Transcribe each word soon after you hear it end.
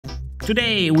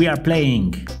Today we are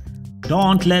playing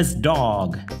Dauntless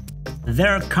Dog,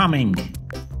 They're Coming,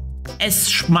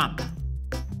 SSHMUP,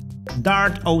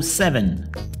 Dart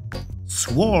 07,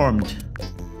 Swarmed,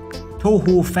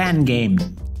 Touhou Fan Game,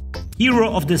 Hero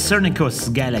of the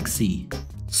Circinius Galaxy,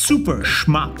 Super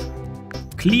Shmup,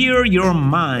 Clear Your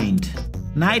Mind,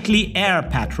 Nightly Air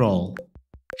Patrol,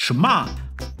 SHMUP,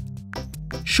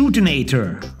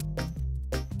 Shootinator,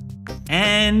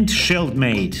 and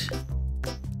Shieldmate.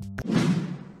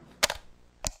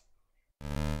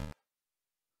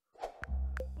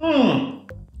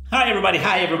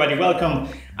 Hi everybody, welcome.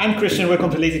 I'm Christian, welcome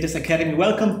to Lazy Disc Academy.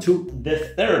 Welcome to the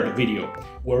third video,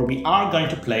 where we are going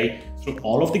to play through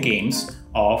all of the games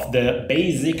of the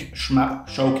Basic Shmup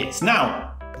Showcase.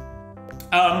 Now,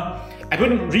 I've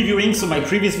been reviewing some of my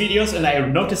previous videos and I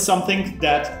noticed something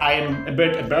that I am a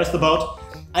bit embarrassed about.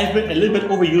 I've been a little bit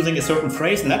overusing a certain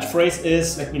phrase, and that phrase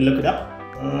is, let me look it up.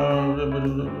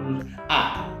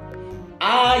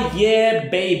 Yeah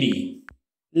baby,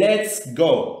 let's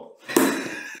go.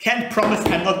 Can't promise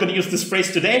I'm not going to use this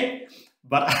phrase today,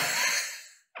 but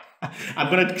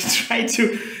I'm going to try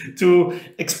to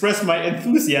express my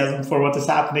enthusiasm for what is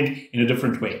happening in a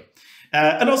different way.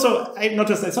 And also, I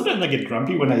noticed that sometimes I get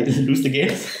grumpy when I lose the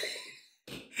games.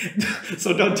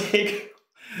 So don't take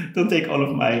all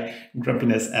of my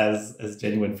grumpiness as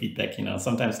genuine feedback. You know,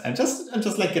 sometimes I'm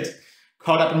just like get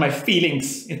caught up in my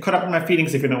feelings. If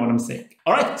you know what I'm saying.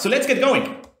 All right, so let's get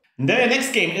going. The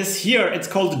next game is here. It's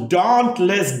called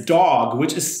Dauntless Dog,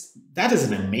 that is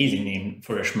an amazing name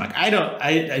for a shmup.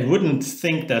 I wouldn't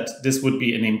think that this would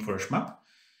be a name for a shmup.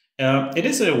 It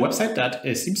is a website that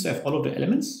seems to have all of the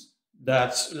elements.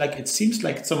 It seems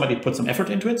like somebody put some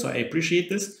effort into it, so I appreciate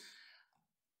this.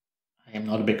 I am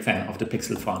not a big fan of the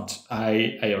pixel font.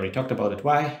 I already talked about it.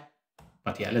 Why?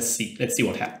 But yeah, let's see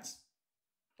what happens.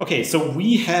 Okay, so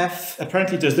we have,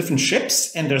 apparently there's different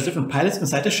ships and there's different pilots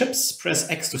inside the ships. Press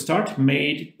X to start,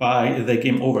 made by the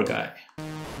Game Over guy.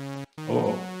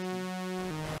 Oh.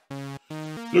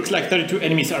 Looks like 32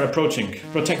 enemies are approaching.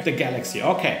 Protect the galaxy,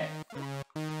 okay.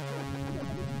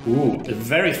 Ooh, a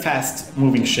very fast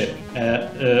moving ship.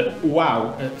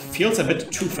 Wow, feels a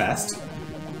bit too fast.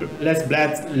 Let's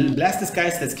blast these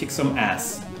guys, let's kick some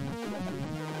ass.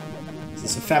 This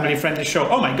is a family-friendly show.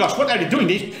 Oh my gosh, what are they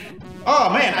doing?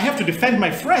 Oh man, I have to defend my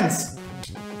friends!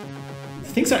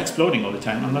 Things are exploding all the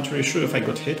time. I'm not really sure if I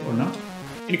got hit or not.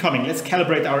 Incoming, let's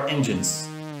calibrate our engines.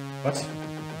 What?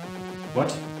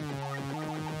 What?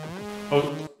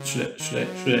 Oh, should I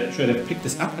have picked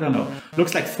this up? I don't know.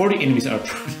 Looks like 40 enemies are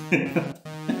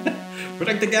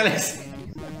protect the galaxy.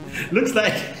 Looks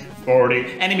like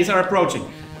 40 enemies are approaching.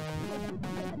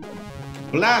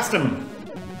 Blast them!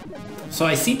 So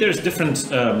I see there's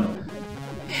different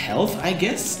health, I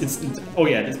guess. Oh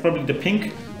yeah, it's probably the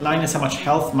pink line is how much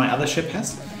health my other ship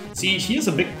has. See, here's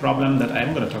a big problem that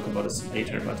I'm going to talk about this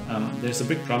later, but there's a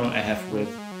big problem I have with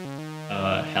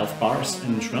health bars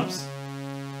in shmups,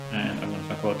 and I'm going to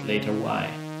talk about later why.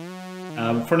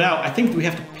 For now, I think we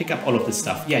have to pick up all of this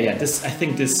stuff. Yeah, I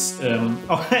think this...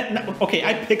 okay,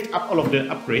 I picked up all of the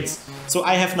upgrades, so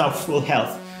I have now full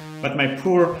health, but my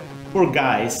poor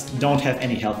guys don't have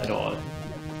any health at all.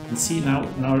 And see, now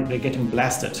they're getting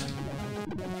blasted.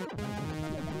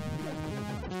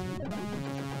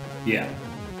 Yeah.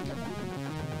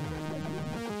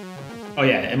 Oh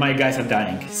yeah, and my guys are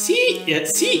dying. See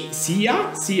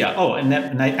ya. Oh, and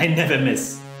I never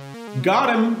miss.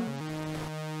 Got him.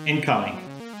 Incoming.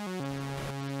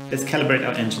 Let's calibrate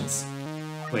our engines.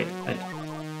 Wait,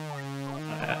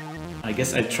 I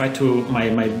guess I tried to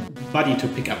my buddy to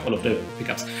pick up all of the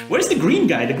pickups. Where's the green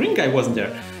guy? The green guy wasn't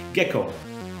there. Gecko.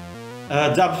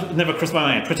 Dub never crossed my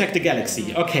mind. Protect the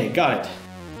galaxy. Okay, got it.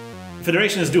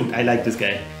 Federation is doomed. I like this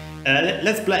guy.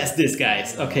 Let's blast this,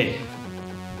 guys. Okay.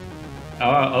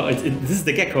 This is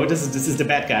the Gecko. This is the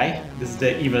bad guy. This is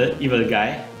the evil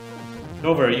guy. You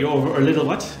over a little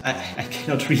what? I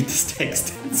cannot read this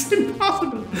text. It's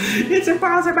impossible. It's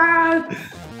impossible.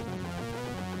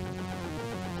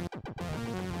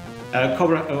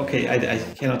 Cobra. Okay, I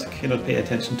cannot pay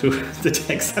attention to the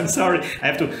text. I'm sorry.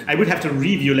 I would have to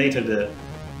review later the.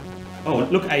 Oh,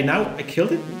 look! I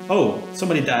killed it. Oh,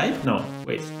 somebody died. No,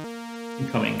 wait.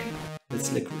 Incoming. Let's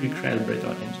recalibrate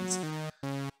our engines.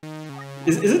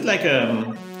 Is it like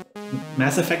a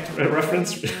Mass Effect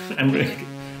reference? I'm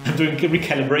doing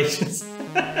recalibrations.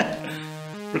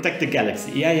 Protect the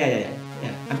galaxy. Yeah.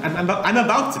 I'm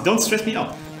about to. Don't stress me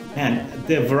out. Man,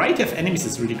 the variety of enemies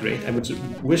is really great. I would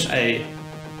wish I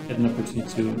had an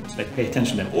opportunity to pay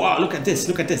attention to them. Wow, look at this,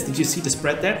 Did you see the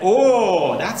spread there?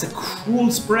 Oh, that's a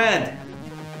cool spread.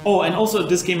 Oh, and also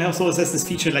this game also has this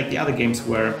feature like the other games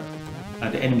where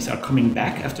the enemies are coming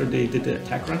back after they did the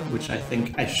attack run, which I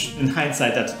think, in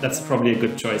hindsight, that's probably a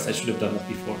good choice. I should have done it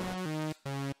before.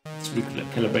 Let's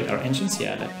recalibrate our engines.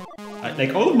 Yeah,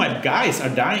 like all of my guys are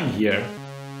dying here.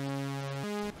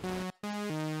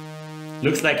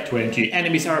 Looks like 20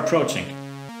 enemies are approaching.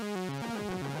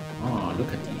 Oh,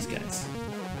 look at these guys.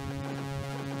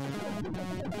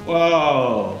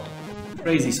 Whoa!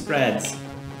 Crazy spreads.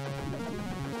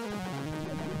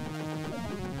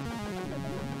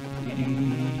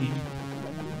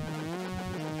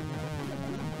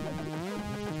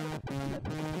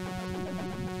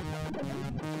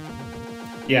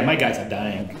 Yeah, my guys are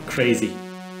dying. Crazy.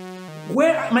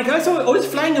 Where? My guys are always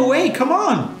flying away. Come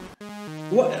on!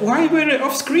 Why are you going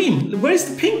off screen? Where's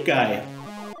the pink guy?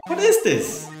 What is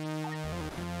this?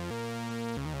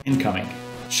 Incoming.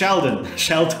 Sheldon.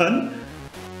 Sheldon?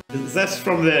 Is that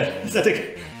from the... Is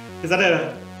that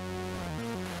a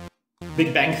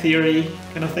Big Bang Theory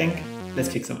kind of thing? Let's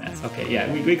kick some ass. Okay,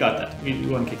 yeah, we got that. We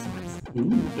want to kick some ass.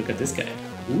 Ooh, look at this guy.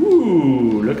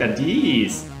 Ooh, look at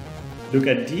these. Look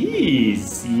at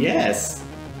these. Yes.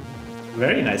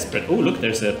 Very nice spread. Oh, look,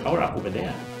 there's a power up over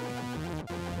there.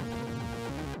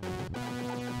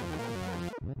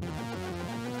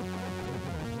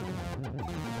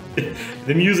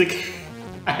 The music,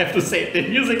 I have to say, the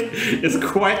music is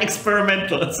quite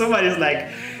experimental. Somebody's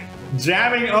like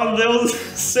jamming on those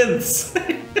synths.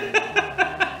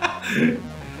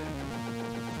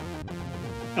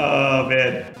 Oh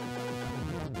man.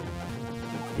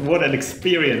 What an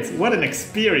experience. What an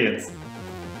experience.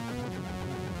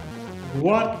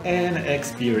 What an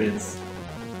experience.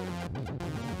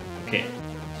 Okay.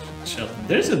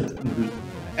 There's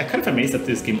I'm kind of amazed at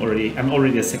this game already. I'm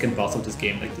already a second boss of this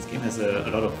game. Like, this game has a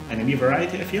lot of enemy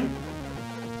variety, I feel.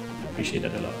 I appreciate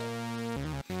that a lot.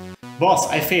 Boss,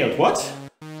 I failed. What?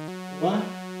 What?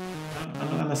 I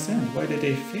don't understand. Why did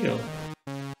they fail?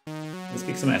 Let's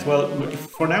kick some ass. Well,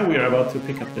 for now we are about to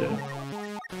pick up the...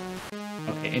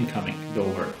 Okay, incoming. Go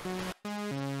over.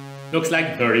 Looks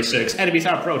like 36 enemies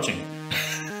are approaching.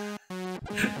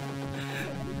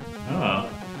 Oh.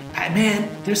 Man,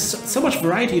 there's so much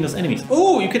variety in those enemies.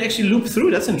 Oh, you can actually loop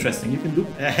through. That's interesting. You can loop.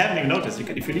 I haven't even noticed. You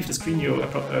can, if you leave the screen, you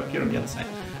appear on the other side.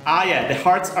 Ah, yeah, the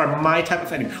hearts are my type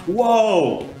of enemy.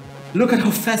 Whoa! Look at how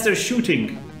fast they're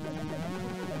shooting.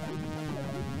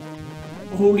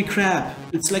 Holy crap!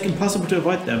 It's like impossible to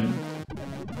avoid them.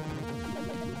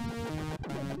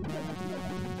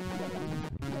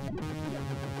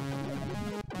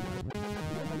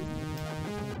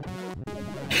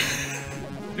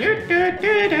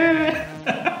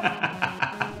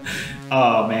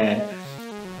 Oh man.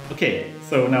 Okay,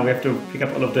 so now we have to pick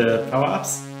up all of the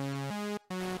power-ups.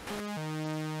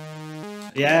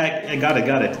 Yeah, I got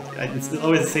it. It's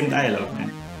always the same dialogue, man.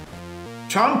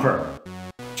 Chomper!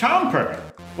 Chomper!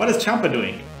 What is Chomper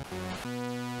doing?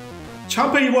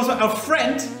 Chomper, he was our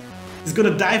friend! He's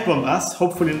gonna dive bomb us,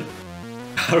 hopefully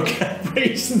our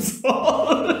calibrations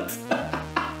hold.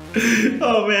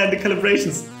 Oh man, the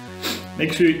calibrations.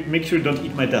 Make sure you don't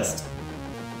eat my dust.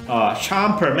 Oh,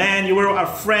 Chomper, man, you were our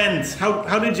friends.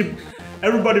 How did you...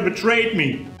 Everybody betrayed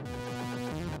me.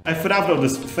 I'm fed up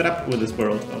with this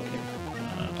world.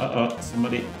 Okay.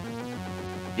 Somebody...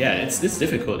 Yeah, it's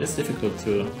difficult. It's difficult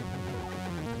to...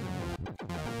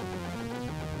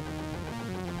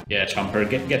 Yeah, Chomper,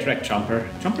 get wrecked, Chomper.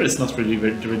 Chomper is not really a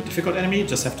very difficult enemy. You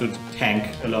just have to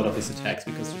tank a lot of his attacks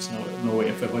because there's no way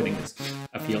of avoiding this,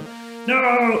 I feel.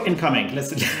 No! Incoming!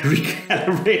 Let's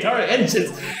recalibrate our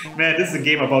engines! Man, this is a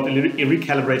game about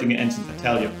recalibrating your engines, I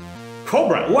tell you.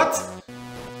 Cobra! What?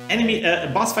 Enemy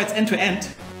boss fights end to end?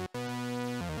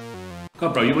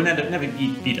 Cobra, you will never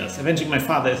beat us. Avenging my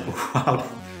father is... Wow,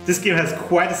 this game has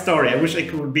quite a story. I wish I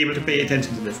could be able to pay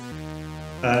attention to this.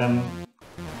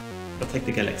 Protect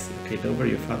the galaxy. Okay, don't worry,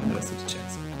 your father never stood a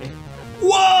chance. Okay.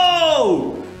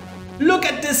 Whoa! Look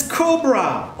at this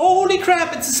Cobra! Holy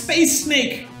crap, it's a space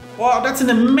snake! Wow, that's an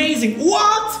amazing...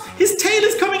 What? His tail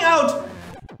is coming out!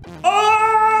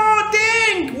 Oh,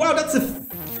 dang! Wow, that's a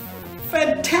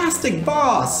fantastic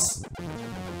boss!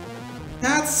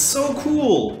 That's so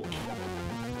cool!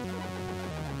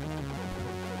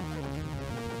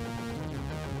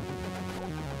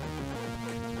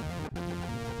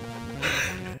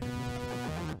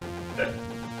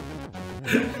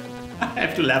 I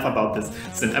have to laugh about this,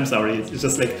 Synth. I'm sorry. It's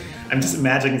just like, I'm just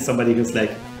imagining somebody who's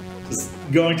like, just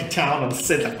going to town on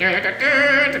Synth, like,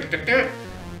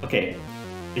 okay,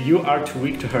 you are too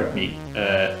weak to hurt me.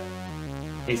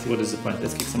 Casey, what is the point?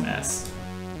 Let's kick some ass.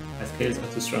 My scales are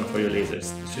too strong for your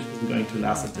lasers. The ship isn't going to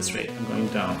last at this rate. I'm going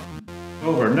down.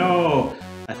 Over, no!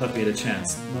 I thought we had a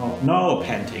chance. No,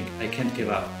 panting. I can't give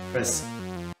up. Press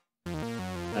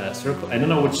circle. I don't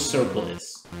know which circle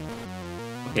is.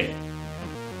 Okay.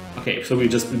 Okay, so we're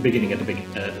just beginning at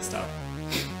the start.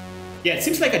 Yeah, it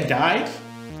seems like I died.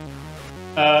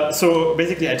 So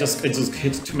basically I just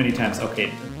hit too many times.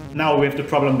 Okay, now we have the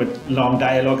problem with long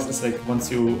dialogues. It's like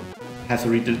once you have to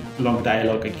read the long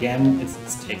dialogue again, it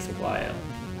takes a while.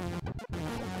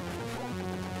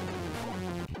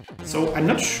 So I'm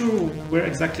not sure where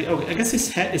exactly. Oh, I guess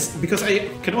his head is, because I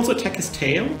can also attack his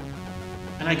tail,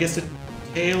 and I guess the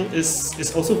tail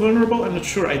is also vulnerable. I'm not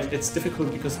sure. It's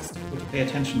difficult because it's difficult to pay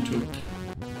attention to.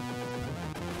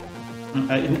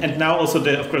 And now also,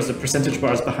 of course, the percentage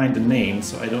bar is behind the name,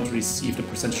 so I don't really see if the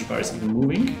percentage bar is even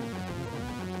moving.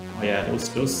 Oh yeah,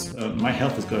 my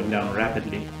health is going down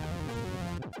rapidly.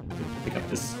 Pick up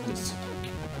this.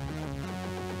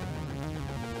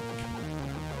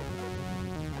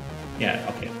 Yeah,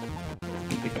 okay.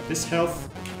 Pick up this health.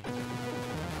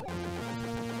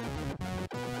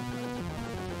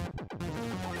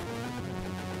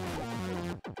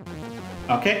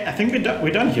 Okay, I think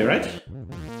we're done here, right?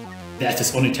 That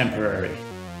is only temporary.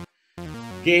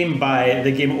 Game by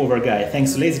the Game Over guy.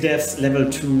 Thanks to Lazy Devs,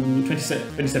 level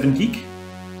 27 geek.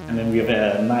 And then we have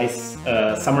a nice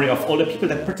summary of all the people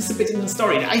that participated in the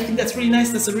story. I think that's really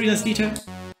nice. That's a really nice detail.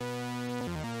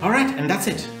 All right, and that's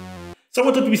it. So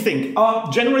what did we think?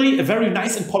 Generally, a very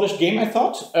nice and polished game, I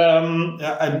thought.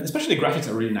 Especially the graphics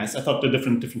are really nice. I thought the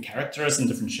different characters and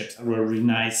different ships were really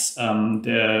nice.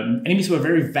 The enemies were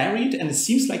very varied, and it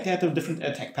seems like they had different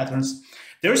attack patterns.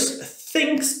 There's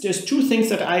two things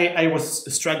that I was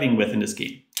struggling with in this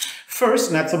game. First,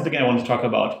 and that's something I want to talk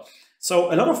about.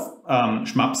 So a lot of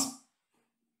shmups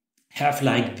have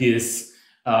like this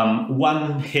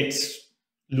one hit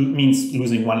means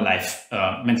losing one life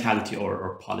mentality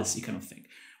or policy kind of thing,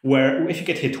 where if you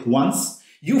get hit once,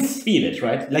 you feel it,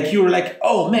 right? Like you're like,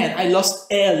 oh man, I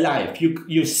lost a life.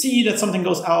 You see that something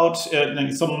goes out,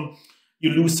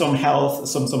 you lose some health,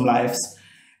 some lives.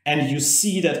 And you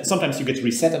see that sometimes you get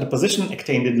reset at a position.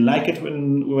 Octane didn't like it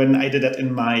when I did that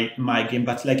in my game,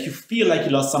 but like you feel like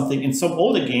you lost something. In some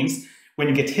older games, when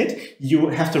you get hit, you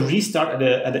have to restart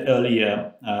at an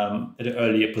earlier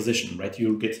position, right?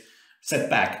 You get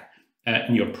set back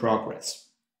in your progress.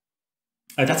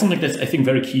 That's something that's, I think,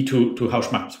 very key to how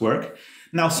shmups work.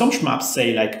 Now, some shmups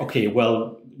say like, okay,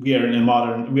 well, we are in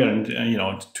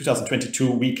 2022,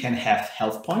 we can have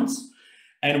health points.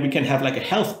 And we can have like a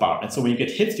health bar. And so when you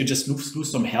get hit, you just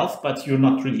lose some health, but you're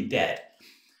not really dead.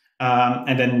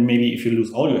 And then maybe if you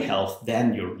lose all your health,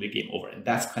 then you're really game over. And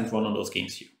that's kind of one of those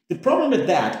games here. The problem with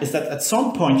that is that at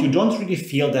some point, you don't really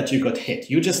feel that you got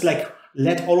hit. You just like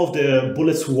let all of the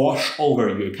bullets wash over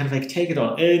you. You kind of like take it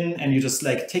on in and you just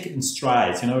like take it in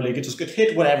strides, like you just get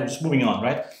hit, whatever, just moving on,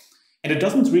 right? And you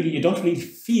don't really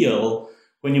feel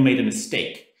when you made a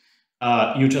mistake.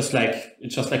 It's just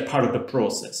like part of the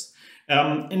process.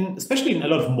 And especially in a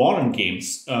lot of modern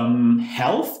games,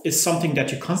 health is something that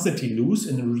you constantly lose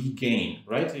and regain,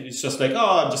 right? It's just like,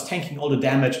 oh, I'm just tanking all the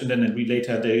damage, and then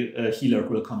later the healer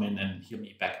will come in and heal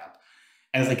me back up.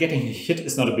 And it's like getting hit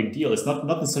is not a big deal. It's not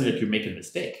necessarily that you make a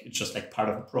mistake. It's just like part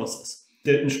of the process.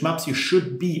 In shmups, you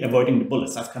should be avoiding the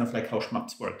bullets. That's kind of like how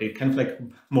shmups work. They're kind of like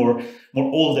more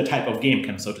older type of game,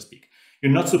 kind of, so to speak.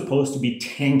 You're not supposed to be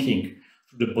tanking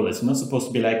the bullets. You're not supposed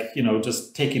to be like,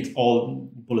 just take it all,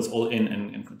 bullets all in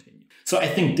and continue. So I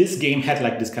think this game had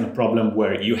like this kind of problem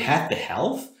where you had the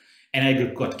health and I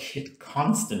got hit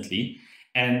constantly.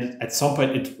 And at some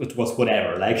point it was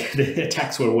whatever, like the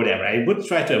attacks were whatever. I would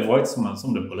try to avoid some of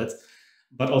the bullets,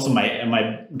 but also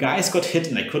my guys got hit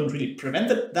and I couldn't really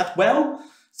prevent it that well.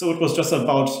 So it was just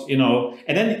about, and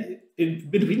then in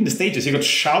between the stages, you got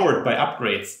showered by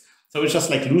upgrades. So it's just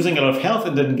like losing a lot of health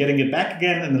and then getting it back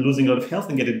again, and then losing a lot of health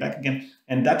and getting it back again.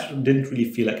 And that didn't really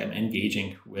feel like I'm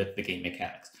engaging with the game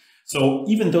mechanics. So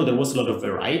even though there was a lot of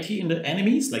variety in the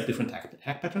enemies, like different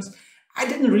attack patterns, I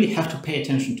didn't really have to pay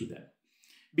attention to them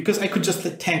because I could just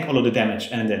tank all of the damage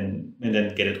and then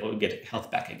get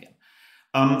health back again.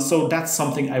 So that's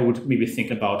something I would maybe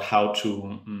think about how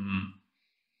to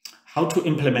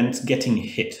implement getting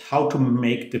hit, how to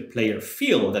make the player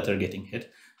feel that they're getting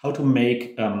hit, how to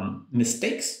make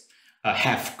mistakes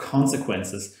have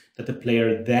consequences that the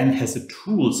player then has the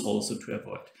tools also to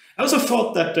avoid. I also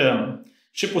thought that the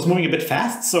ship was moving a bit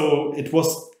fast, so it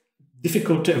was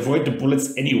difficult to avoid the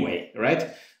bullets anyway, right?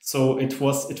 So it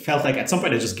felt like at some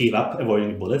point I just gave up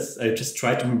avoiding the bullets. I just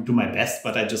tried to do my best,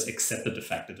 but I just accepted the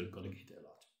fact that I'm going to get hit a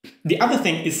lot. The other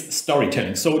thing is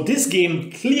storytelling. So this game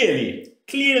clearly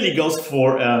goes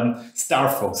for Star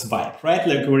Fox vibe, right?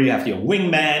 Like where you have your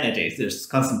wingman and there's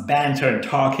constant banter and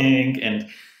talking, and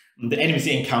the enemies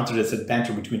you encounter, there's a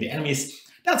banter between the enemies.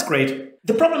 That's great.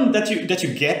 The problem that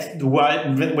you get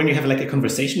when you have like a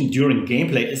conversation during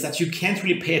gameplay is that you can't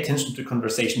really pay attention to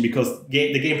conversation because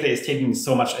the gameplay is taking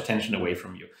so much attention away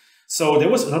from you. So there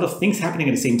was a lot of things happening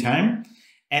at the same time,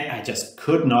 and I just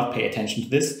could not pay attention to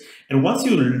this. And once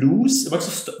you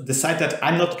decide that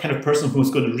I'm not the kind of person who's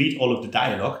going to read all of the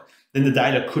dialogue, then the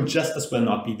dialogue could just as well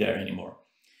not be there anymore.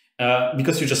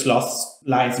 Because you just lost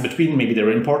lines in between. Maybe there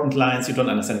are important lines, you don't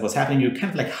understand what's happening. You're kind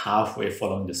of like halfway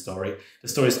following the story. The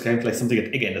story is kind of like something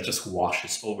that, again, that just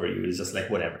washes over you. It's just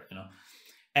like whatever, you know.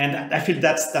 And I feel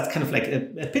that's kind of like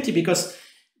a pity, because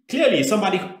clearly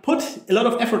somebody put a lot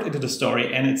of effort into the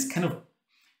story, and it's kind of,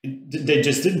 they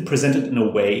just didn't present it in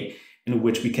a way in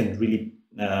which we can really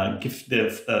give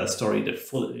the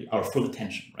story our full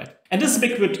attention, right? And this is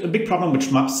a big problem with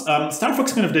shmups. Star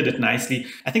Fox kind of did it nicely.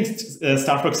 I think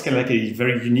Star Fox is kind of like a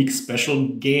very unique, special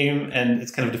game, and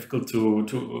it's kind of difficult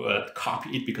to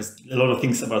copy it because a lot of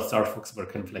things about Star Fox were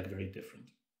kind of like very different.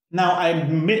 Now, I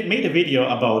made a video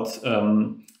about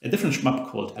a different shmup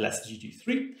called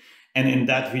LSGG3, and in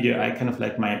that video, I kind of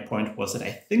like, my point was that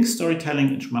I think storytelling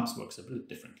in shmups works a bit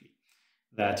differently.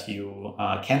 That you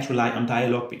can't rely on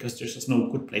dialogue because there's just no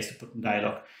good place to put in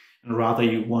dialogue, and rather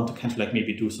you want to kind of like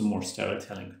maybe do some more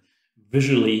storytelling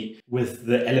visually with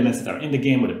the elements that are in the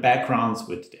game, with the backgrounds,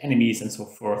 with the enemies and so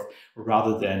forth,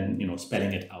 rather than, you know,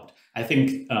 spelling it out. I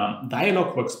think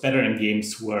dialogue works better in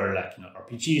games where, like, you know,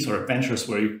 RPGs or adventures,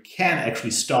 where you can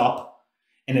actually stop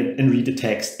and read the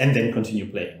text and then continue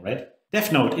playing, right?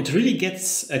 Death Note, it really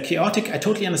gets chaotic. I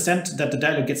totally understand that the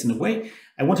dialogue gets in the way.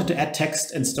 I wanted to add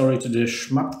text and story to the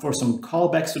shmup for some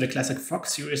callbacks to the classic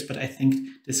Fox series, but I think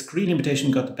the screen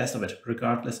limitation got the best of it.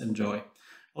 Regardless, enjoy.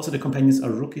 Also, the companions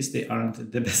are rookies. They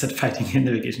aren't the best at fighting and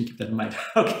navigation. Keep that in mind.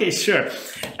 Okay, sure.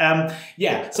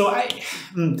 Yeah, so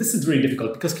this is really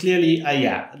difficult because clearly,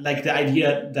 yeah, like the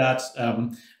idea that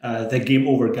the game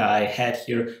over guy had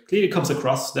here clearly comes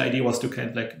across. The idea was to kind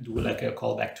of like do like a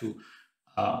callback to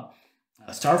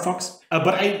Star Fox,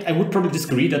 but I would probably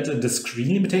disagree that the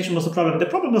screen limitation was the problem. The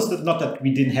problem was not that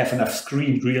we didn't have enough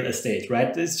screen real estate,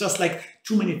 right? It's just like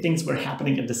too many things were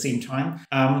happening at the same time.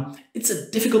 It's a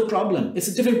difficult problem. It's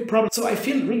a difficult problem. So I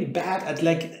feel really bad at,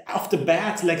 like, off the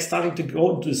bat, like starting to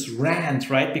go into this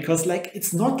rant, right? Because like,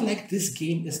 it's not like this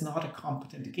game is not a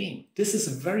competent game. This is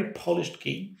a very polished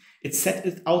game. It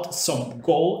set out some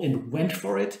goal and went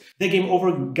for it. The game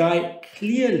over guy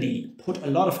clearly put a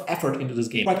lot of effort into this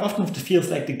game. Quite often it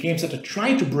feels like the games that are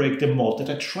trying to break the mold, that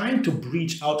are trying to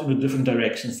breach out into different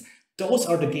directions, those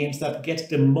are the games that get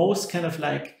the most kind of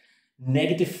like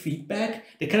negative feedback.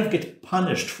 They kind of get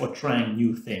punished for trying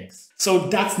new things. So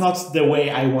that's not the way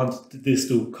I want this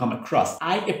to come across.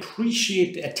 I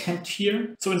appreciate the attempt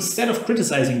here. So instead of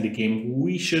criticizing the game,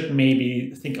 we should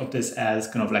maybe think of this as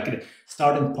kind of like a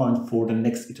starting point for the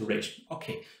next iteration.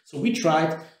 Okay, so we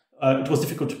tried, it was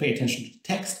difficult to pay attention to the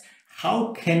text.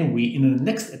 How can we, in the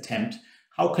next attempt,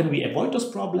 how can we avoid those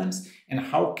problems, and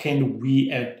how can we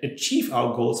achieve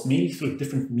our goals maybe through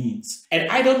different means? And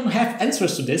I don't have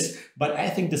answers to this, but I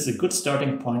think this is a good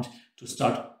starting point to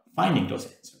start finding those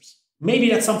answers.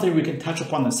 Maybe that's something we can touch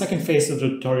upon in the second phase of the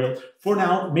tutorial. For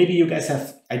now, maybe you guys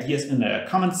have ideas in the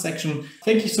comments section.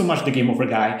 Thank you so much, The Game Over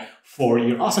Guy, for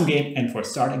your awesome game and for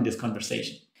starting this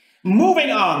conversation. Moving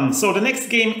on. So the next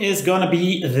game is gonna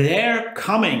be They're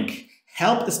Coming.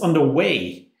 Help is on the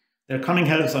way. They're Coming,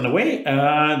 help is on the way.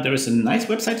 There is a nice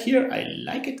website here. I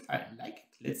like it. I like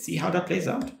it. Let's see how that plays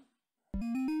out.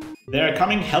 They're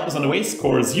Coming, help is on the way.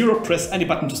 Score 0. Press any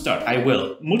button to start. I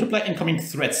will. Multiply incoming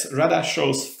threats. Radar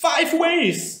shows 5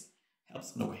 waves.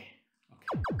 Help's on the way.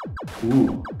 Okay.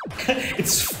 Ooh.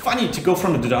 It's funny to go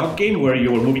from the dog game where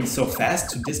you were moving so fast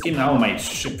to this game. Now my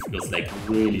ship feels like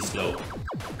really slow.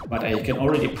 But I can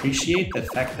already appreciate the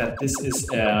fact that this is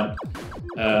a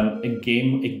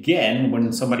game, again,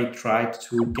 when somebody tried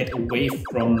to get away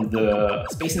from the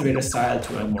Space Invader style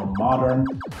to a more modern...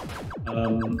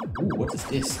 ooh, what is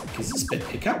this? Is this a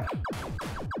pickup?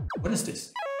 What is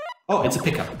this? Oh, it's a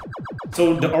pickup.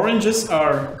 So the oranges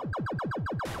are...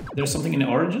 There's something in the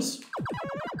oranges?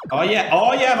 Oh yeah,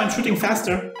 I'm shooting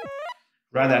faster.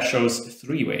 Radar shows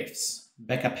 3 waves.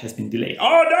 Backup has been delayed.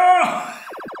 Oh no!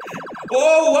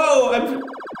 Whoa!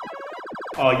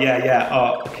 Oh yeah.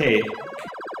 Oh, okay.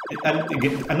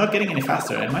 I'm not getting any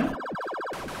faster, am I?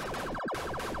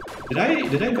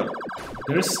 Did I go?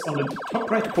 There is on the top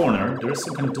right corner. There is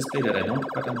some kind of display that I don't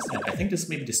quite understand. I think this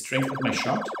may be the strength of my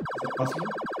shot. Is that possible?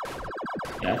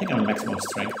 Yeah, I think I'm at maximum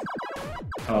strength.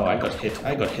 Oh, I got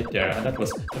hit there. And that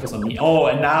was on me. Oh,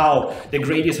 and now the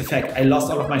Gradius effect. I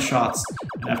lost all of my shots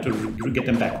and I have to get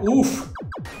them back. Oof.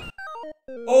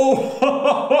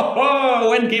 Oh,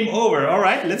 when game over. All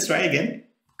right, let's try again.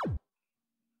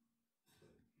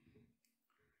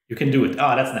 You can do it.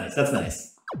 Ah, that's nice. That's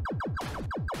nice.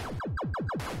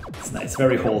 It's nice.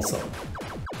 Very wholesome.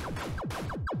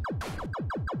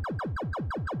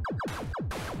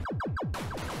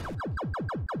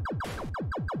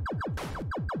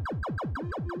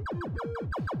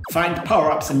 Find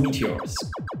power-ups and meteors.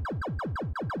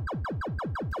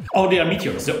 Oh, they are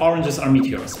meteors. The oranges are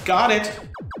meteors. Got it.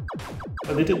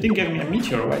 But they didn't give me a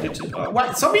meteor. Why did you?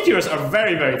 Why? Some meteors are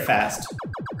very, very fast.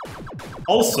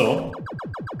 Also,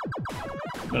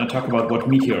 I'm gonna talk about what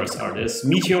meteors are. There's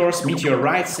meteors,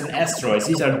 meteorites, and asteroids.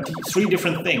 These are three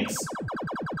different things.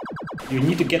 You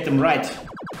need to get them right.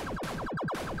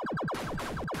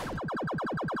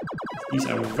 These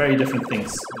are very different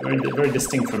things. Very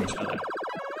distinct from each other.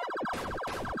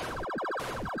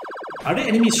 Are the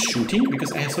enemies shooting?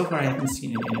 Because so far I haven't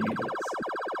seen any enemy bullets.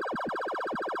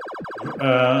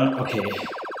 Okay.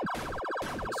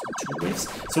 Two waves.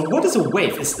 So what is a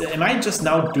wave? Am I just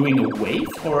now doing a wave?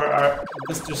 Or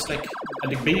was just like at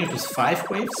the beginning it was 5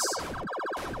 waves?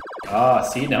 Ah,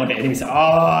 see now the enemies.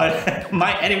 Oh,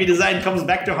 my enemy design comes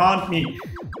back to haunt me.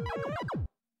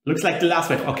 Looks like the last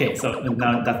wave. Okay, so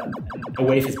now that a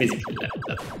wave is basically that.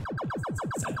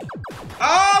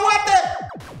 Oh, what the?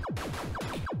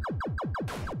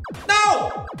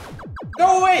 No!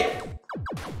 Go away!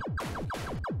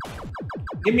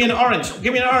 Give me an orange!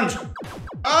 Give me an orange!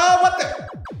 Oh, what the?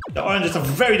 The oranges are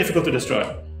very difficult to destroy.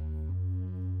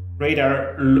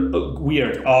 Radar,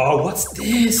 weird. Oh, what's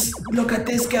this? Look at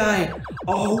this guy!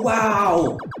 Oh,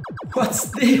 wow! What's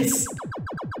this?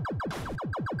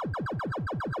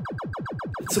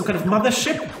 It's some kind of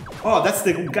mothership? Oh, that's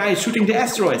the guy shooting the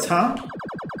asteroids, huh?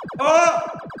 Oh!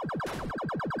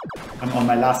 I'm on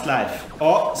my last life.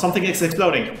 Oh, something is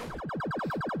exploding.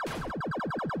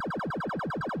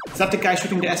 Is that the guy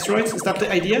shooting the asteroids? Is that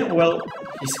the idea? Well,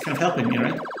 he's kind of helping me,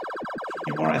 right?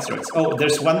 More asteroids. Oh,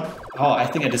 there's one. Oh, I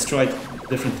think I destroyed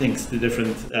different things. The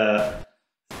different.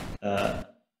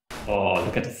 Oh,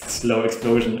 look at the slow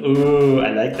explosion. Ooh,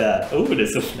 I like that. Ooh,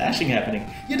 there's some flashing happening.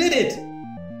 You did it!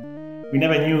 We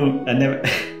never knew.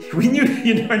 We knew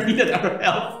you never needed our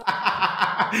help.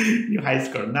 New high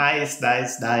score. Nice,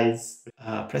 nice, nice.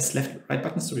 Press left, right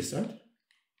buttons to restart.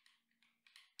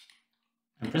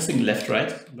 I'm pressing left,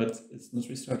 right, but it's not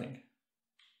restarting.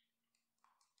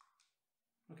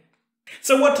 Okay.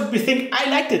 So what did we think? I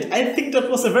liked it. I think that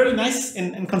was a very nice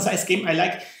and concise game.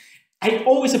 I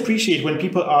always appreciate when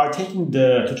people are taking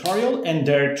the tutorial and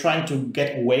they're trying to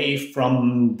get away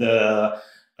from the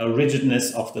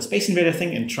rigidness of the Space Invader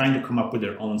thing and trying to come up with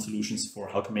their own solutions for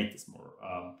how to make this more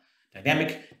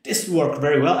dynamic. This worked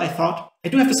very well, I thought. I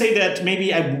do have to say that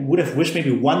maybe I would have wished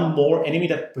maybe one more enemy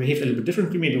that behaved a little bit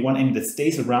differently, maybe one enemy that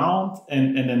stays around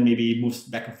and then maybe moves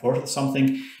back and forth or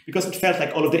something, because it felt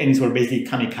like all of the enemies were basically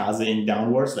kamikazeing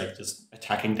downwards, like just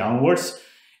attacking downwards,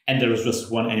 and there was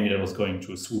just one enemy that was going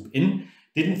to swoop in.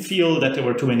 Didn't feel that there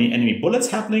were too many enemy bullets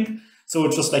happening, so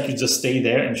it's just like you just stay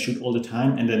there and shoot all the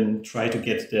time and then try to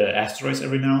get the asteroids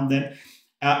every now and then.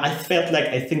 I felt like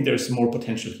I think there's more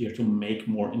potential here to make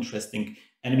more interesting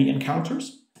enemy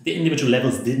encounters. The individual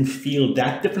levels didn't feel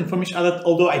that different from each other,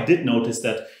 although I did notice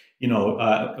that, you know,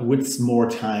 with more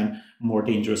time, more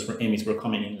dangerous enemies were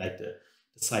coming in, like the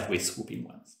sideways swooping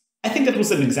ones. I think that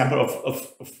was an example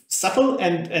of subtle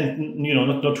and you know,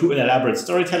 not too elaborate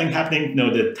storytelling happening. You know,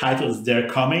 the titles, they're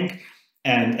coming,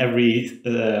 and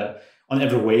on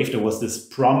every wave there was this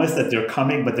promise that they're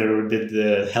coming, but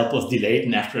the help was delayed,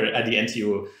 and at the end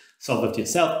you solve it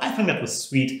yourself. I think that was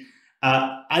sweet.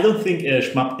 I don't think a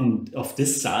shmup of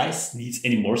this size needs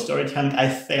any more storytelling. I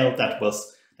felt that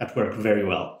worked very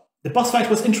well. The boss fight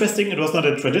was interesting. It was not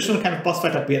a traditional kind of boss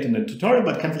fight that we had in the tutorial,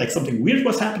 but kind of like something weird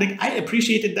was happening. I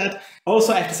appreciated that.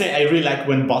 Also, I have to say, I really like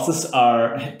when bosses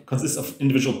consist of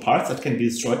individual parts that can be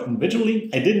destroyed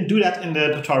individually. I didn't do that in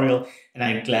the tutorial, and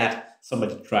I'm glad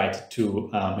somebody tried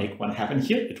to make one happen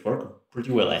here. It worked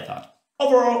pretty well, I thought.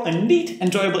 Overall, a neat,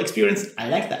 enjoyable experience. I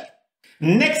like that.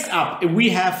 Next up, we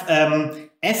have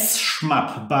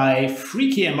SSHMUP by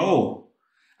FreakyMO.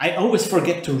 I always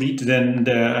forget to read the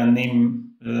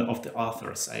name of the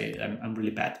authors. I'm really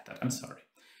bad at that. I'm sorry.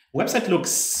 Website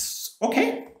looks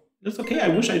okay. Looks okay. I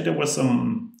wish there was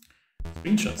some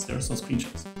screenshots. There are some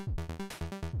screenshots.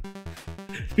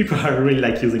 People are really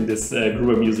like using this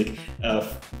Gruber music.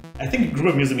 I think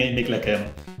Gruber music may make like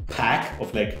a pack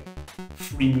of like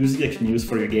free music you can use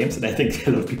for your games, and I think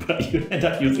a lot of people end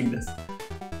up using this.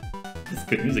 It's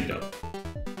good music though.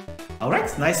 All right,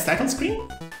 nice title screen.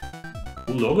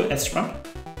 Cool logo, SSHMUP.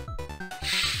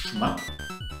 SSHMUP.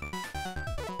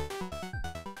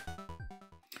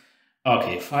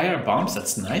 Okay, fire bombs,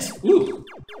 that's nice. Ooh.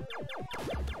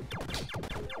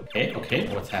 Okay, okay,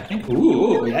 what's happening?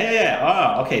 Ooh, yeah.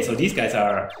 Oh, okay, so these guys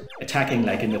are attacking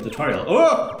like in the tutorial.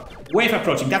 Oh, wave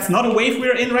approaching. That's not a wave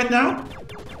we're in right now.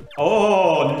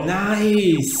 Oh,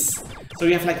 nice. So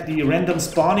you have like the random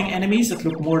spawning enemies that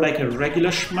look more like a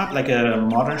regular shmup, like a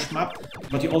modern shmup.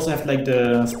 But you also have like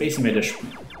the Space Invader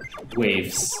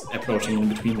waves approaching in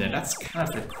between there. That's kind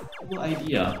of a cool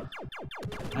idea.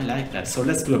 I like that. So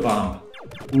let's do a bomb.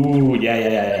 Ooh,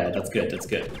 yeah. That's good, that's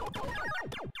good.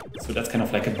 So that's kind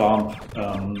of like a bomb,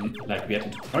 like we had in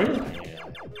the tutorial. Yeah,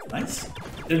 nice.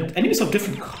 The enemies of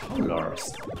different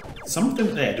colors. Some of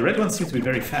them, yeah, the red one seems to be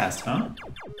very fast, huh?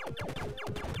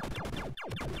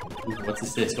 Ooh, what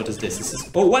is this? What is this? This is,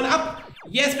 oh, 1 up!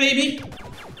 Yes, baby!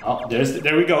 Oh,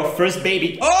 there we go. First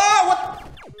baby. Oh, what?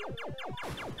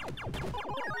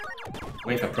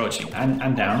 Wave approaching.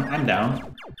 I'm down.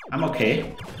 I'm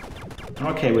okay. I'm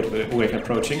okay with wave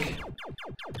approaching.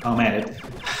 Oh man,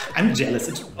 I'm jealous.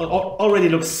 It already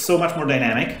looks so much more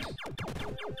dynamic.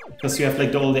 Because you have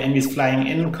like all the enemies flying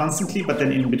in constantly, but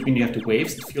then in between you have the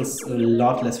waves. It feels a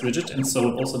lot less rigid, and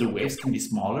so also the waves can be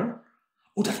smaller.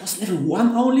 Oh, that was level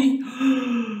 1 only?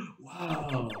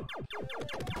 Wow.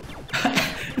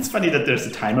 It's funny that there's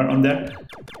a timer on there.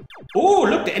 Oh,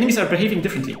 look, the enemies are behaving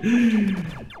differently.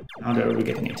 Now they're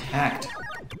getting attacked.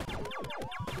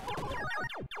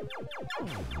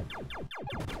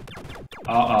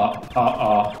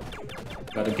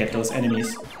 Gotta get those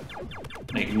enemies.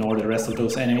 Ignore the rest of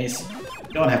those enemies.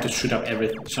 You don't have to shoot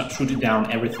it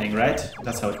down everything, right?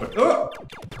 That's how it works.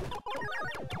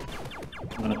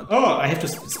 Oh! I have to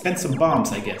spend some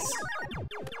bombs, I guess.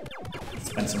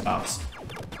 Spend some bombs.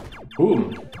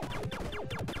 Boom.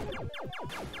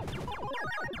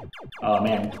 Oh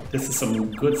man, this is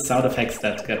some good sound effects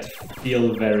that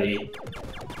feel very,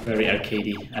 very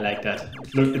arcadey. I like that.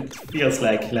 Look, it feels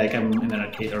like I'm in an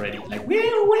arcade already. Like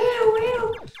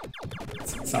wow.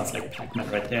 It sounds like Pac-Man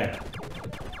right there.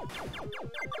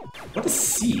 What is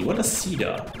C? What does C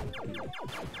do?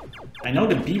 I know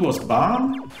the B was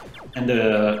bomb, and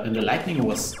the lightning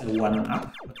was 1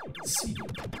 up. Let's see.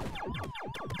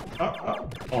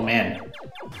 Oh man.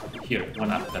 Here, 1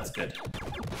 up. That's good.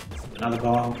 Another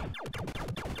bomb.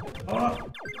 Oh.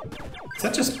 Is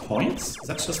that just points? Is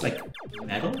that just like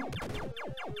metal?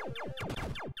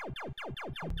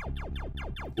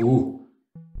 Ooh.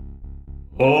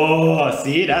 Oh,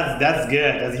 see, that's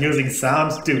good. That's using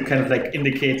sounds to kind of like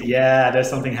indicate, yeah, there's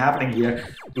something happening here.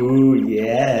 Ooh,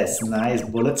 yes, nice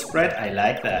bullet spread. I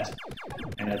like that.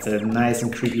 And that's a nice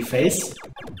and creepy face.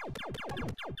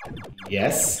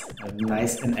 Yes,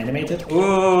 nice and animated.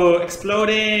 Ooh,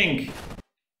 exploding!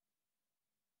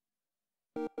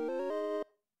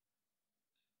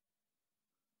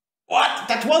 What?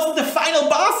 That wasn't the final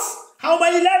boss? How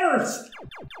many levels?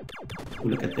 Ooh,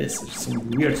 look at this. There's some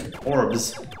weird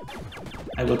orbs.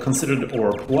 I will consider the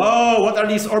orb. Whoa, what are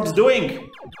these orbs doing?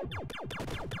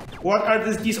 What are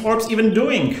these orbs even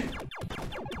doing?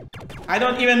 I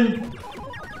don't even...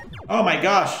 Oh my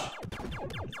gosh.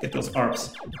 Let's get those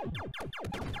orbs.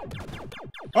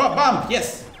 Oh, bomb,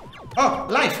 yes. Oh,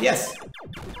 life, yes.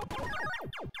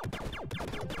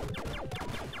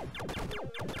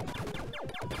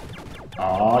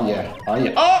 Oh yeah, oh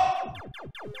yeah. Oh!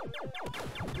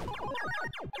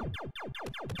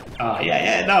 Oh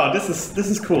yeah, no, this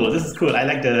is cool. This is cool. I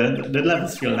like the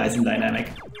levels feel nice and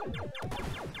dynamic.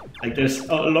 Like there's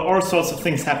all sorts of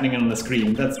things happening on the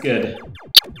screen. That's good.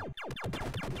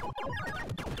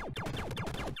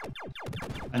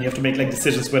 And you have to make like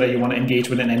decisions whether you want to engage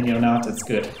with an enemy or not. That's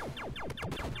good.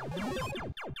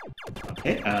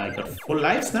 Okay, I got full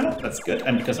lives now. That's good.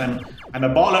 And because I'm a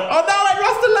baller. Oh no, I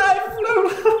lost a life! No.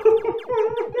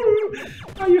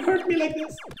 Oh, you hurt me like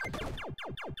this.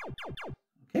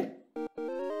 Okay.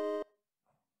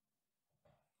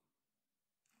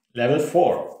 Level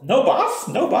 4. No boss?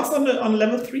 No boss on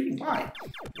level 3? Why?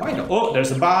 Why no? Oh,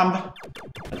 there's a bomb.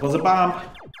 That was a bomb.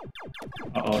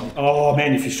 Uh-oh. Oh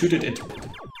man, if you shoot it, it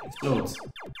explodes.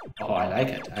 Oh, I like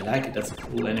it. I like it. That's a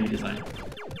cool enemy design.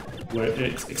 Where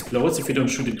it explodes if you don't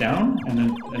shoot it down,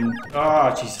 and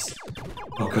oh Jesus.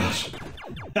 Oh gosh.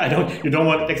 You don't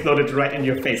want it exploded right in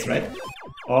your face, right?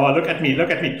 Oh, look at me, look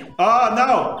at me. Oh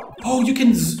no! Oh, you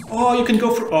can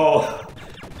go for, oh.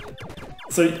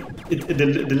 So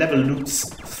the level loops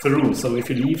through. So if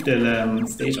you leave the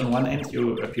stage on one end,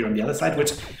 you appear on the other side,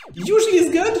 which usually is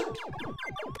good.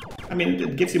 I mean,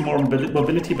 it gives you more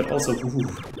mobility, but also, ooh.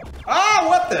 Ah,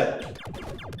 what the?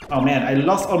 Oh man, I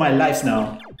lost all my lives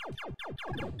now.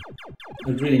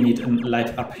 I really need a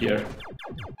life up here.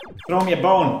 Throw me a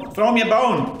bone! Throw me a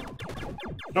bone!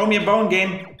 Throw me a bone,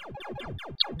 game!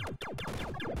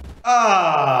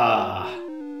 Ah!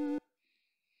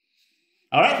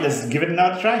 All right, let's give it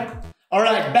another try. All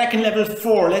right, back in level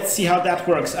 4. Let's see how that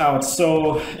works out.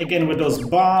 So again, with those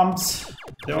bombs,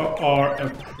 there are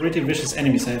pretty vicious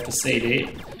enemies, I have to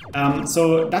say.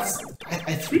 So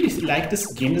I really like this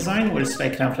game design, where it's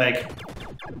like kind of like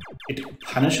it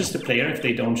punishes the player if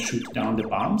they don't shoot down the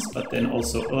bombs, but then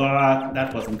also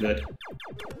that wasn't good.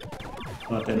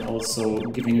 But then also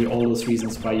giving you all those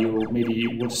reasons why you maybe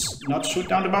would not shoot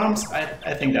down the bombs.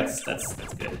 I think that's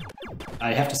good.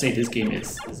 I have to say this game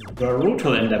is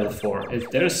brutal in level 4. If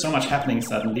there is so much happening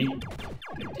suddenly,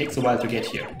 it takes a while to get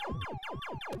here.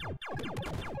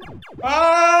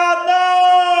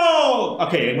 Oh no!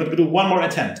 Okay, I'm going to do one more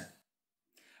attempt.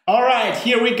 All right,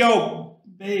 here we go,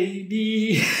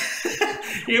 baby.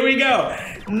 Here we go.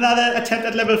 Another attempt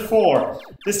at level 4.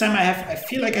 This time I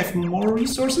feel like I have more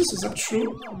resources. Is that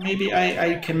true? Maybe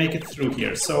I can make it through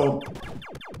here. So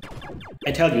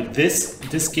I tell you,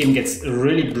 this game gets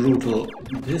really brutal.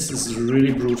 This is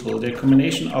really brutal. The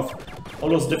combination of all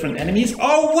those different enemies.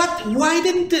 Oh, what? Why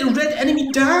didn't the red enemy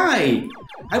die?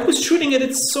 I was shooting at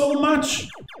it so much.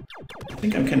 I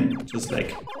think I can just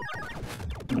like...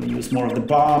 I'm gonna use more of the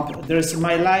bomb. There's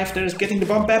my life. There's getting the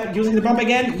bomb back. Using the bomb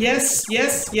again. Yes,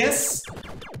 yes, yes.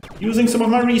 Using some of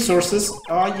my resources.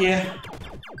 Oh yeah.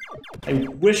 I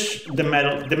wish the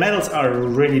medals are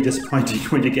really disappointing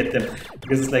when you get them,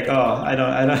 because it's like, oh, I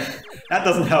don't. That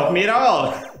doesn't help me at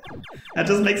all. That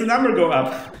just makes the number go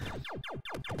up.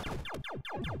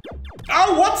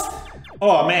 Oh, what?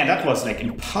 Oh man, that was like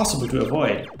impossible to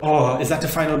avoid. Oh, is that the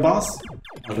final boss?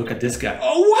 Oh, look at this guy.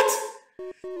 Oh, what?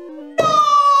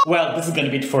 Well, this is going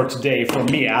to be it for today. For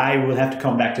me, I will have to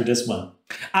come back to this one.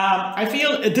 I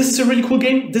feel this is a really cool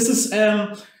game. This is,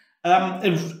 again,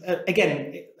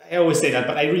 I always say that,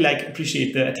 but I really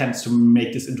appreciate the attempts to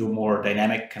make this into a more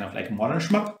dynamic, kind of like modern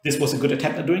shmup. This was a good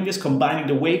attempt at doing this, combining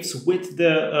the waves with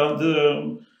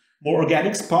the more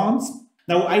organic spawns.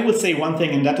 Now, I would say one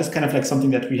thing, and that is kind of like something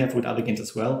that we have with other games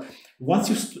as well. Once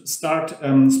you start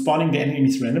spawning the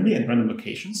enemies randomly in random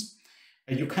locations,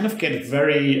 you kind of get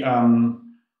very...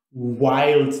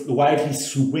 wildly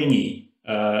swingy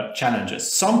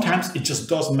challenges. Sometimes it just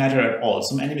doesn't matter at all.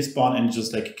 Some enemies spawn and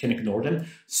just like can ignore them.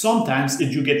 Sometimes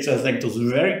you get just like those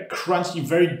very crunchy,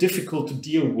 very difficult to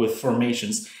deal with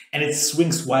formations, and it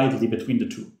swings wildly between the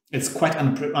two. It's quite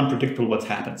unpredictable what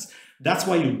happens. That's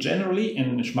why you generally,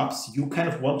 in shmups, you kind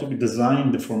of want to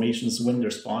design the formations when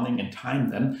they're spawning and time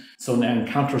them, so the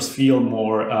encounters feel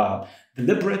more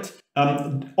deliberate.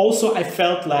 Also, I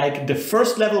felt like the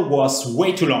first level was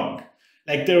way too long.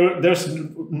 Like there's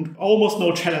almost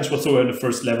no challenge whatsoever in the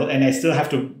first level, and I still have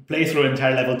to play through an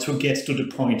entire level to get to the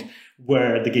point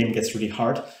where the game gets really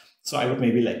hard. So I would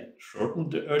maybe like shorten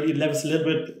the early levels a little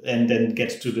bit and then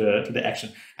get to the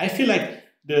action. I feel like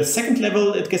the second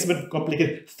level, it gets a bit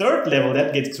complicated. Third level,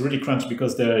 that gets really crunchy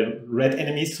because the red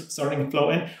enemies starting to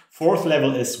flow in. Fourth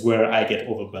level is where I get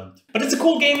overwhelmed. But it's a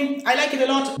cool game. I like it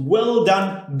a lot. Well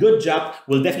done. Good job.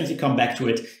 We'll definitely come back to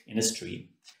it in a stream.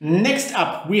 Next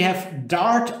up, we have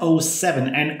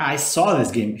Dart07, and I saw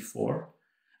this game before.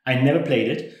 I never played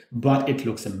it, but it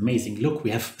looks amazing. Look,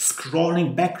 we have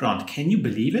scrolling background. Can you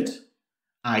believe it?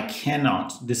 I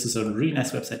cannot. This is a really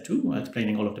nice website too,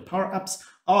 explaining all of the power-ups.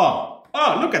 Oh,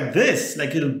 look at this,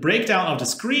 like a little breakdown of the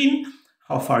screen,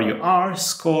 how far you are,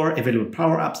 score, available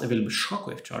power-ups, available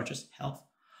shockwave charges, health.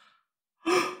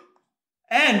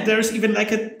 And there's even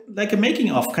like a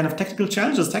making of kind of technical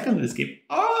challenges tackled in this game.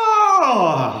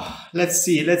 Oh, let's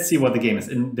see what the game is.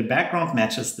 In the background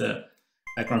matches the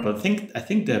background, but I think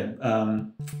the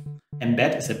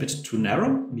embed is a bit too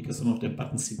narrow because some of the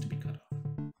buttons seem to be cut off.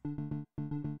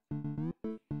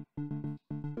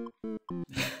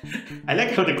 I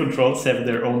like how the controls have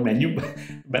their own menu,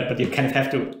 but you kind of have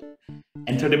to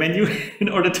enter the menu in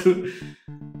order to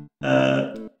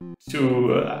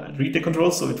read the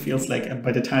controls. So it feels like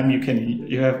by the time you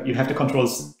have the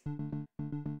controls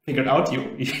figured out,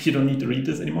 you don't need to read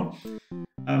this anymore.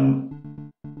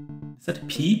 Is that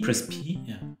P? Press P?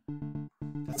 Yeah,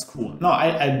 that's cool. No,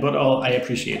 but I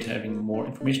appreciate having more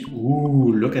information.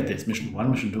 Ooh, look at this, mission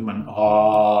 1, mission 2, man.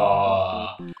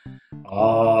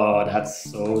 Oh,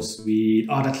 that's so sweet.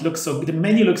 Oh, that looks so good. The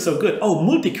menu looks so good. Oh,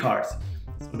 multicard.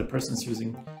 So the person's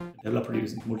using, the developer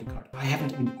using multicard. I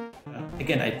haven't even,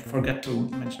 again, I forgot to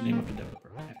mention the name of the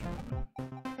developer. I have to remember.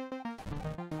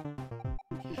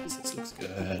 Yes, this looks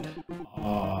good.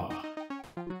 Oh.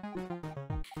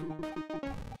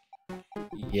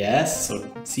 Yes, so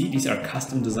see, these are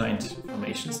custom designed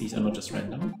formations. These are not just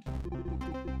random.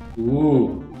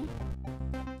 Ooh.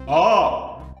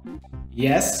 Oh,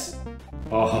 yes.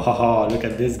 Oh, look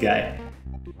at this guy.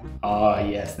 Oh,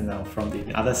 yes. And now from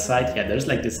the other side, yeah, there's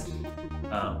like this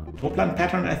Toplan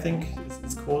pattern, I think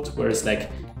it's called, where it's like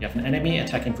you have an enemy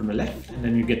attacking from the left, and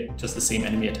then you get just the same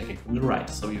enemy attacking from the right.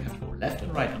 So you have to go left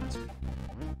and right on the screen.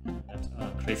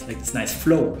 That creates like this nice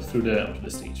flow through the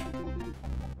stage.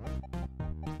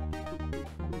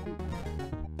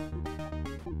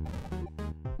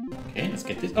 Okay, let's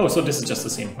get this. Oh, so this is just the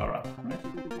same power-up, right?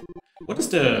 What is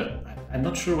the... I'm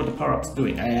not sure what the power-up's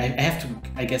doing. I have to,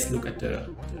 I guess, look at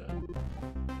the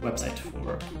website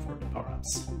for the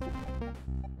power-ups.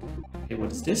 Okay,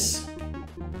 what is this?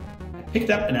 I picked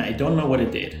up and I don't know what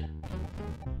it did.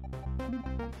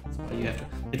 That's why you have to...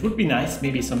 It would be nice,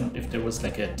 maybe if there was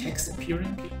like a text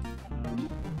appearing.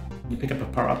 You pick up a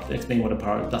power-up to explain what a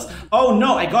power-up does. Oh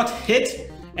no, I got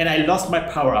hit and I lost my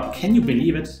power-up. Can you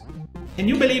believe it? Can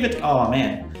you believe it? Oh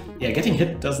man. Yeah, getting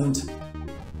hit doesn't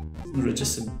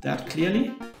register that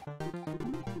clearly.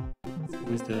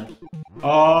 Where's the...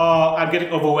 Oh, I'm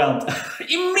getting overwhelmed.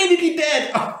 Immediately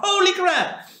dead. Oh, holy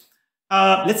crap.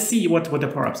 Let's see what the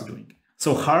power-ups are doing.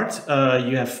 So heart,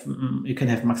 you can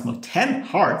have maximum 10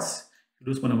 hearts. You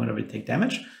lose one whenever you take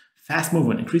damage. Fast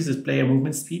movement increases player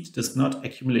movement speed, does not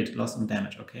accumulate loss and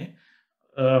damage. Okay.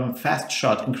 Fast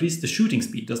shot increases the shooting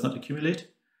speed, does not accumulate.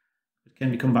 It can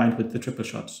be combined with the triple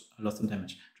shot, loss and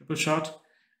damage. Triple shot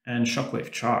and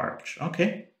shockwave charge.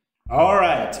 Okay. All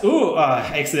right. Ooh,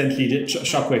 accidentally did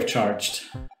shockwave charged.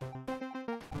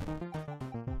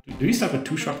 Do you start with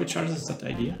 2 shockwave charges? Is that the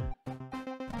idea?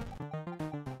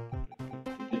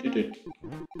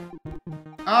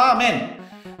 Ah, man.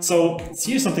 So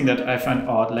here's something that I find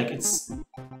odd. Like it's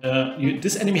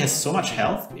this enemy has so much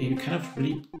health, you kind of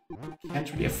really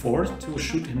can't really afford to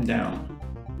shoot him down.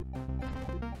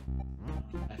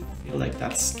 I feel like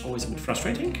that's always a bit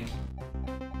frustrating.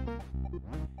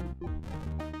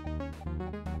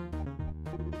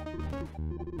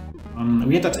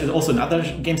 We had that also in other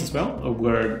games as well,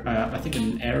 where I think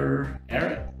in Air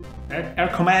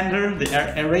Commander, the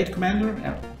Air Raid Commander,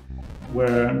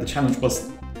 where the challenge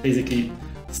was basically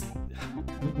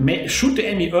shoot the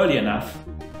enemy early enough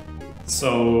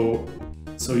so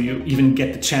you even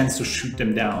get the chance to shoot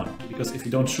them down. Because if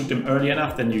you don't shoot them early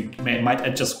enough, then you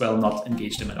might just well not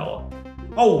engage them at all.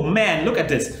 Oh man, look at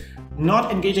this!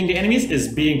 Not engaging the enemies is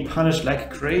being punished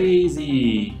like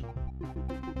crazy.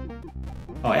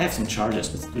 Oh, I have some charges.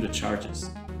 Let's do the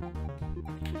charges.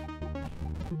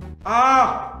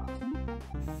 Ah!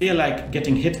 I feel like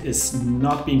getting hit is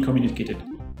not being communicated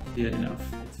clearly enough.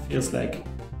 It feels like,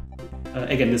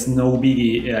 again, there's no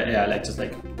biggie. Yeah, like just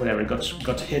like whatever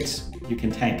got hit, you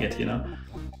can tank it, you know.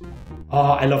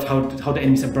 Oh, I love how the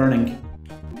enemies are burning.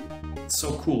 It's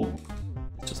so cool.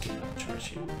 Let's just get another charge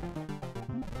here.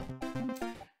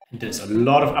 And there's a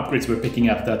lot of upgrades we're picking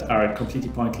up that are completely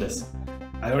pointless.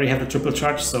 I already have the triple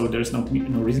charge, so there's no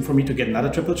reason for me to get another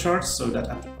triple charge, so that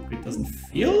upgrade doesn't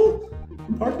feel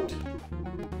important.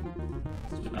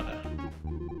 Let's do another.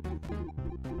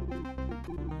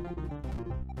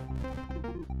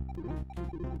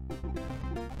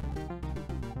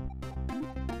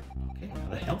 Okay,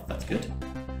 another health, that's good.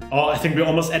 Oh, I think we're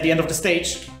almost at the end of the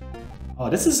stage.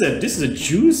 Oh, this is a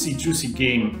juicy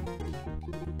game.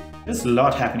 There's a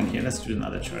lot happening here. Let's do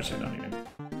another charge. I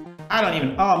don't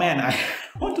even. Oh man, I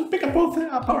want to pick up both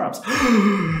power-ups.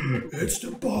 It's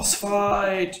the boss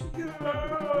fight!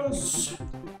 Yes!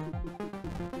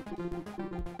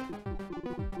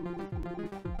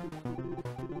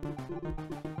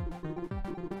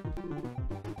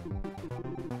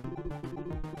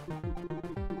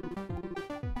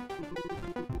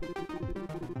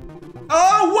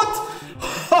 Oh, what?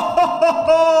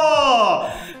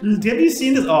 Have you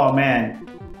seen this? Oh man.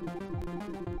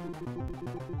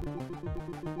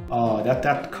 Oh,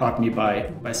 that caught me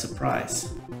by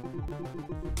surprise.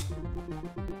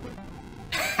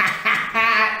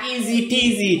 Easy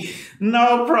peasy,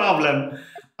 no problem.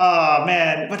 Oh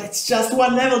man, but it's just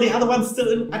one level, the other one's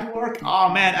still at work. Oh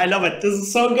man, I love it. This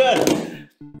is so good.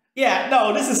 Yeah,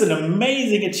 no, this is an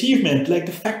amazing achievement. Like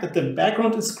the fact that the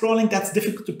background is scrolling, that's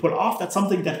difficult to pull off. That's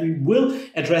something that we will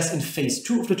address in phase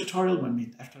 2 of the tutorial.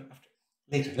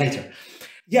 Later.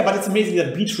 Yeah, but it's amazing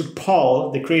that Beachroot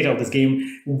Paul, the creator of this game,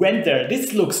 went there.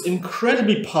 This looks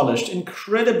incredibly polished,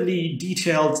 incredibly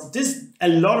detailed. A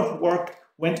lot of work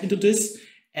went into this,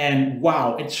 and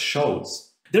wow, it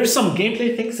shows. There's some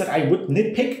gameplay things that I would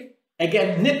nitpick.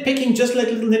 Again, nitpicking, just like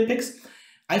little nitpicks.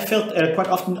 I felt quite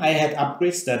often I had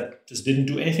upgrades that just didn't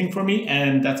do anything for me,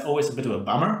 and that's always a bit of a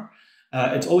bummer.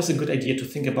 It's always a good idea to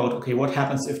think about, okay, what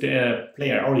happens if the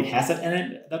player already has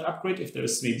that upgrade? If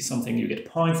there's maybe something you get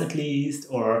points at least,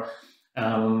 or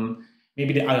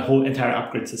maybe the whole entire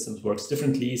upgrade system works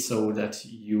differently, so that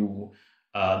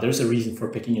there's a reason for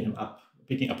picking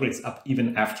upgrades up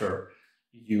even after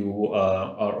you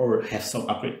or have some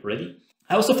upgrade already.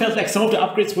 I also felt like some of the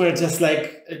upgrades were just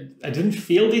like, I didn't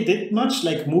feel they did much,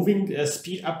 like moving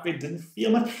speed upgrade didn't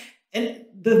feel much. And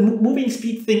the moving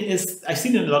speed thing is, I've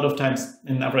seen it a lot of times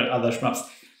in other shmups.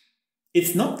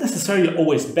 It's not necessarily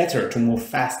always better to move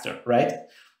faster, right?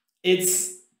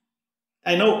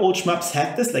 I know old shmups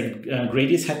had this, like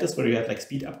Gradius had this, where you had like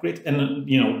speed upgrade, and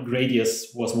you know,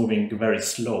 Gradius was moving very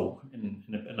slow in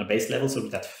a base level, so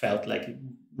that felt like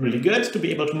really good to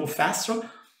be able to move faster.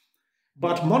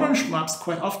 But modern shmups,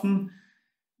 quite often,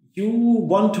 you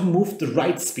want to move the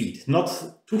right speed,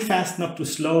 not too fast, not too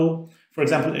slow. For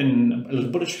example,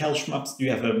 in bullet hell shmups,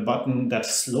 you have a button that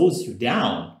slows you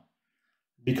down,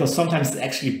 because sometimes it's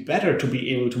actually better to be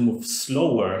able to move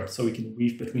slower so we can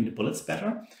weave between the bullets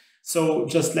better. So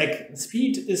just like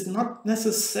speed is not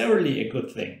necessarily a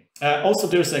good thing. Also,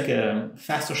 there's like a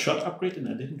faster shot upgrade, and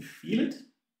I didn't feel it.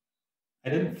 I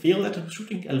didn't feel that I'm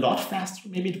shooting a lot faster.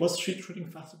 Maybe it was shooting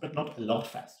faster, but not a lot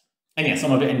faster. And yeah,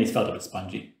 some of the enemies felt a bit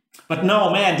spongy. But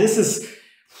no, man, this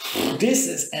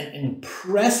is an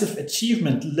impressive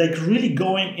achievement, like really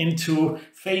going into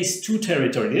phase 2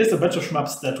 territory. There's a bunch of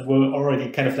shmups that were already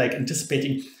kind of like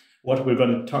anticipating what we're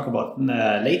going to talk about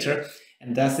later.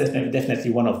 And that's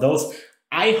definitely one of those.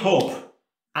 I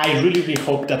really, really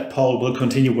hope that Paul will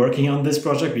continue working on this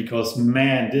project, because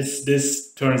man,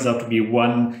 this turns out to be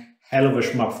one hell of a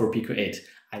shmup for Pico 8.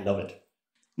 I love it.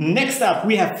 Next up,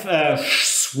 we have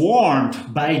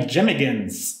Swarmed by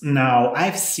Jemigans. Now,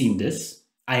 I've seen this.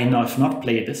 I have not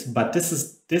played this, but this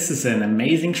is an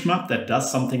amazing shmup that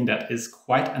does something that is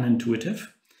quite unintuitive.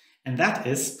 And that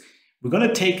is, we're going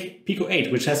to take Pico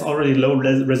 8, which has already low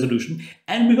resolution,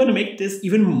 and we're going to make this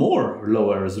even more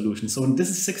lower resolution. So this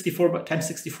is 64 times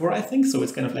 64, I think. So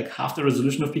it's kind of like half the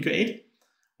resolution of Pico 8,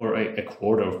 or a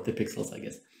quarter of the pixels, I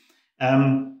guess.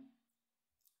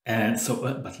 And so,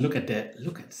 but look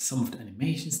at some of the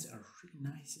animations. They are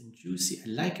really nice and juicy. I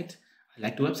like it. I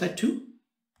like the website too.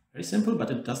 Very simple, but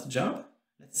it does the job.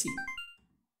 Let's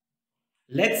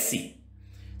see.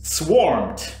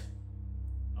 Swarmed.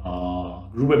 Oh,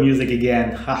 Gruber music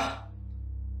again. Ha.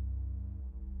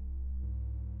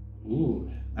 Ooh,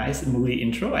 nice and moody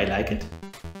intro. I like it.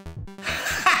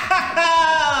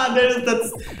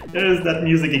 There's that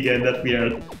music again that we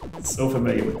are so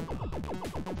familiar with.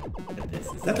 Look at this.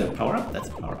 Is that a power-up? That's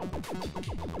a power-up.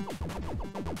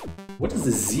 What is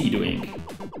the Z doing?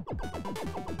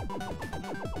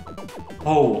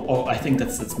 Oh, I think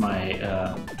that's my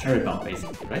cherry bomb,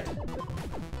 basically, right?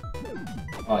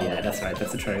 Oh yeah, that's right,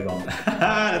 that's a cherry bomb.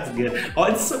 That's good. Oh,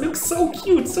 it looks so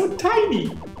cute, so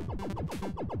tiny.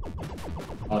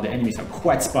 Oh, the enemies are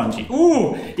quite spongy.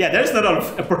 Ooh, yeah, there's not a lot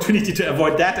of opportunity to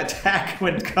avoid that attack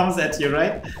when it comes at you,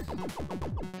 right?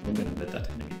 I'm gonna let that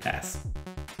enemy pass.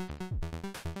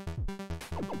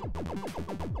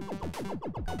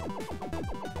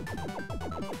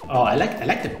 Oh, I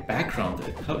like the background.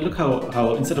 Look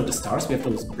how instead of the stars we have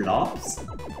those blobs.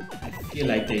 I feel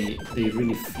like they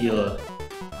really feel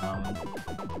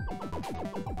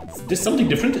there's something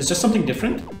different. It's just something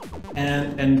different,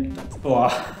 and oh,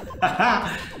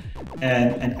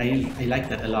 and I like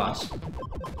that a lot.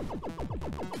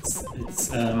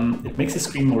 It makes the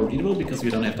screen more readable because we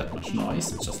don't have that much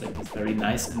noise. It's just like these very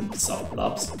nice and soft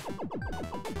blobs.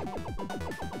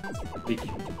 It's really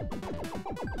cute.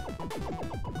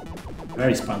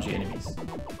 Very spongy enemies.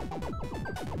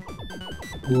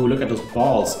 Ooh, look at those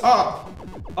balls. Oh!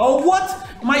 Oh, what?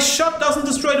 My shot doesn't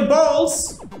destroy the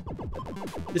balls!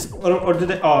 Or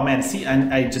did it? Oh man, see,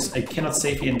 I cannot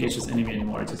safely engage this enemy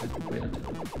anymore. I just have to wait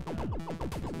until he's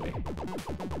away.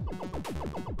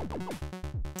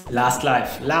 Last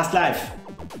life. Last life.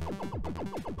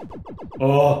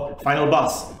 Oh, final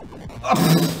boss.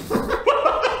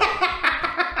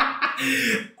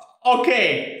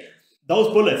 Okay.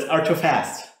 Those bullets are too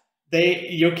fast.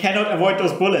 You cannot avoid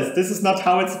those bullets. This is not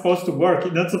how it's supposed to work.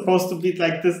 You're not supposed to be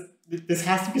like this. This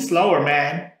has to be slower,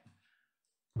 man.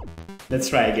 Let's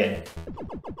try again.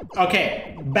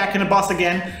 Okay, back in the boss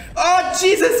again. Oh,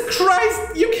 Jesus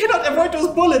Christ! You cannot avoid those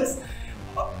bullets.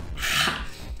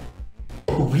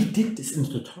 We did this in the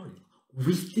tutorial.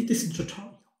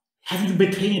 Have you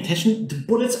been paying attention? The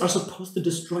bullets are supposed to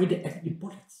destroy the enemy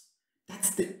bullets. That's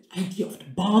the idea of the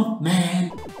bomb,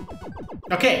 man.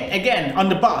 Okay, again, on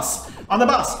the boss.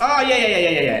 Oh,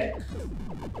 yeah.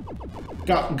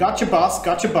 Got your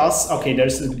boss. Okay,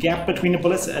 there's a gap between the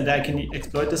bullets and I can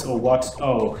exploit this or what?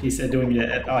 Oh, he's doing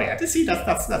the... Oh, yeah, see,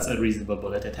 that's a reasonable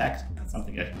bullet attack. That's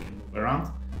something I can move around.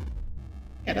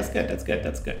 Yeah, that's good. That's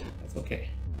okay.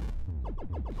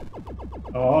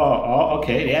 Oh,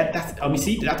 okay. Yeah, that's... Oh, you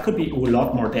see, that could be a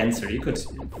lot more denser. You could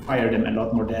fire them a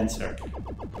lot more denser.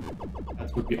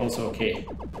 That would be also okay.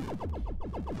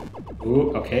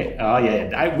 Ooh, okay. Oh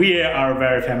yeah, we are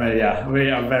very familiar. We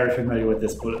are very familiar with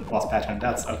this boss pattern.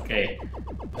 That's okay.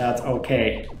 That's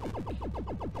okay.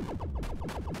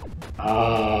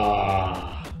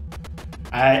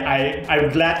 I'm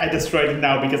glad I destroyed it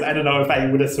now, because I don't know if I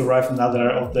would have survived another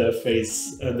of the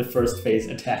first phase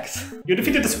attacks. You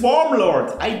defeated the Swarm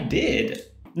Lord. I did.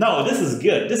 No, this is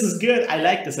good. This is good. I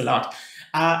like this a lot.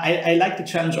 I like the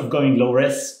challenge of going low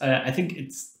res. I think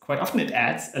it's quite often it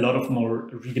adds a lot of more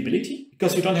readability,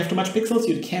 because you don't have too much pixels.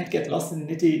 You can't get lost in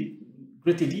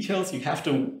nitty-gritty details. You have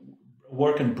to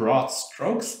work in broad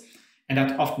strokes, and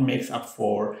that often makes up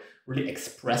for really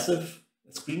expressive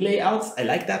screen layouts. I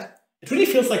like that. It really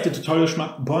feels like the tutorial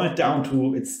shmup boiled down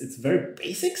to its very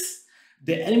basics.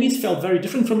 The enemies felt very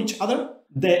different from each other.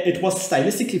 It was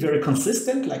stylistically very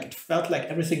consistent. Like, it felt like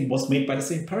everything was made by the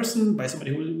same person, by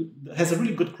somebody who has a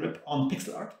really good grip on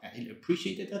pixel art. I really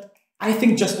appreciated that. I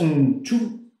think just in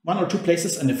one or two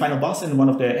places in the final boss and one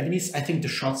of the enemies, I think the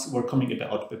shots were coming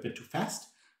out a bit too fast.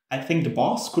 I think the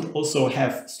boss could also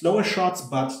have slower shots,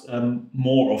 but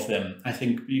more of them. I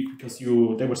think because they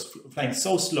were flying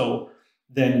so slow,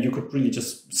 then you could really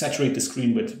just saturate the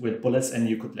screen with bullets, and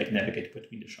you could like navigate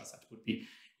between the shots. That would be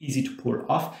easy to pull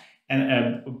off, and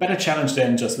a better challenge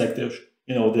than just like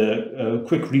the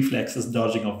quick reflexes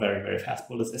dodging of very, very fast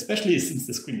bullets, especially since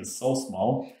the screen is so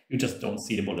small, you just don't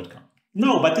see the bullet come.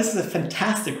 No, but this is a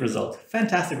fantastic result by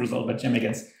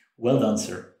Jemigans. Well done,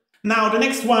 sir. Now, the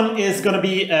next one is going to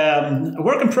be a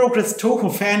work in progress Touhou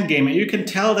fan game. You can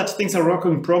tell that things are work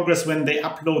in progress when they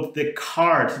upload the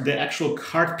actual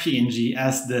card PNG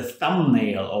as the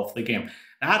thumbnail of the game.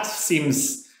 That's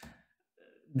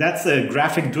a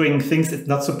graphic doing things it's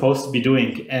not supposed to be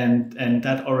doing. And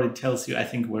that already tells you, I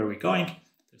think, where we're going.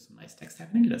 There's some nice text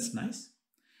happening. That's nice.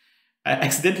 I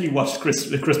accidentally watched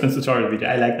the Christmas tutorial video.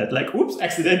 I like that. Like, oops,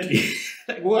 accidentally.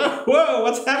 Like, whoa,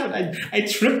 what's happened? I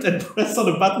tripped and pressed on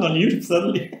a button on YouTube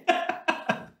suddenly.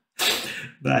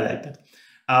 But I like that.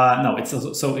 No, it's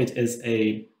also, so it is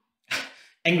a...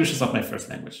 English is not my first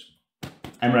language.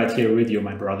 I'm right here with you,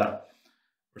 my brother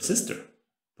or sister.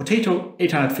 Potato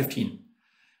 815.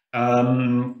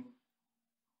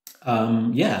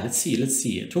 Yeah, let's see.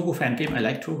 A Touhou fan game. I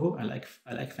like Touhou. I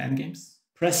like fan games.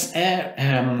 Press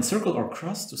circle or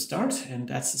cross to start, and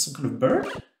that's some kind of bird.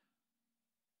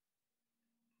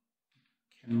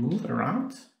 Can move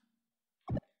around.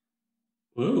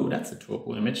 Whoa, that's a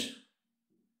Touhou image.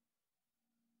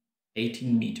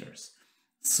 18 meters.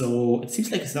 So it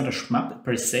seems like it's not a shmup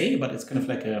per se, but it's kind of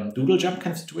like a doodle jump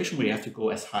kind of situation where you have to go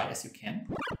as high as you can.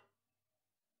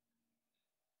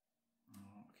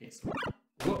 Okay, so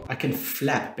I can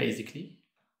flap basically.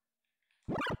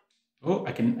 Oh,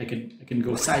 I can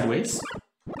go sideways.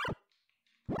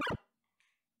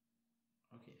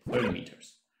 Okay, 30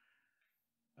 meters.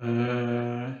 I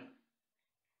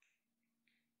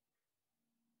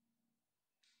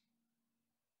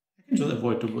can just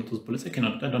avoid those bullets. I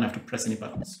don't have to press any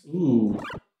buttons. Ooh.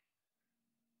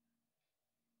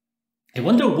 I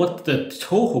wonder what the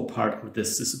Touhou part of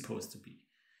this is supposed to be.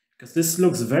 Because this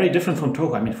looks very different from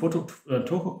Touhou. I mean,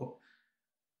 Touhou...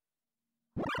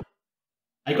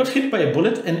 I got hit by a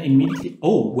bullet and immediately...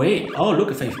 Oh, wait. Oh, look,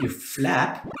 if you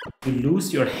flap, you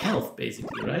lose your health,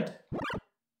 basically, right?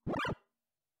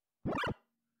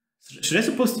 So should I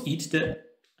supposed to eat the...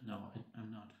 No,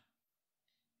 I'm not.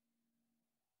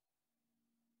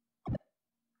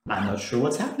 I'm not sure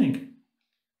what's happening.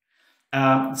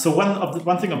 So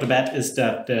one thing of the bat is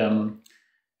that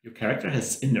your character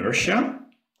has inertia,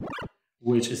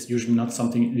 which is usually not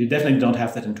something... You definitely don't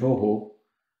have that in Touhou,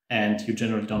 and you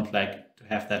generally don't like to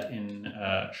have that in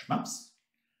shmups.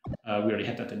 We already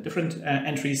had that in different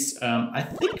entries. I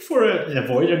think for an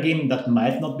avoider game, that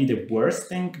might not be the worst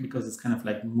thing, because it's kind of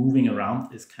like moving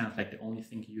around is kind of like the only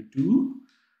thing you do.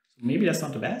 So maybe that's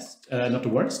not the best, not the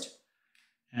worst.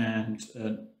 And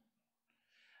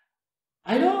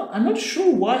I'm not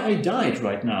sure why I died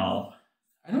right now.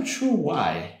 I'm not sure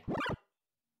why.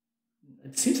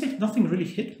 It seems like nothing really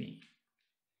hit me.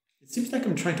 It seems like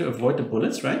I'm trying to avoid the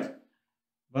bullets, right?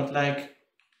 But like,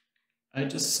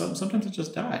 sometimes I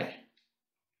just die.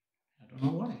 I don't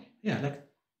know why. Yeah, like,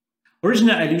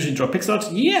 originally I usually draw pixel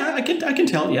art. Yeah, I can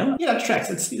tell, yeah. Yeah, that tracks,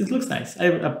 it looks nice.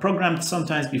 I've programmed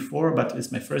sometimes before, but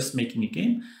it's my first making a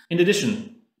game. In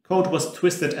addition, code was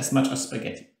twisted as much as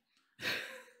spaghetti.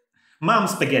 Mom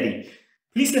spaghetti.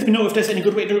 Please let me know if there's any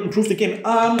good way to improve the game.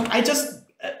 I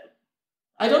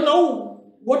don't know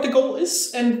what the goal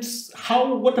is and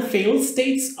what the fail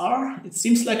states are. It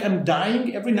seems like I'm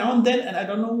dying every now and then, and I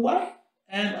don't know why.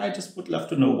 And I just would love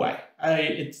to know why.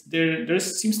 there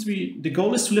seems to be, the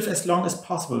goal is to live as long as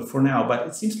possible for now, but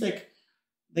it seems like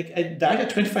I died at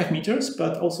 25 meters,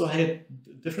 but also I had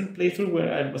a different playthrough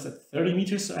where I was at 30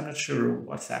 meters, so I'm not sure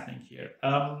what's happening here.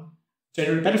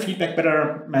 Generally, better feedback,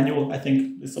 better manual, I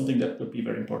think, is something that would be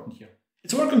very important here.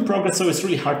 It's a work in progress, so it's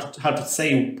really hard to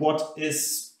say what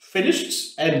is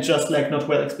finished and just like not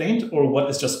well explained, or what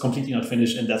is just completely not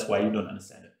finished and that's why you don't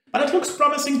understand it. But it looks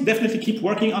promising. Definitely keep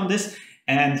working on this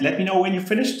and let me know when you're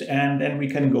finished, and then we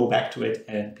can go back to it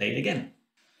and play it again.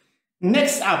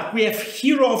 Next up, we have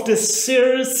Hero of the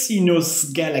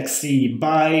Circinius Galaxy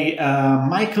by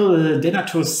Michael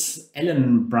Donatus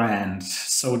Ellenbrand.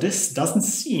 So this doesn't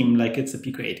seem like it's a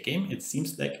Pico 8 game. It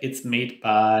seems like it's made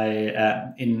by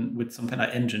with some kind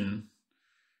of engine.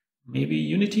 Maybe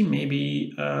Unity,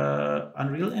 maybe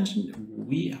Unreal Engine.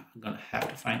 We are gonna have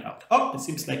to find out. Oh, it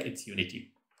seems like it's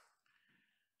Unity.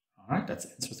 All right, that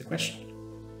answers the question.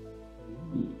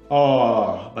 Ooh.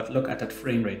 Oh, but look at that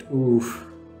frame rate. Oof.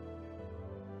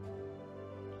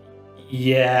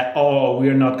 Yeah, oh,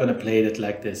 we're not gonna play it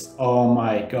like this. Oh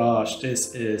my gosh,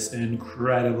 this is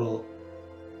incredible.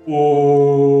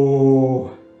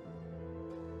 Oh.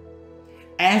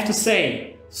 I have to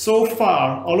say, so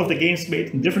far, all of the games made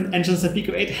in different engines than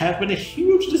Pico 8 have been a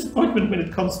huge disappointment when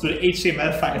it comes to the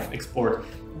HTML5 export.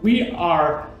 We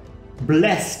are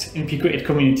blessed in Pico 8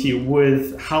 community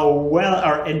with how well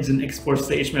our engine exports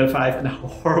to HTML5 and how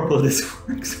horrible this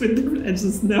works with different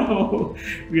engines. No,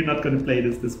 we're not going to play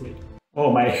this way. Oh,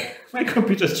 my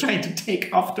computer's trying to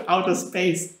take off to outer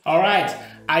space. All right,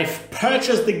 I've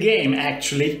purchased the game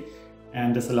actually,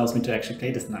 and this allows me to actually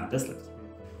play this now. This looks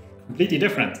completely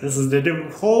different. This is the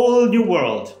whole new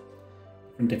world.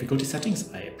 Different difficulty settings,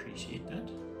 I appreciate that.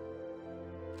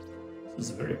 This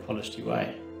is a very polished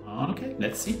UI. Okay,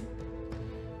 let's see.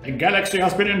 The galaxy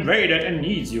has been invaded and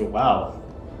needs you. Wow.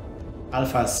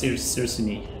 Alpha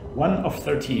Circinius, 1 of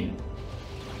 13.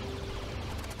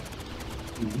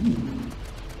 Ooh.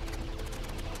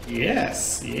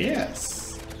 Yes,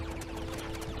 yes.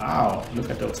 Wow, look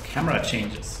at those camera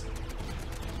changes.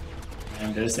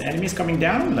 And there's the enemies coming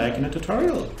down, like in a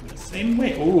tutorial, the same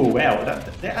way. Oh, wow,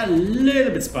 they're a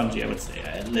little bit spongy, I would say.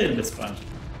 A little bit spongy.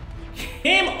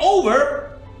 Game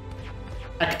over!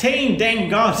 Octane, dang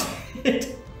god.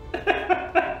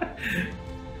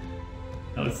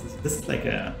 No, this is like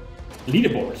a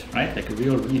leaderboard, right? Like a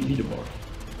real leaderboard.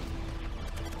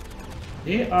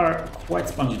 They are quite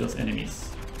spongy, those enemies.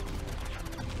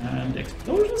 And the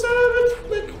explosions are a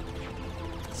bit, like,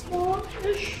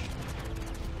 small-ish.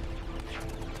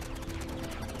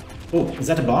 Oh, is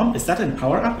that a bomb? Is that a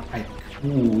power-up?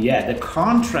 Ooh, yeah, the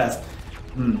contrast.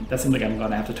 That's something I'm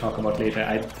gonna have to talk about later.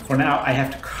 For now, I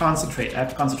have to concentrate. I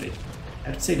have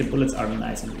to say the bullets are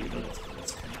nice and real.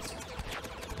 That's kind of sweet.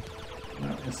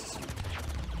 No, this is sweet.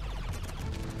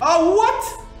 Oh, what?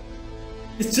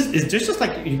 It's just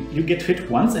like you get hit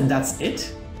once and that's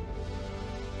it?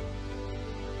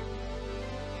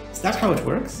 Is that how it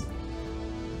works?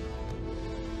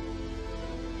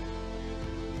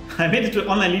 I made it to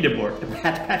online leaderboard.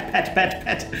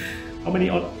 Pat. How many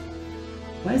on?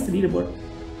 Why is the leaderboard?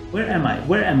 Where am I?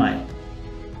 Where am I?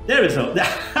 There is no.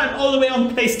 I'm all the way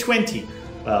on place 20.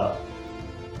 Well,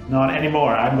 not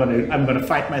anymore. I'm gonna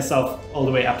fight myself all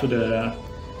the way up to the.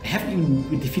 I haven't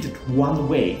even defeated one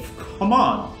wave. Come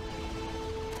on.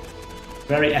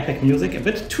 Very epic music. A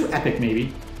bit too epic,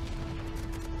 maybe.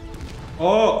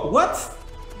 Oh, what?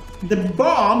 The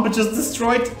bomb just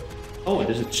destroyed. Oh,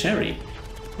 there's a cherry.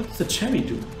 What does a cherry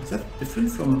do? Is that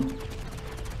different from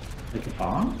like a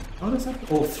bomb? How does that?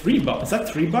 Oh, 3 bombs. Is that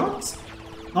 3 bombs?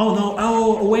 Oh no!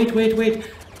 Oh, wait!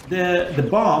 The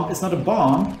bomb is not a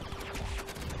bomb.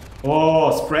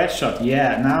 Oh, spread shot.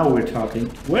 Yeah, now we're talking.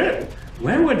 Where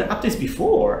were the updates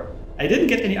before? I didn't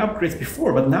get any upgrades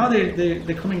before, but now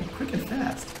they're coming quick and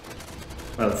fast.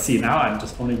 Well, see, now I'm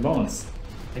just owning bones.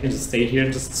 I can just stay here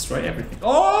and just destroy everything.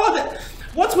 Oh,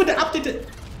 what's with the updated?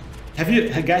 Have you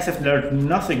guys learned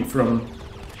nothing from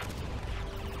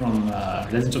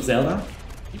Legend of Zelda?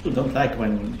 People don't like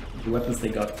when the weapons they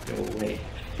got go away.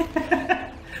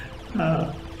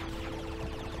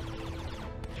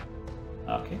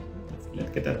 Okay,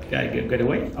 let's get that guy get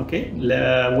away. Okay,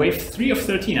 wave 3 of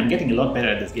 13. I'm getting a lot better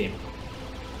at this game.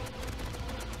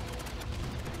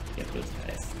 Get those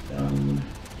guys done.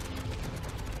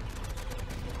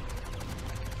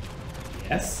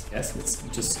 Yes, let's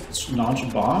just launch a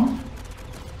bomb.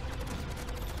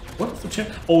 What's the check?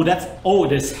 Oh,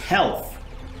 there's health.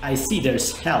 I see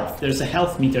there's health. There's a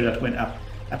health meter that went up.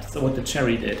 That's what the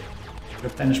cherry did.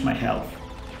 Replenish my health.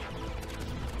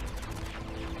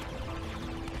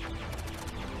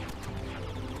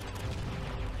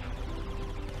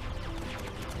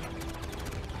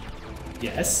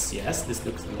 Yes, yes, this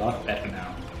looks a lot better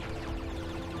now.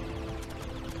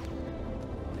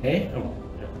 Okay, oh,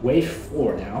 wave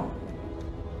 4 now.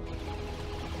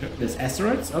 There's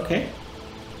asteroids, okay.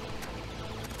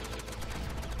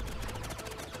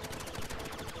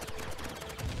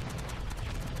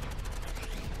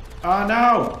 Oh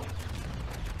no!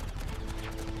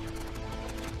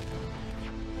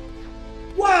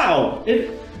 Wow!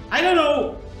 I don't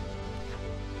know.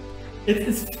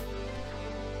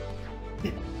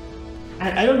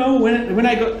 I don't know when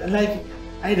I go, like,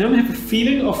 I don't have a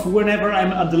feeling of whenever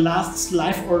I'm on the last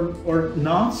life or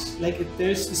not. Like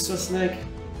it's just like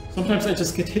sometimes I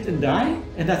just get hit and die,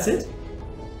 and that's it.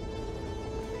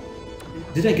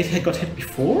 Did I got hit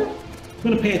before? I'm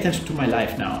gonna pay attention to my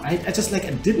life now. I just like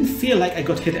I didn't feel like I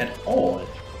got hit at all,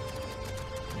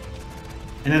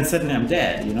 and then suddenly I'm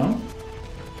dead. You know.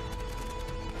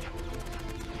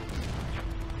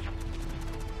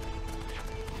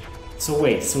 So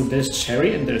wait, so there's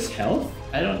cherry and there's health?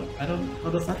 I don't, how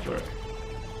does that work?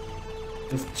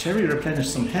 Does cherry replenish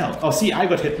some health? Oh, see, I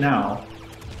got hit now.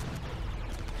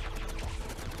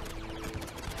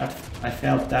 I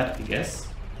felt that, I guess.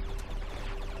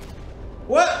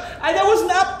 What? That was an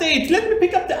update! Let me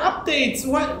pick up the updates!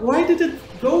 Why did it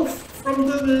go from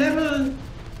the level...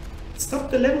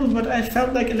 Stop the level, but I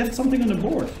felt like I left something on the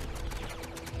board.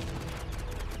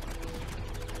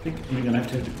 I think we're gonna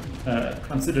have to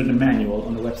consider the manual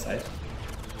on the website.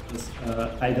 Because,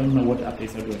 I don't know what the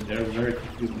updates are doing. They're very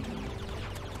confusing to me.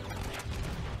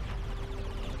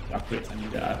 The upgrades, I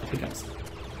need the pickups.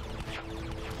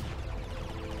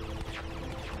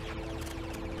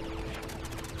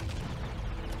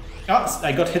 Oh,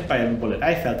 I got hit by a bullet.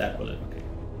 I felt that bullet. Okay.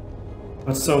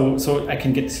 But so I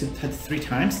can get hit 3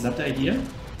 times. Is that the idea?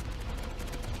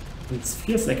 It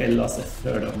feels like I lost a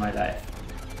third of my life.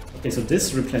 Okay, so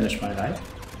this replenished my life.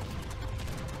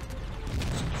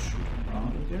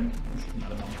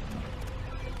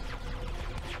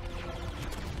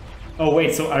 Oh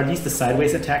wait, so are these the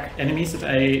sideways attack enemies that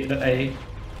I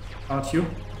taught you?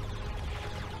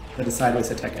 They're the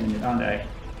sideways attack enemies, aren't they?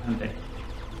 Aren't they?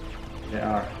 They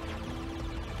are.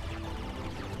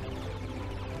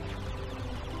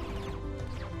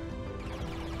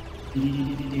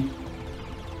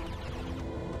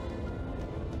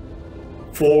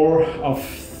 Four of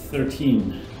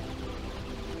 13.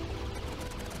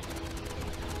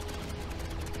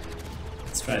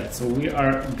 Let's try it. So we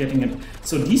are getting it.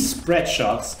 So these spread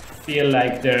shots feel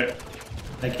like they're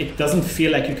like it doesn't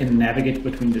feel like you can navigate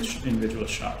between the individual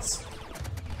shots,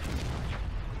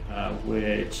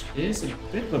 which is a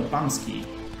bit of a bumsky.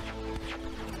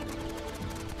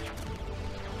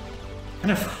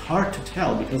 Kind of hard to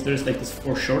tell because there's like this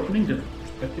foreshortening, the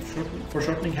perspective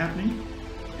foreshortening happening.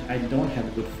 I don't have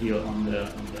a good feel on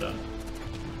the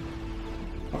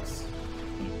box.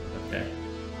 Okay.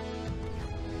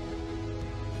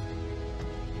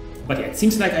 But yeah, it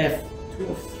seems like I have 2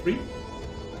 of 3.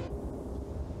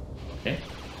 Okay.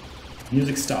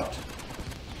 Music stopped.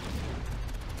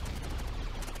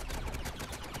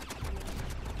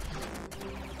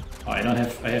 Oh, I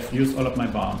have used all of my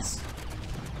bombs.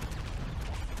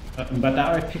 But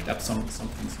now I picked up something, so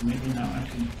maybe now I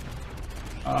can...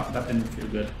 Oh, that didn't feel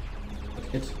good. What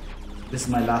hit? This is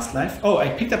my last life. Oh, I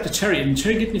picked up the cherry, and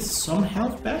cherry gave me some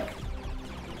health back?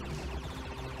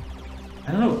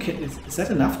 I don't know, is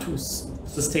that enough to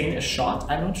sustain a shot?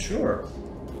 I'm not sure.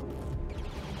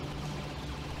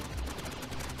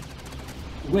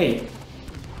 Wait,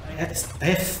 I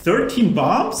have 13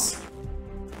 bombs?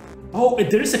 Oh,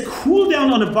 there is a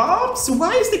cooldown on the bombs? So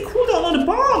why is the cooldown on the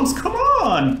bombs? Come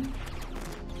on!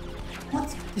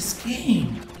 What's this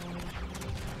game?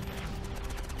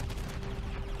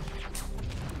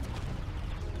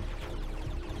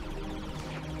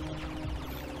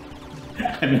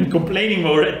 I'm in complaining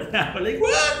mode right now. Like,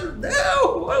 what? No!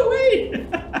 Oh, wait!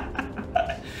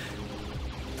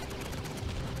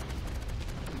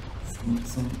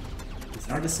 some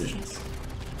bizarre decisions.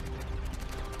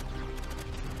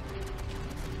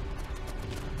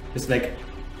 It's like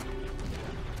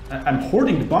I'm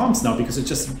hoarding the bombs now because I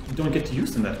just don't get to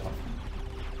use them that often.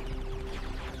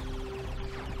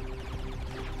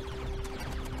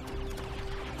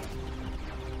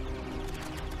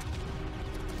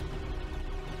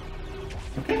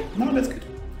 Okay, no, that's good.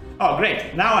 Oh,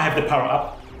 great! Now I have the power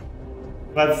up,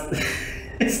 but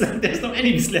it's like there's no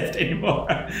enemies left anymore.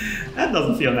 That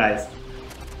doesn't feel nice.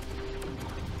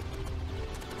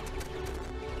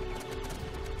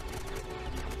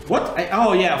 What?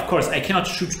 Oh yeah, of course. I cannot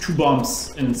shoot 2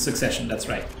 bombs in succession. That's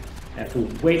right. I have to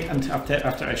wait until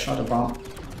after I shot a bomb to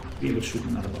be able to shoot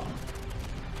another bomb.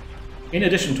 In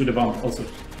addition to the bomb, also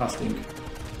casting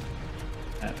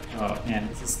Oh man,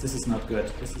 this is not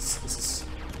good. This is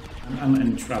I'm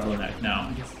in trouble right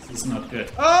now. This is not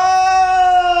good.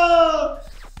 Oh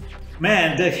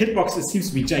man, the hitbox seems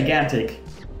to be gigantic.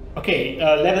 Okay,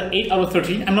 level 8 out of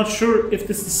 13. I'm not sure if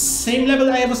this is the same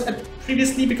level I was at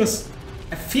previously, because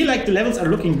I feel like the levels are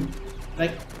looking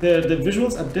like the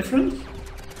visuals are different.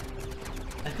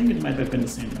 I think it might have been the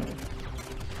same level.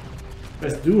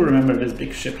 But I do remember this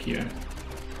big ship here.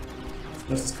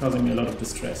 This is causing me a lot of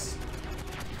distress.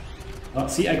 Oh,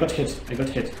 see, I got hit. I got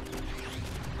hit.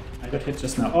 I got hit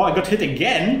just now. Oh, I got hit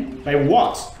again? By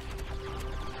what?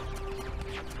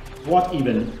 What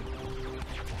even?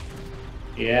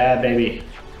 Yeah, baby.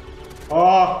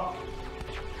 Oh!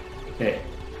 Okay,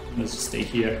 let's just stay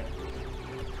here.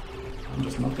 I'm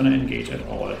just not gonna engage at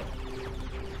all.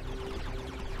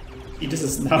 See, this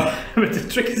is now with the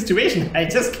tricky situation. I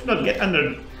just cannot get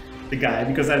under the guy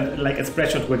because I'm like a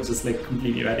spread shot would just like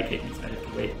completely eradicate me, so I have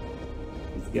to wait.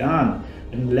 He's gone.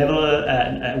 And level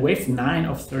wave 9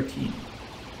 of 13.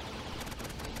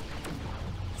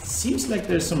 Seems like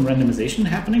there's some randomization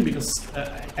happening because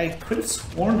I could have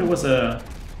sworn there was a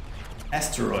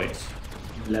asteroid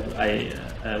level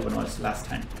when I was last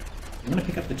time. I'm gonna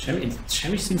pick up the cherry. And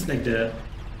cherry seems like it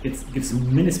gives a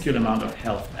minuscule amount of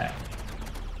health back.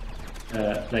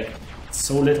 Like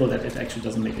so little that it actually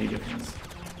doesn't make any difference.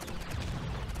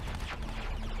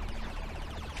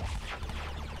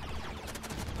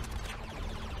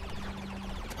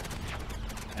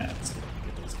 Let's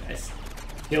get those guys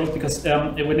killed, because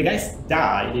when the guys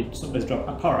die, they sometimes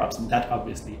drop power-ups, and that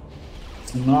obviously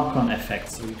is knock-on effect,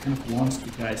 so you kind of want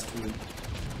the guys to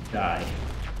die.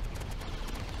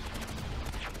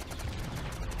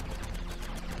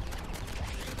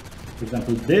 For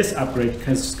example, this upgrade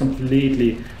can just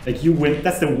completely, like, you win.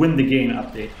 That's the win the game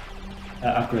update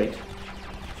upgrade.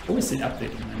 I always say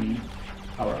update when I mean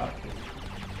power upgrade.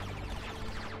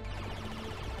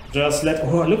 Just let.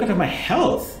 Oh, look at my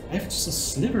health. I have just a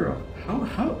sliver of.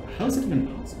 How is it even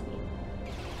possible?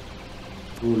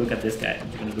 Oh, look at this guy.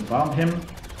 I'm going to bomb him.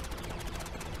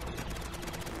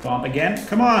 Bomb again.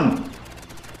 Come on.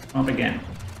 Bomb again.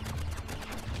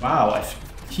 Wow.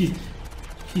 He's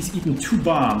eaten 2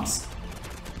 bombs.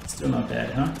 Still not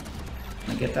dead, huh?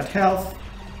 Gonna get that health.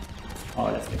 Oh,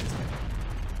 let's get this guy.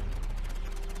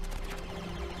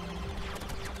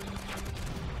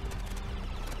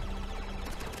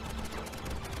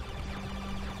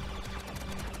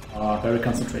 Oh, very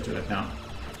concentrated right now.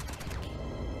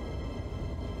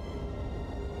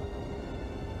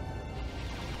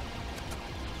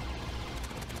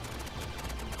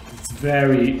 It's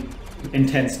very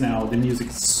intense now. The music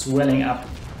is swelling up.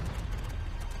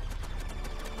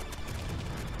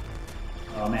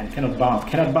 Oh man, cannot bomb.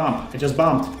 Cannot bomb. I just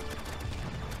bombed.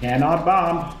 Cannot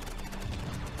bomb.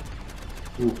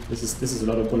 Ooh, this is a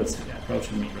lot of bullets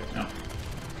approaching me right now.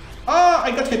 Oh,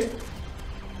 I got hit.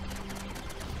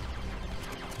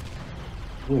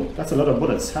 Ooh, that's a lot of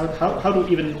bullets. How do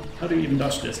you even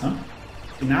dodge this, huh?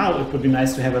 So now it would be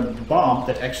nice to have a bomb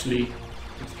that actually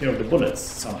takes care of the bullets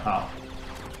somehow.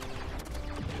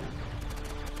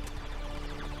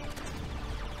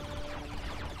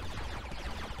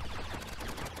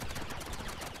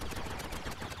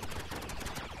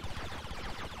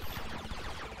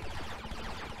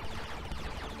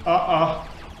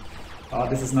 Oh,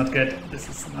 this is not good. This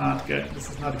is not good. This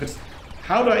is not good.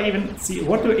 How do I even see?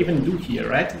 What do I even do here,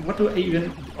 right? What do I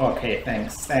even... Okay,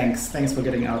 thanks for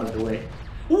getting out of the way.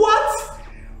 What?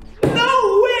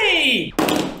 No way!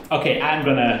 Okay,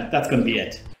 that's gonna be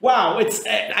it. Wow,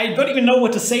 I don't even know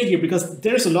what to say here, because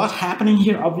there's a lot happening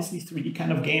here. Obviously, 3D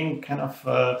kind of game, kind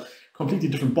of completely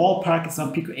different ballpark. It's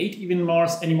not Pico 8 even more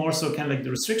anymore, so kind of like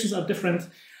the restrictions are different.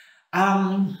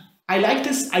 I like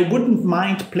this. I wouldn't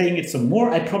mind playing it some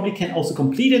more. I probably can also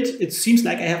complete it. It seems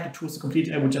like I have the tools to complete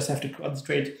it. I would just have to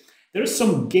concentrate. There's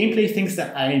some gameplay things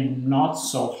that I'm not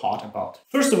so hot about.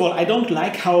 First of all, I don't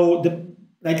like how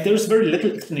there's very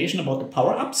little explanation about the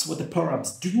power-ups, what the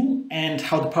power-ups do, and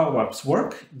how the power-ups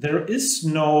work. There is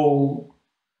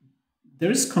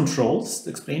controls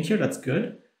explained here, that's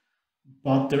good.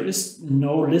 But there is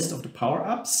no list of the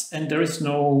power-ups, and there is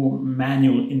no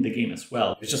manual in the game as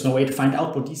well. There's just no way to find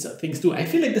out what these things do. I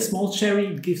feel like the small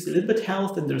cherry gives a little bit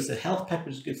health, and there's a health pack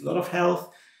which gives a lot of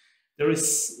health. There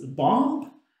is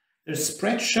bomb, there's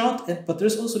spread shot, but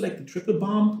there's also like the triple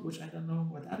bomb, which I don't know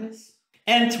what that is.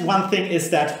 And one thing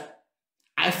is that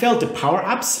I felt the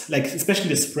power-ups, like especially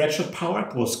the spread shot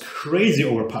power-up, was crazy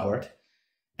overpowered.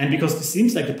 And because it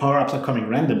seems like the power-ups are coming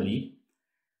randomly,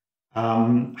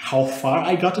 how far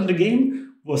I got in the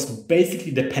game was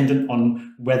basically dependent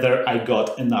on whether I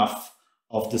got enough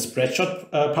of the spread shot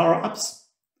power-ups.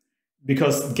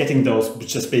 because getting those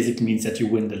just basically means that you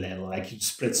win the level. Like you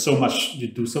spread so much, you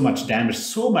do so much damage,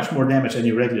 so much more damage than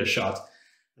your regular shot.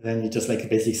 Then you just like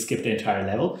basically skip the entire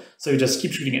level. So you just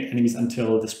keep shooting at enemies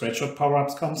until the spread shot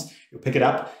power-ups comes. You pick it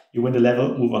up, you win the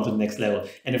level, move on to the next level.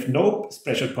 And if no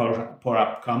spread shot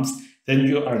power-up comes, then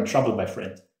you are in trouble, my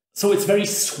friend. So it's very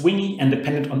swingy and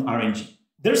dependent on RNG.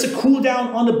 There's a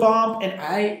cooldown on the bomb, and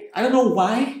I don't know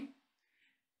why.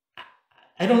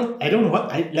 I don't know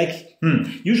what I like.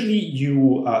 Usually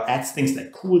you add things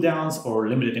like cooldowns or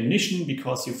limited ammunition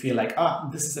because you feel like,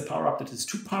 this is a power-up that is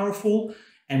too powerful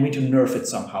and we need to nerf it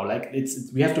somehow. Like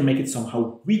we have to make it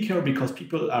somehow weaker because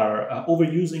people are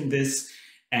overusing this,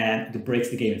 and it breaks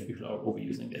the game if people are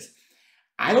overusing this.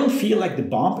 I don't feel like the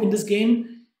bomb in this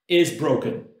game is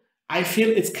broken. I feel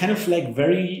it's kind of like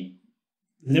very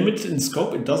limited in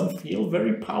scope. It doesn't feel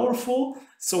very powerful.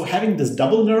 So having this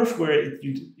double nerf where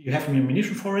you have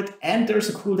ammunition for it and there's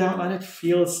a cooldown on it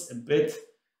feels a bit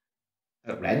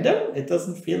random. It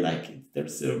doesn't feel like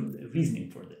there's a reasoning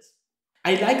for this.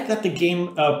 I like that the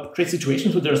game creates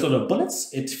situations where there's a lot of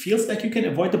bullets. It feels like you can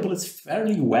avoid the bullets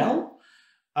fairly well.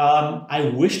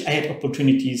 I wished I had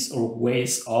opportunities or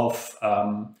ways of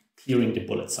clearing the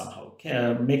bullets somehow,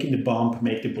 making the bomb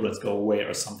make the bullets go away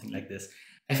or something like this.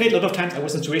 I felt a lot of times I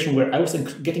was in a situation where I was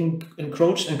getting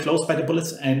encroached and closed by the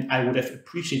bullets, and I would have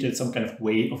appreciated some kind of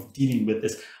way of dealing with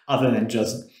this other than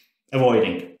just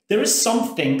avoiding. There is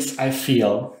some things I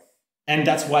feel, and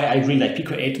that's why I really like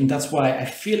Pico 8, and that's why I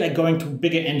feel like going to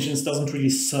bigger engines doesn't really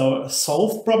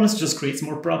solve problems, just creates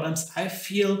more problems. I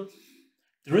feel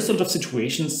there is a lot of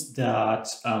situations that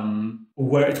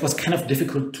where it was kind of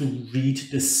difficult to read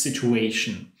this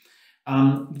situation.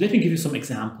 Let me give you some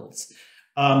examples.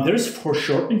 There is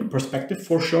foreshortening, perspective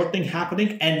foreshortening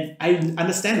happening, and I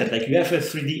understand it. Like you have a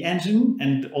 3D engine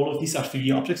and all of these are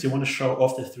 3D objects. You want to show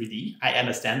off the 3D. I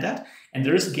understand that. And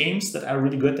there is games that are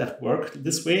really good that work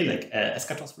this way, like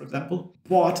Eschatos, for example.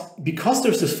 But because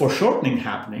there's this foreshortening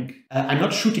happening, I'm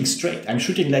not shooting straight. I'm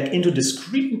shooting like into the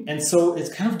screen. And so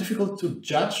it's kind of difficult to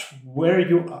judge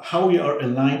how you are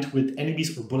aligned with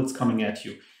enemies or bullets coming at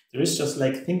you. There is just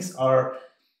like things are,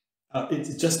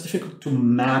 it's just difficult to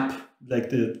map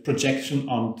like the projection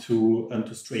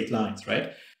onto straight lines,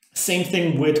 right? Same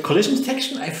thing with collision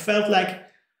detection. I felt like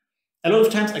a lot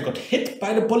of times I got hit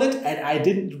by the bullet and I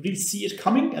didn't really see it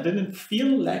coming. I didn't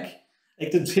feel like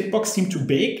the hitbox seemed too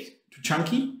big, too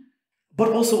chunky.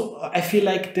 But also I feel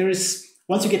like there is,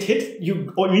 once you get hit,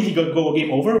 you immediately go game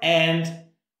over. And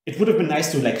it would have been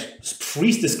nice to like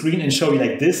freeze the screen and show you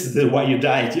like this is why you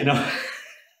died, you know?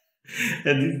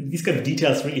 And these kind of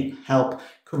details really help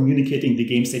communicating the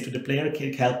game state to the player,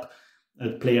 can help the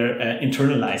player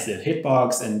internalize the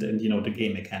hitbox and you know, the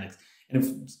game mechanics. And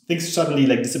if things suddenly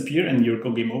like disappear and you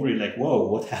go game over, you're like, whoa,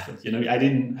 what happened? You know, I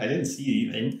didn't see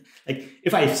anything. Like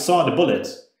if I saw the bullet,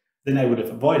 then I would have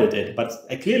avoided it. But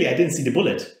clearly I didn't see the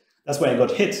bullet. That's why I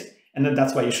got hit. And then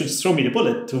that's why you should throw me the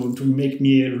bullet to make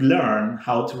me learn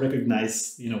how to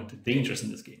recognize, you know, the dangers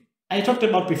in this game. I talked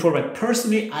about before, but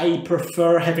personally, I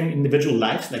prefer having individual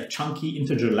lives, like chunky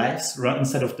integer lives,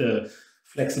 instead of the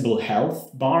flexible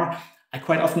health bar.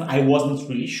 Quite often, I wasn't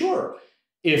really sure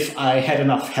if I had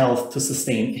enough health to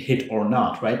sustain a hit or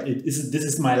not, right? This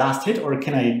is my last hit, or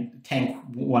can I tank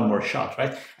one more shot,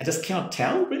 right? I just cannot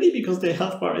tell, really, because the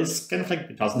health bar is kind of like,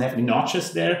 it doesn't have any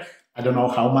notches there. I don't know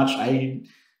how much I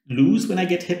lose when I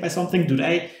get hit by something.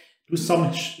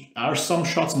 Are some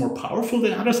shots more powerful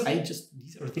than others?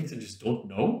 These are things I just don't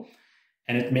know.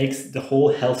 And it makes the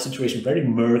whole health situation very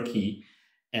murky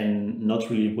and not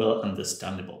really well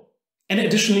understandable. And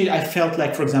additionally, I felt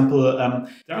like, for example,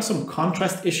 there are some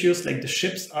contrast issues, like the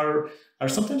ships are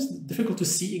sometimes difficult to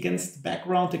see against the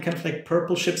background. They're kind of like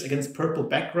purple ships against purple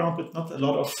background, with not a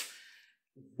lot of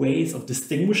ways of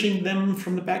distinguishing them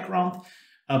from the background.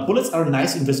 Bullets are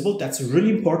nice invisible. That's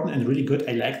really important and really good.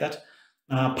 I like that.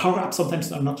 Power-ups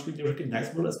sometimes are not really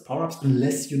recognizable as power-ups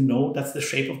unless you know that's the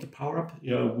shape of the power-up.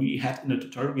 We had in the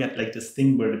tutorial, we had like this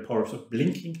thing where the power-ups are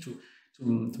blinking to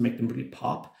make them really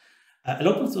pop. A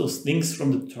lot of those things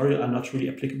from the tutorial are not really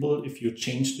applicable if you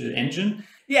change the engine.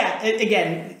 Yeah,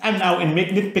 again, I'm now in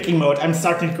nitpicking mode. I'm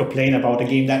starting to complain about a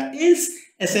game that is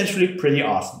essentially pretty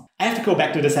awesome. I have to go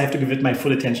back to this. I have to give it my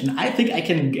full attention. I think I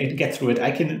can get through it.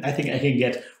 I think I can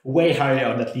get way higher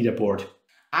on that leaderboard.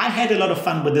 I had a lot of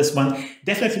fun with this one.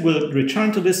 Definitely will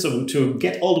return to this to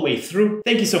get all the way through.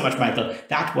 Thank you so much, Michael.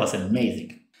 That was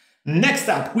amazing. Next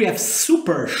up, we have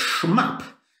Super Shmup.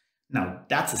 Now,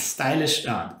 that's a stylish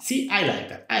see, I like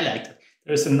that. I like that.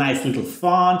 There's a nice little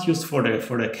font used for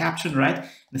the caption, right? And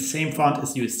the same font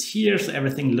is used here, so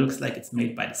everything looks like it's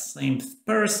made by the same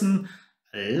person.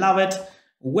 I love it.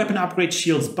 Weapon upgrade,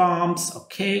 shields, bombs.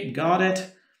 Okay, got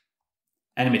it.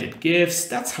 Animated GIFs.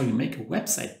 That's how you make a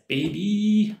website,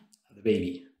 baby. The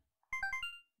baby.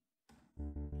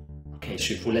 Okay,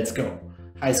 Shifu, let's go.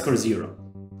 High score 0.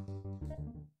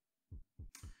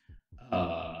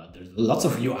 There's lots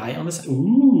of UI on this.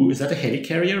 Ooh, is that a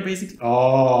helicarrier, basically?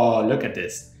 Oh, look at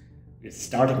this. We're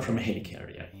starting from a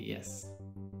helicarrier, yes.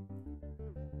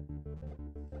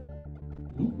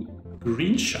 Ooh,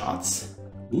 green shots.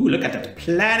 Ooh, look at that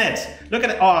planet. Look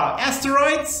at it. Oh,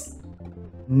 asteroids?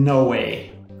 No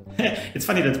way. It's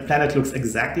funny that the planet looks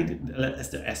exactly as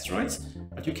the asteroids,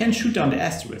 but you can shoot down the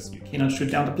asteroids. You cannot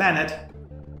shoot down the planet.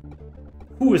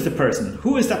 Who is the person?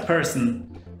 Who is that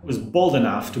person who is bold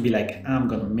enough to be like, I'm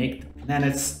gonna make the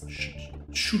planets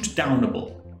shoot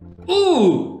downable?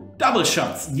 Ooh, double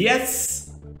shots.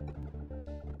 Yes.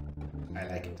 I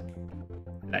like it.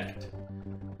 I like it.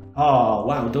 Oh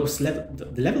wow, those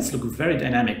the levels look very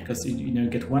dynamic because you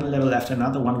get one level after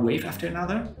another, one wave after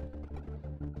another.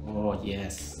 Oh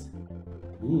yes.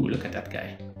 Ooh, look at that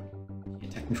guy. He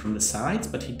attacked me from the sides,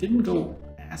 but he didn't go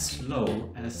as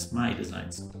slow as my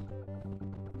designs.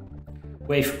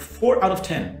 Wave 4 out of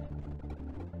 10.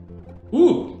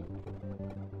 Ooh.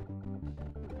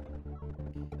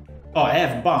 Oh, I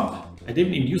have bomb. I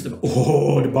didn't even use the bomb.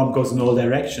 Oh, the bomb goes in all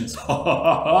directions.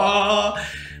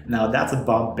 Now that's a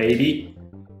bomb, baby.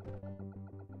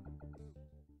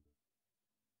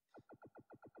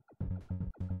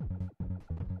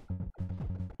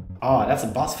 Oh, that's a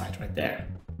boss fight right there.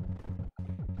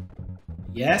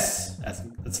 Yes,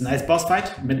 that's a nice boss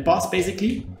fight. Mid-boss,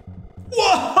 basically.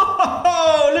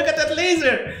 Whoa! Look at that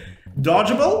laser!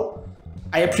 Dodgeable.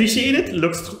 I appreciate it.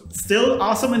 Looks still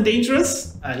awesome and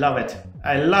dangerous. I love it.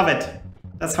 I love it.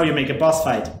 That's how you make a boss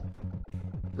fight.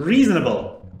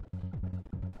 Reasonable.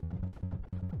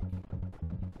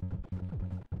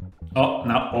 Oh,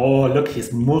 now, oh, look, he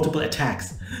has multiple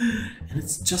attacks. And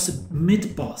it's just a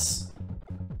mid-boss.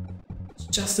 It's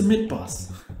just a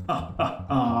mid-boss.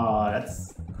 Oh,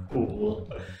 that's cool.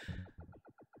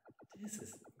 This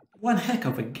is one heck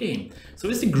of a game. So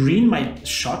is the green my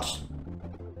shot,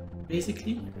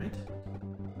 basically, right?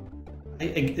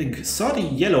 I saw the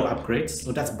yellow upgrades,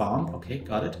 so that's bomb. Okay,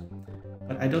 got it.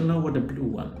 But I don't know what the blue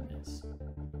one is.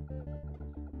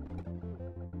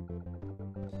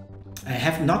 I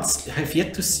have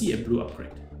yet to see a blue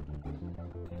upgrade.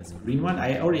 That's a green one.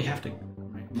 I already have the...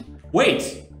 Wait!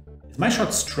 Is my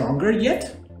shot stronger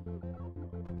yet?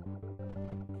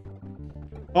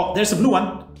 Oh, there's a blue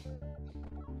one.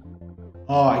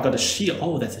 Oh, I got a shield.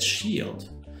 Oh, that's a shield.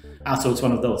 Ah, so it's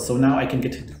one of those. So now I can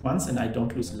get hit once and I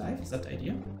don't lose life. Is that the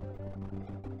idea?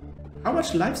 How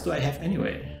much lives do I have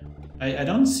anyway? I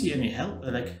don't see any health,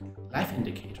 like life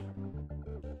indicator.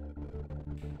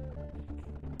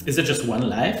 Is it just one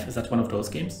life? Is that one of those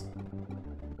games?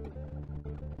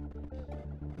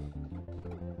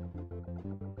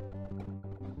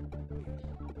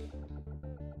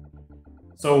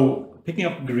 So picking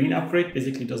up green upgrade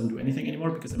basically doesn't do anything anymore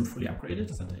because I'm fully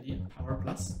upgraded. Is that the idea? Power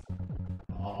plus.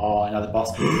 Oh, another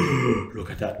boss.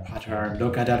 Look at that pattern.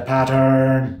 Look at that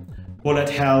pattern. Bullet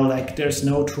hell like there's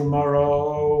no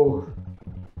tomorrow.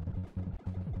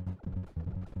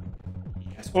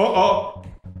 Yes. Oh, oh.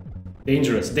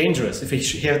 Dangerous, dangerous. If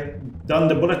he had done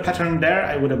the bullet pattern there,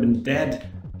 I would have been dead.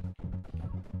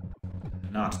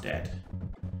 Not dead.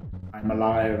 I'm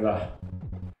alive. I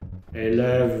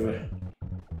live.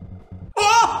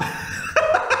 Oh!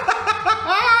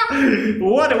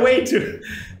 What a way to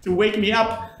wake me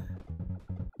up.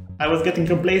 I was getting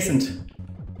complacent.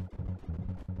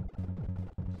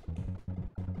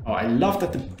 Oh, I love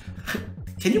that.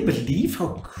 Can you believe how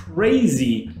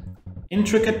crazy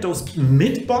intricate those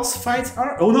mid-boss fights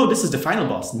are? Oh no, this is the final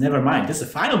boss. Never mind, this is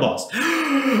the final boss.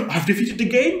 I've defeated the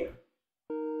game.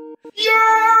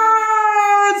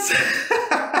 Yes!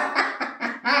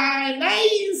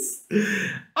 Nice!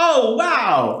 Oh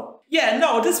wow! Yeah,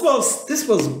 no, this was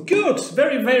good.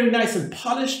 Very, very nice and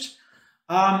polished.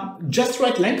 Just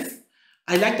right length.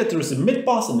 I like that there is a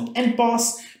mid-boss and an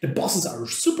end-boss. The bosses are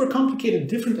super complicated,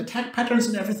 different attack patterns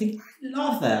and everything. I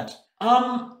love that.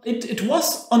 It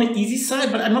was on the easy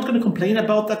side, but I'm not going to complain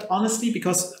about that, honestly,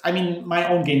 because, I mean, my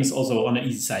own game is also on the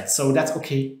easy side, so that's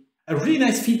okay. A really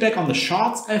nice feedback on the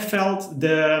shots, I felt.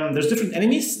 There's different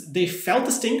enemies. They felt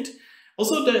distinct.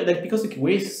 Also, because the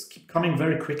waves keep coming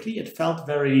very quickly, it felt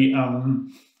very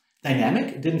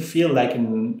dynamic. It didn't feel like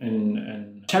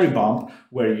in Cherry Bomb,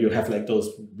 where you have like those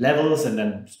levels and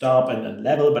then stop and then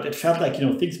level, but it felt like, you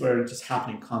know, things were just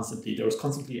happening constantly. There was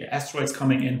constantly asteroids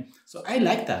coming in. So I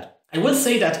like that. I will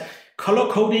say that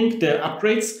color coding the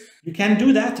upgrades. You can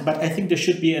do that, but I think there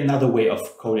should be another way of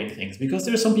coding things, because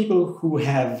there are some people who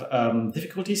have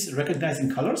difficulties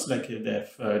recognizing colors, like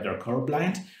they're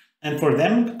colorblind. And for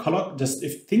them, color, just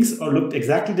if things are looked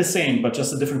exactly the same, but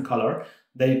just a different color,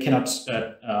 they cannot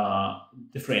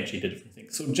differentiate the different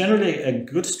things. So generally, a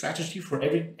good strategy for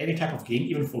any type of game,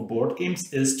 even for board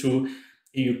games, is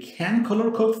you can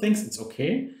color code things, it's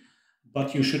okay,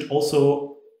 but you should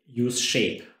also use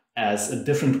shape as a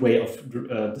different way of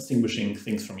distinguishing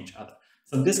things from each other.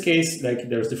 So in this case, like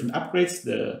there's different upgrades,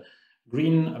 the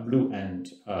green, blue,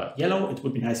 and yellow. It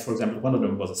would be nice, for example, one of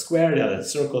them was a square, the other is a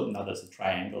circle, another is a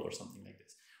triangle or something like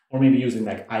this. Or maybe using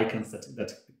like icons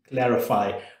that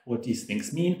clarify what these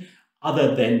things mean,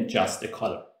 other than just the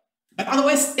color. But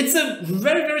otherwise, it's a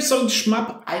very, very solid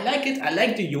shmup. I like it. I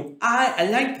like the UI. I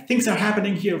like things are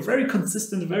happening here. Very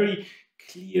consistent, very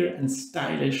clear and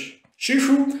stylish.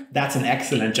 Touhou, that's an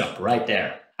excellent job right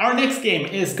there. Our next game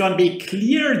is gonna be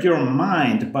Clear Your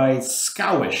Mind by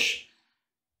Scowish.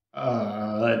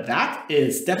 That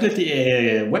is definitely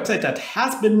a website that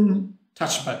has been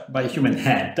touched by a human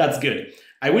hand. That's good.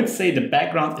 I would say the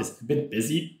background is a bit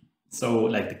busy, so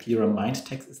like the Clear Your Mind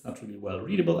text is not really well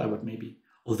readable. I would maybe,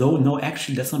 although no,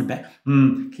 actually that's not bad.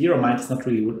 Clear Your Mind is not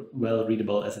really well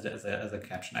readable as a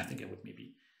caption. I think I would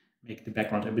maybe make the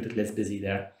background a bit less busy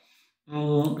there.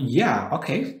 Yeah,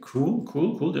 okay,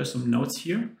 cool. There's some notes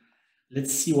here.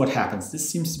 Let's see what happens. This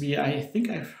seems to be, I think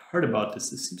I've heard about this.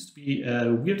 This seems to be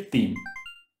a weird theme.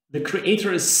 The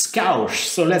creator is Scoush,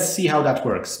 so let's see how that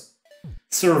works.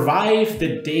 Survive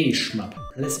the day, shmup.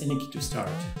 Press any key to start.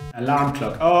 Alarm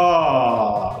clock.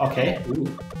 Oh, okay. Ooh.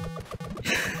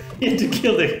 You have to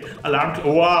kill the alarm clock.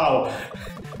 Wow.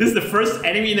 This is the first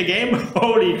enemy in the game?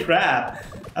 Holy crap.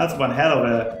 That's one hell of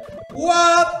a...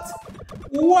 What?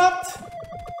 What?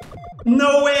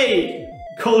 No way!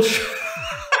 Cold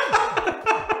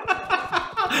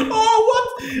Oh, what?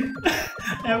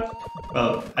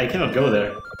 Well, I cannot go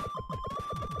there.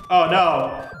 Oh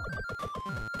no!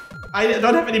 I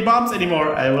don't have any bombs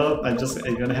anymore. I'm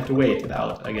gonna have to wait it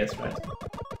out, I guess, right?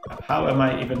 How am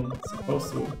I even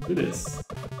supposed to do this?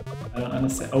 I don't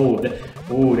understand. Oh,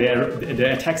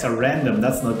 their attacks are random.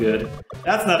 That's not good.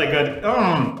 That's not a good.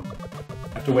 I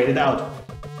have to wait it out.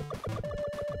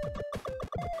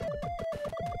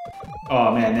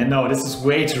 Oh man, no, this is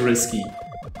way too risky.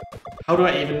 How do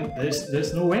I even...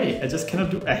 There's no way. I just cannot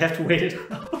do... I have to wait it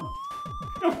out.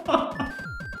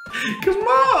 Come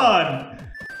on.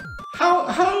 Come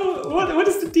on. What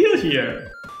is the deal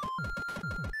here?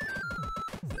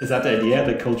 Is that the idea?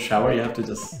 The cold shower? You have to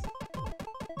just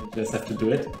have to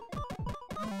do it?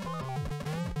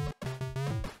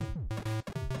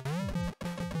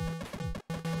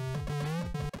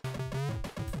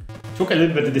 Took a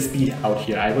little bit of the speed out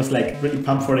here. I was like really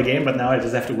pumped for the game, but now I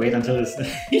just have to wait until this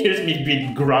hears me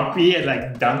being grumpy and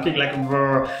like dunking like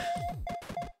brr.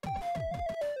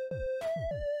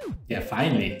 Yeah,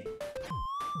 finally.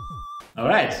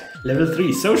 Alright, level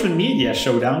 3, social media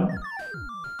showdown.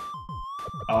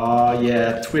 Oh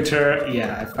yeah, Twitter.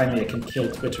 Yeah, finally I can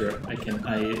kill Twitter. I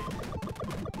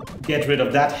get rid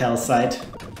of that hell site.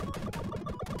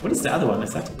 What is the other one?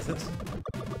 Is that?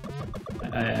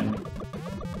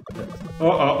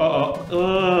 Oh,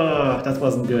 that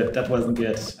wasn't good. That wasn't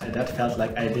good. That felt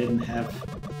like I didn't have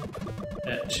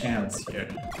a chance here.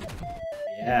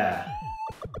 Yeah.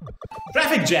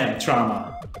 Traffic jam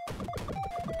trauma.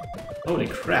 Holy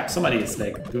crap, somebody is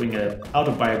like doing an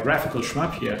autobiographical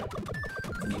shmup here.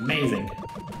 Amazing.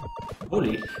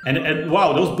 Holy, and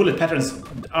wow, those bullet patterns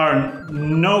are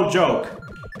no joke.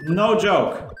 No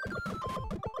joke.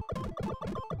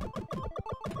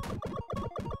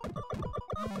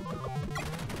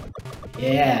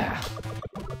 Yeah.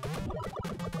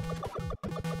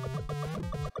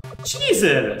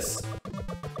 Jesus.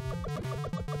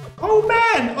 Oh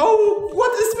man. Oh,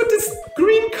 what is with this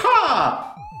green car?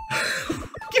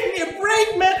 Give me a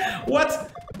break, man. What?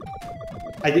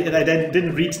 I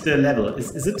didn't reach the level.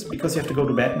 Is it because you have to go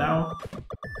to bed now?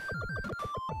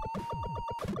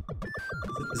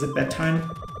 Is it bedtime?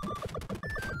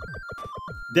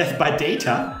 Death by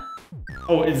data?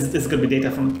 Oh, is this gonna be data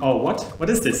from... Oh, what?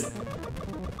 What is this?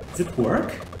 Does it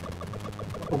work?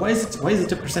 Oh, why is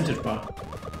it a percentage bar?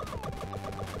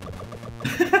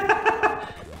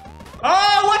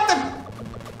 Oh, what the...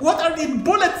 What are these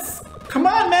bullets? Come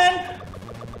on, man!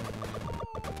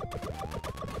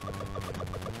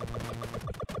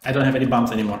 I don't have any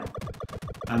bombs anymore.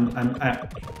 I'm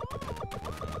at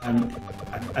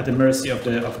the mercy of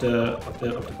the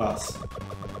boss.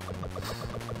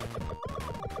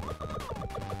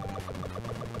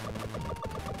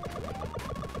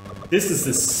 This is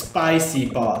a spicy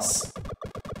boss.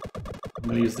 I'm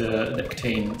gonna use the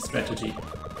octane strategy.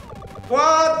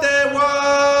 What the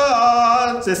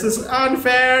what? This is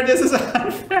unfair. This is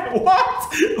unfair.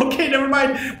 What? Okay, never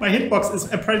mind. My hitbox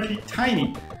is apparently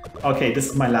tiny. Okay, this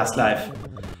is my last life.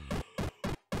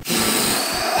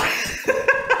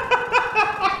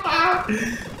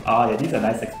 Oh yeah, these are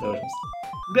nice explosions.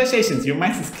 Congratulations, your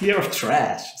mind is clear of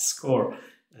trash. Score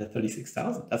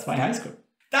 36,000. That's my high score.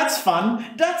 That's fun.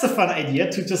 That's a fun idea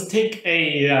to just take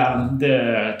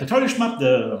the tutorial shmup,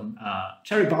 the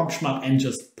cherry bomb shmup, and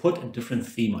just put a different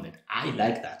theme on it. I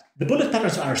like that. The bullet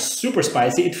patterns are super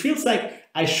spicy. It feels like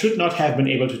I should not have been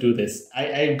able to do this.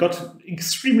 I got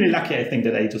extremely lucky, I think,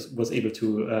 that I just was able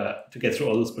to get through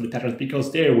all those bullet patterns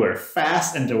because they were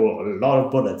fast and there were a lot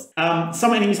of bullets.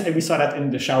 Some enemies, we saw that in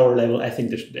the shower level. I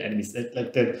think the enemies,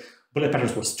 like the bullet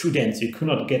patterns was too dense. You could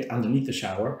not get underneath the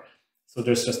shower. So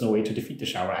there's just no way to defeat the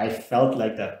shower. I felt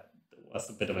like that was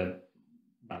a bit of a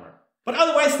bummer. But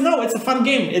otherwise, no, it's a fun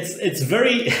game. It's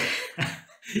very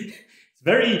it's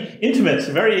very intimate,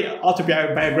 very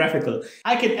autobiographical.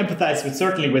 I can empathize with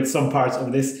certainly with some parts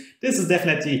of this. This is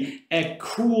definitely a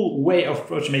cool way of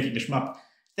approaching making a shmup.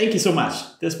 Thank you so much.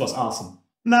 This was awesome.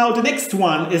 Now the next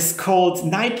one is called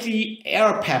Nightly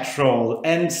Air Patrol,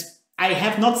 and I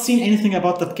have not seen anything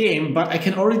about that game, but I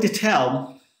can already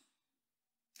tell.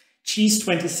 Cheese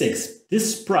 26.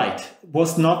 This sprite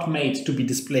was not made to be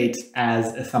displayed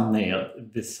as a thumbnail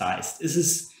this size.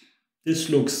 This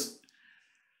looks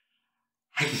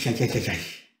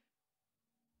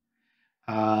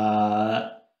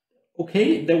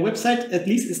okay, the website at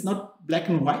least is not black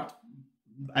and white.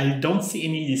 I don't see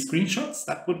any screenshots.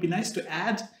 That would be nice to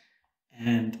add.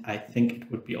 And I think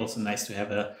it would be also nice to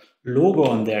have a logo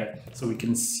on there so we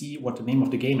can see what the name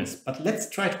of the game is. But let's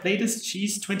try to play this.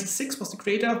 Cheese 26 was the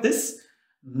creator of this.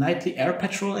 Nightly Air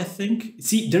Patrol, I think.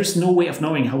 See, there's no way of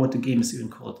knowing what the game is even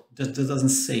called. That doesn't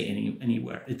say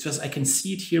anywhere. It's just, I can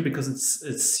see it here because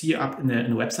it's here up in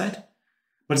the website,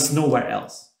 but it's nowhere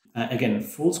else. Again,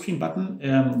 full screen button.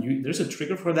 There's a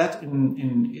trigger for that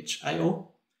in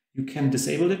itch.io. You can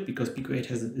disable it because Pico8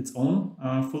 has its own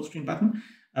full screen button.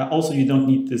 Also, you don't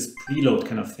need this preload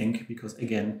kind of thing because,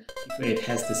 again, Pico8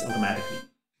 has this automatically.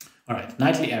 All right,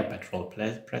 Nightly Air Patrol.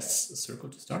 Press circle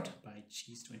to start by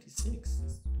Cheese 26.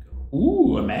 Let's go.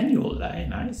 Ooh, a manual.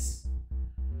 Nice.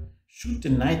 Shoot the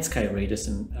night sky raiders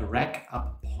and rack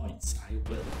up points. I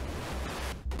will.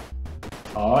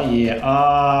 Oh yeah.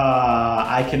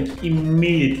 I can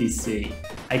immediately see.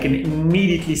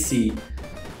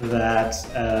 That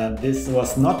this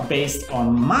was not based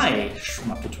on my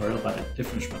shmup tutorial, but a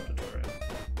different shmup tutorial.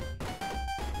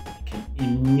 I can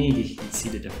immediately see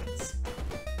the difference.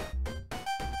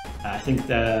 I think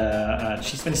the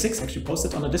Cheese26 actually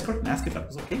posted on the Discord and asked if that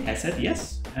was okay. I said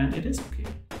yes, and it is okay.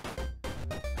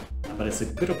 But it's a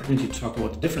good opportunity to talk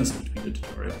about the difference between the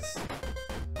tutorials.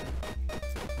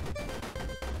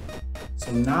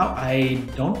 So now I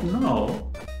don't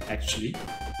know, actually,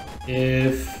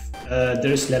 if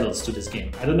there's levels to this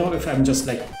game. I don't know if I'm just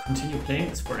like continue playing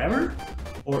this forever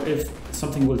or if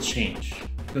something will change.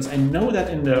 Because I know that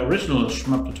in the original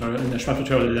shmup tutorial,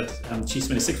 that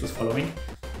Cheese26 was following,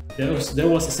 there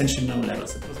was essentially no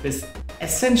levels. It was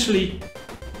essentially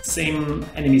same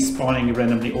enemies spawning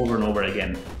randomly over and over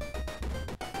again.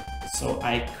 So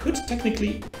I could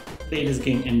technically play this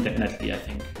game indefinitely, I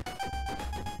think.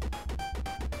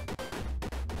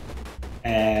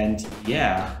 And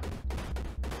yeah.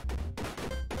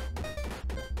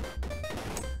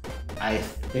 I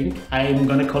think I'm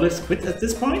gonna call it quits at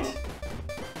this point.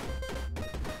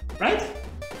 Right?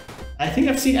 I think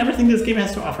I've seen everything this game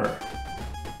has to offer.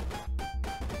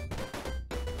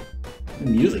 The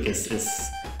music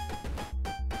is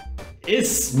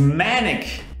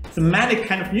manic. It's a manic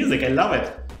kind of music. I love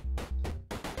it.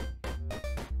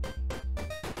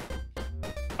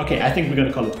 Okay, I think we're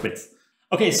gonna call it quits.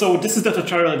 Okay, so this is the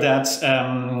tutorial that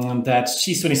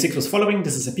Cheese26 was following.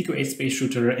 This is a Pico8 space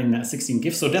shooter in 16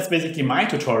 GIFs. So that's basically my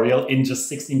tutorial in just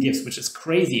 16 GIFs, which is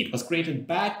crazy. It was created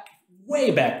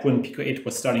way back when Pico8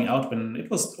 was starting out, when it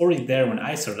was already there when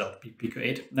I started out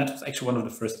Pico8. That was actually one of the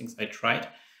first things I tried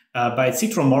by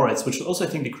Citro Moritz, which was also, I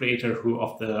think, the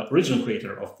original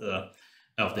creator of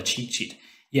the cheat sheet.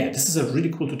 Yeah, this is a really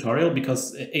cool tutorial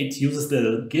because it uses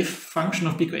the GIF function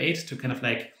of Pico8 to kind of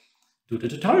like do the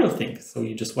tutorial thing. So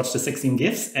you just watch the 16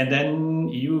 GIFs and then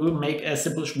you make a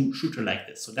simple shooter like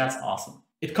this. So that's awesome.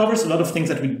 It covers a lot of things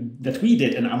that we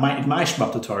did in my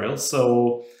shmup tutorial.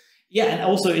 So yeah, and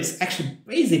also it's actually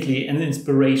basically an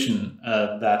inspiration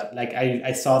that like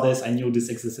I saw this, I knew this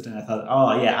existed, and I thought,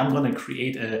 oh yeah, I'm gonna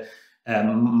create a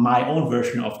my own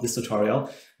version of this tutorial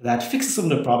that fixes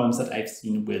some of the problems that I've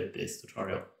seen with this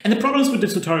tutorial. And the problems with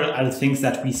this tutorial are the things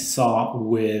that we saw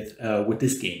with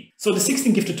this game. So the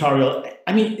 16 gift tutorial,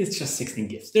 I mean, it's just 16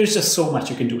 gifts. There's just so much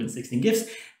you can do in 16 gifts.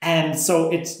 And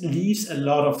so it leaves a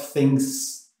lot of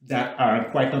things that are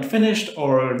quite not finished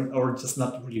or just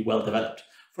not really well developed.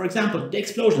 For example, the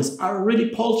explosions are really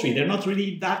paltry. They're not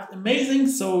really that amazing,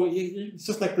 so it's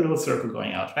just like the little circle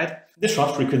going out, right? The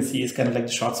shot frequency is kind of like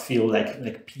the shots feel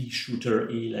like pea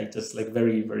shooter-y, like just like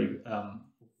very, very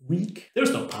weak.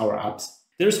 There's no power-ups.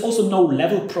 There's also no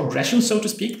level progression, so to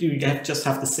speak. You just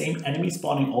have the same enemy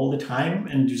spawning all the time,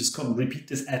 and you just come repeat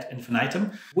this ad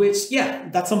infinitum, which, yeah,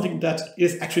 that's something that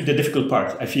is actually the difficult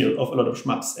part, I feel, of a lot of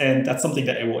shmups. And that's something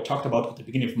that I talked about at the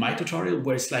beginning of my tutorial,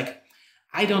 where it's like,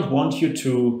 I don't want you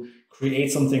to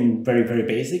create something very, very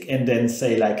basic and then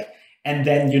say like, and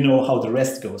then you know how the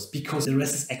rest goes, because the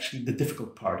rest is actually the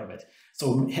difficult part of it.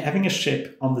 So having a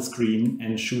ship on the screen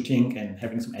and shooting and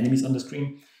having some enemies on the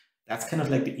screen, that's kind of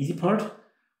like the easy part.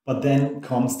 But then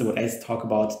comes what I talk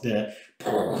about, the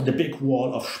big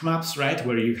wall of shmups, right?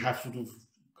 Where you have to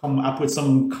come up with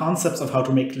some concepts of how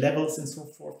to make levels and so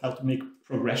forth, how to make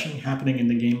progression happening in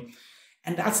the game.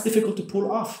 And that's difficult to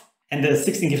pull off. And the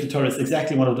 16 gift tutorial is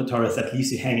exactly one of the tutorials that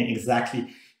leaves you hanging exactly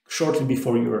shortly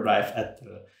before you arrive at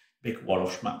the big wall of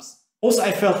shmups. Also,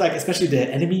 I felt like especially the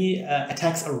enemy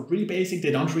attacks are really basic.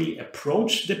 They don't really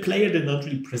approach the player. They don't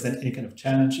really present any kind of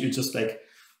challenge. You're just like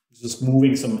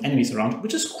moving some enemies around,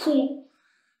 which is cool,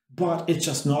 but it's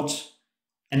just not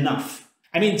enough.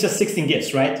 I mean, it's just 16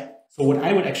 gifts, right? So what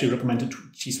I would actually recommend to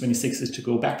Cheese26 is to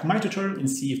go back to my tutorial and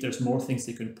see if there's more things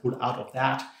they can pull out of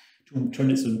that to turn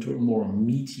this into a more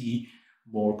meaty,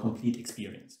 more complete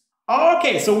experience.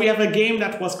 Okay, so we have a game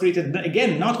that was created,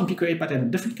 again, not in Pico 8, but in a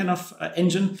different kind of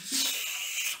engine.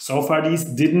 So far, these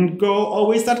didn't go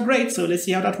always that great, so let's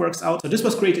see how that works out. So this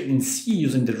was created in C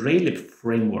using the Raylib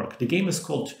framework. The game is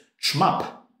called CHMUP,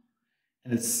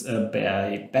 and it's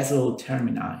by Basil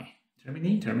Termini.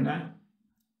 Termini?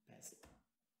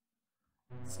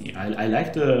 Let's see, I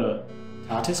like the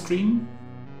Tate screen.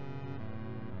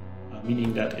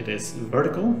 Meaning that it is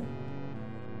vertical.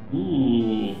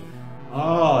 Ooh,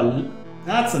 oh,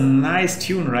 that's a nice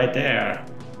tune right there.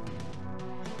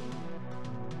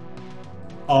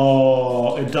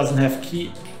 Oh, it doesn't have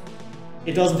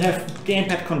it doesn't have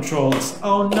gamepad controls.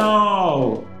 Oh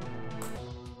no.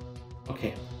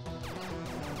 Okay.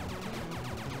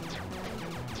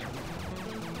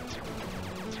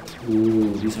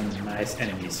 Ooh, these are nice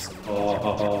enemies.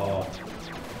 Oh.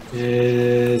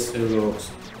 This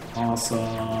looks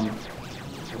awesome.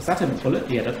 Was that a bullet?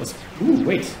 Yeah, that was... Ooh,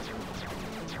 wait.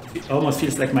 It almost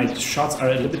feels like my shots are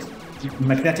a little bit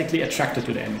magnetically attracted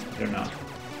to the enemies, but they're not.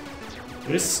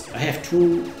 I have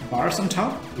two bars on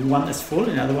top. One is full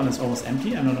and the other one is almost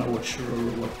empty. I don't know what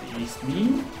these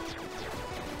mean.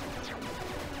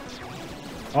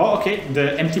 Oh, okay.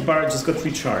 The empty bar just got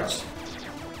recharged.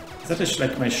 Is that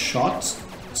like my shot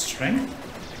strength?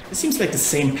 This seems like the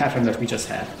same pattern that we just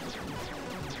had.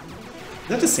 Is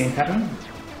that the same pattern?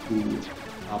 Ooh.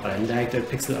 Oh, but I like the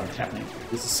pixel art happening.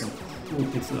 This is some cool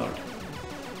pixel art.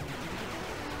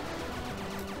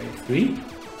 Wave 3.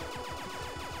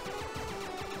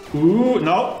 Ooh,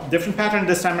 no, different pattern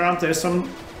this time around. There's some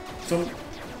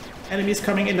enemies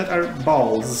coming in that are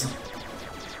balls.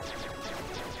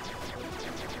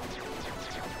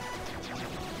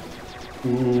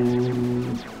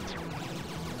 Ooh.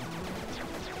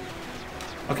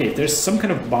 Okay, there's some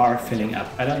kind of bar filling up.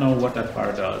 I don't know what that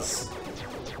bar does.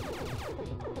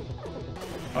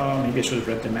 Oh, maybe I should have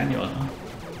read the manual, huh?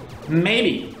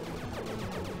 Maybe!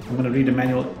 I'm gonna read the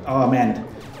manual. Oh man,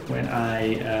 when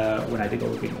I did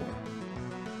over game over.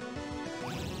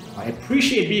 I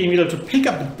appreciate being able to pick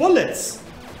up the bullets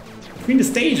between the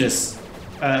stages.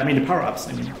 I mean the power-ups,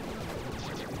 I mean.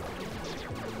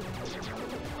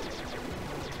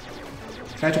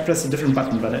 Tried to press a different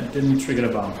button, but it didn't trigger a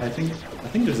bomb. I think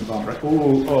there's a bomb, right?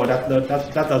 Oh,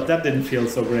 that didn't feel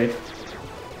so great.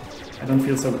 I don't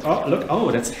feel so. Oh, look!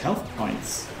 Oh, that's health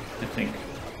points. I think.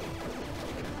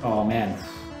 Oh man.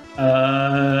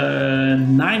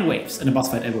 9 waves in a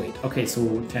boss fight every 8. Okay,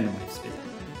 so 10 waves.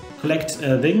 Collect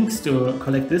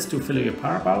collect this to fill your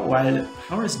power bar. While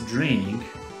power is draining,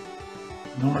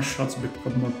 normal shots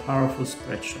become more powerful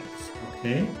spread shots.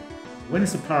 Okay. When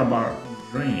is the power bar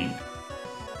draining?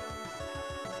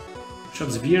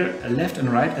 Shots veer left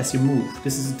and right as you move.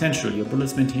 This is intentional. Your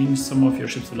bullets maintain some of your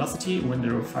ship's velocity when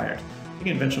they're fired.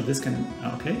 Taking advantage of this can...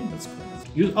 Okay, that's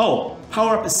cool. Oh,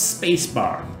 power up is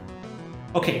spacebar.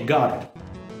 Okay, got it.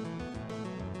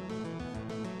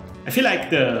 I feel like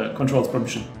the controls probably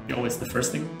should be always the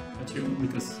first thing at you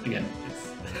because again,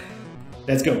 it's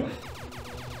let's go.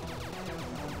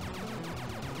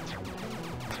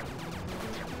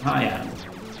 Ah yeah.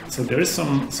 So there is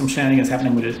some shenanigans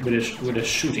happening with a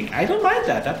shooting. I don't mind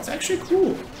that. That's actually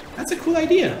cool. That's a cool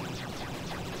idea.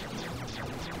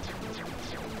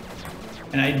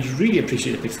 And I really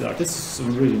appreciate the pixel art. This is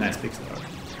some really nice pixel art.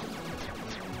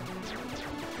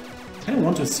 I kind of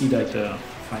want to see like the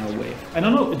final wave. I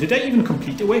don't know. Did I even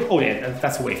complete the wave? Oh yeah,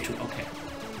 that's wave 2. Okay.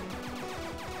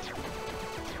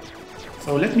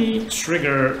 So let me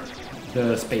trigger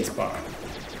the spacebar.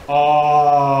 Oh,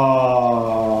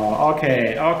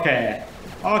 okay, okay,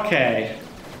 okay,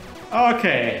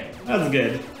 okay. That's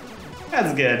good.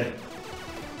 That's good.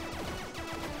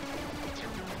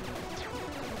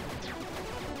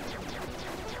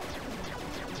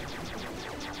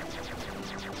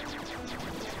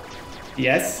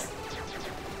 Yes.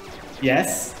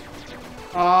 Yes.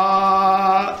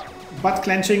 Butt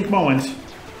clenching moment.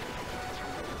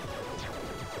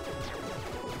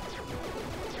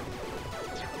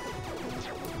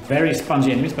 Very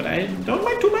spongy enemies, but I don't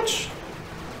mind too much.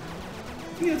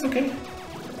 I think that's okay.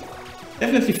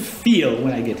 Definitely feel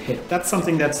when I get hit. That's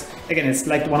something that's, again, it's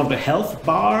like one of the health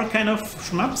bar kind of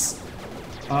shmups.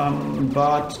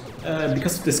 But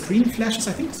because of the screen flashes,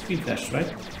 I think the screen flashes,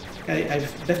 right?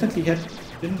 I've definitely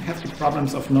didn't have the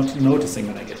problems of not noticing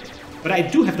when I get hit. But I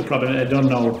do have the problem, I don't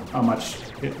know how much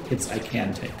hits I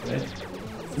can take, right?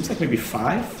 Seems like maybe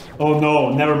 5? Oh no,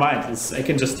 never mind. I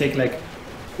can just take like,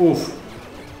 oof.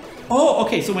 Oh,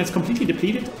 okay, so when it's completely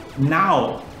depleted,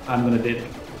 now I'm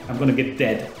gonna get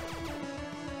dead.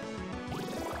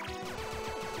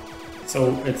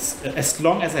 So it's as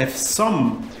long as I have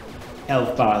some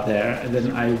health bar there,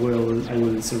 then I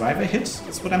will survive a hit,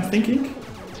 is what I'm thinking.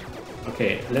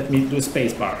 Okay, let me do a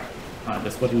space bar.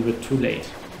 That's a little bit too late.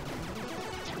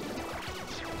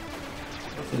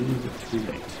 That's a little bit too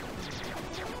late.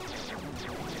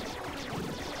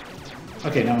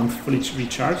 Okay, now I'm fully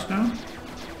recharged now.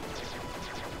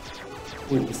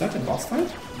 Ooh, is that a boss fight?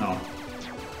 No.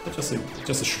 That's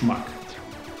just a schmuck.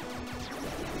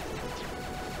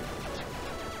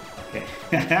 Okay.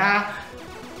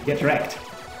 Get wrecked.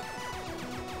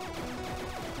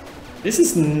 This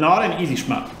is not an easy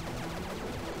shmup.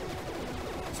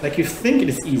 It's like you think it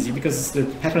is easy because the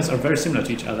patterns are very similar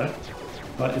to each other,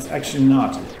 but it's actually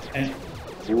not. And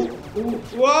ooh,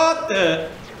 what the?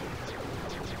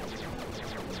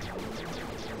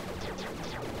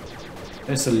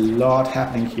 There's a lot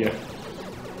happening here.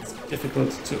 It's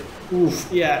difficult to...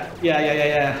 Oof, yeah.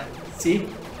 See?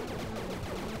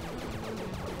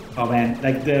 Oh man,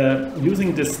 like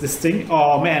using this thing...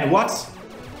 Oh man, what?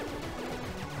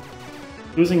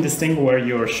 Using this thing where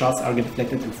your shots are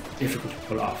deflected is difficult to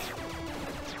pull off.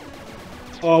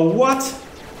 Oh, what?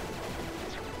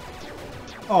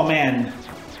 Oh man.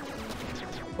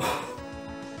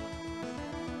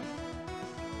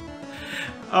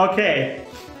 Okay.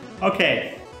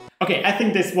 I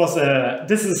think this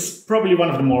is probably one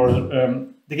of the more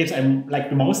the games I like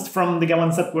the most from the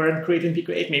ones that were created in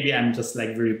Pico 8. Maybe I'm just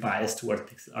like very biased towards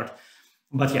pixel art,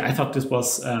 but yeah, I thought this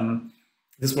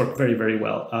worked very, very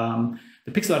well.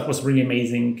 The pixel art was really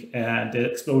amazing. The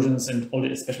explosions and all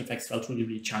the special effects felt really,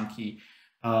 really chunky.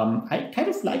 I kind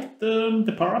of like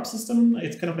the power up system.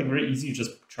 It's kind of like very easy. You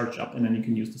just charge up and then you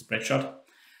can use the spread shot.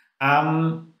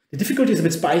 The difficulty is a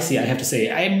bit spicy, I have to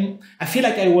say. I feel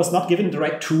like I was not given the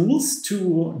right tools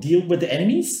to deal with the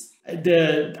enemies.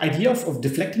 The idea of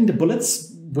deflecting the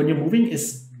bullets when you're moving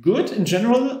is good in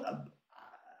general.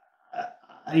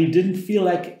 I didn't feel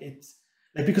like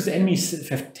because the enemies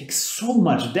take so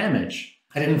much damage,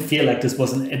 I didn't feel like this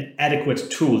was an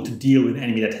adequate tool to deal with an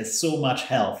enemy that has so much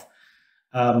health.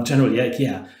 Generally,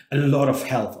 a lot of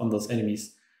health on those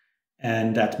enemies.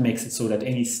 And that makes it so that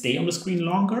enemies stay on the screen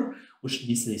longer, which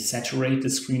means they saturate the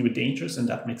screen with dangers, and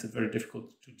that makes it very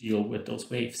difficult to deal with those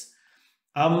waves.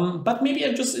 But maybe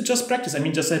I just practice. I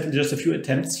mean, just a few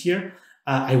attempts here.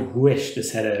 I wish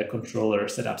this had a controller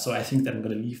set up, so I think that I'm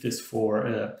going to leave this for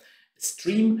a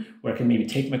stream where I can maybe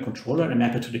take my controller and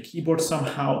map it to the keyboard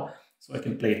somehow, so I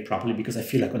can play it properly, because I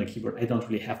feel like on the keyboard I don't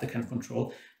really have the kind of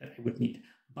control that I would need.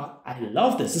 But I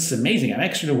love this. This is amazing. I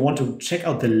actually want to check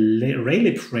out the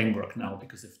Raylib framework now,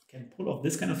 because if it can pull off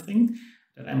this kind of thing,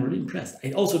 then I'm really impressed.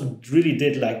 I also really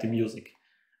did like the music.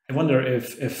 I wonder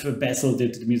if Basil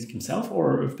did the music himself,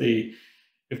 or if they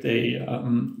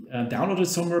downloaded it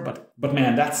somewhere. But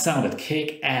man, that sounded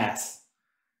kick ass.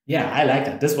 Yeah, I like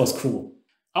that. This was cool.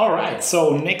 All right,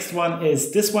 so next one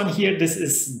is this one here. This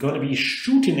is going to be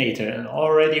Shootinator, and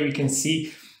already we can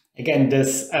see again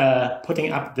this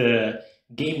putting up the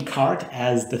game card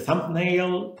as the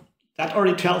thumbnail that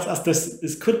already tells us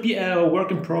this could be a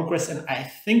work in progress, and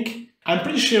I'm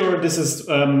pretty sure this is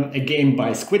a game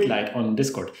by Squidlight on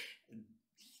Discord.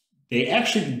 They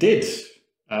actually did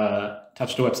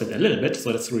touch the website a little bit,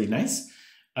 so that's really nice.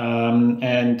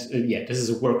 Yeah, this is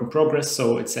a work in progress,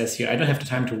 so it says here, I don't have the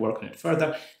time to work on it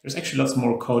further. There's actually lots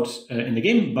more code in the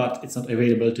game, but it's not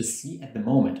available to see at the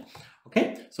moment.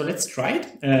 Okay, so let's try it.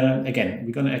 Again,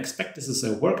 we're going to expect this is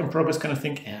a work in progress kind of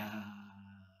thing.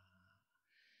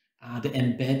 The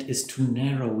embed is too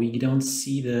narrow. We don't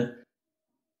see the...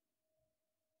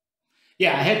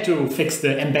 Yeah, I had to fix the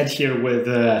embed here with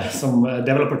some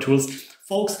developer tools.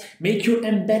 Folks, make your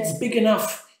embeds big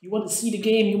enough. You want to see the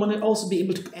game. You want to also be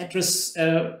able to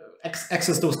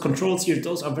access those controls here.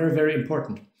 Those are very, very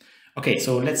important. Okay,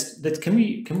 so can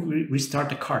we restart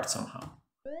the card somehow?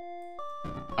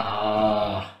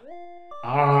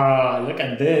 Look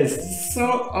at this.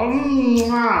 So,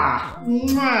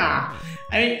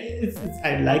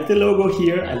 I like the logo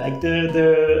here. I like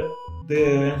the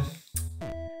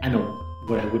I know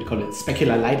what I would call it,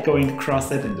 specular light going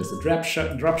across it, and there's a drop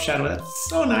shadow. That's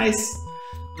so nice.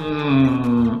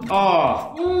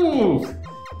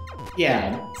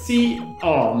 Yeah. See,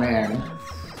 oh man,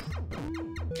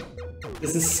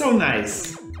 this is so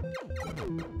nice.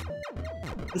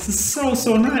 This is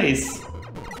so nice.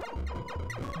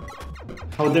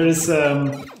 How there is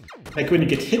like when you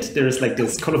get hit, there is like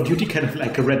this Call of Duty kind of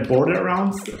like a red border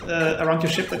around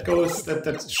your ship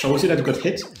that shows you that you got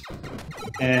hit.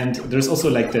 And there's also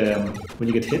like when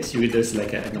you get hit, there's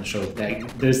like I'm gonna show it.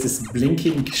 Like there's this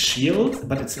blinking shield,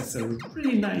 but it's a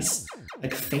really nice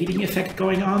like fading effect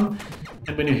going on.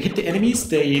 And when you hit the enemies,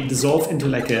 they dissolve into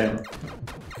like a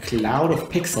cloud of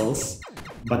pixels.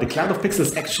 But the cloud of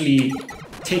pixels actually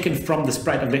taken from the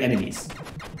sprite of the enemies.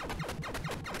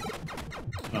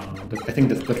 I think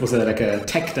that was like a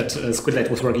tech that Squidlight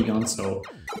was working on. So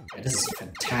yeah, this is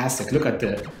fantastic. Look at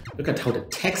how the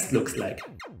text looks like.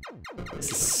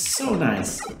 This is so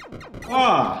nice.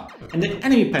 And the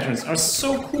enemy patterns are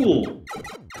so cool.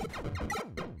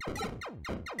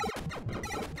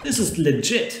 This is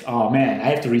legit. Oh man, I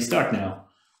have to restart now.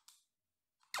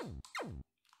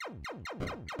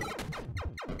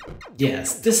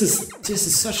 Yes, this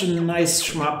is such a nice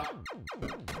shmup.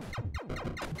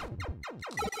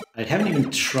 I haven't even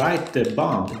tried the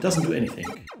bomb. It doesn't do anything.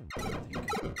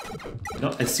 No,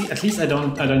 at least I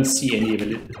don't see any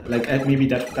like maybe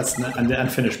that's not the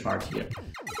unfinished part here.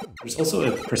 There's also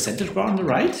a percentage bar on the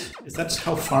right. Is that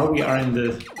how far we are in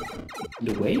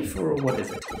the wave, or what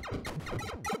is it?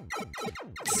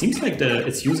 It seems like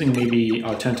it's using maybe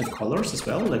alternative colors as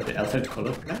well, like the alternate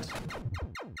color palette.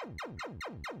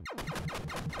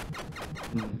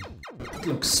 It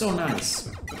looks so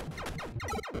nice.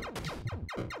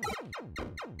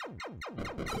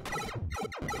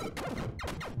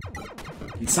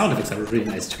 The sound effects are really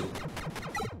nice too.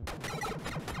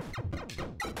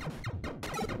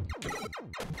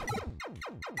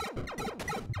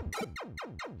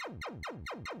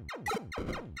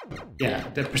 Yeah,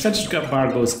 the percentage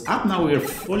bar goes up. Now we are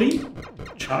fully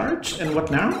charged. And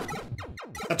what now?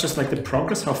 That's just like the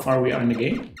progress, how far we are in the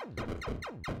game.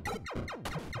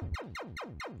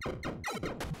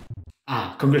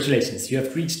 Congratulations, you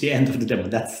have reached the end of the demo.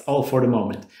 That's all for the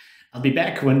moment. I'll be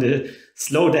back when the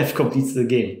slow dev completes the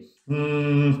game.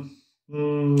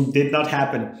 Did not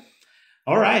happen.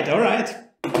 All right.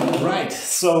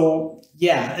 So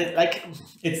yeah, like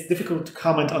it's difficult to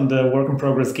comment on the work in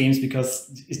progress games because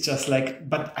it's just like,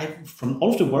 but from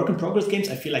all of the work in progress games,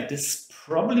 I feel like this is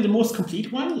probably the most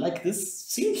complete one. Like this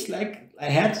seems like I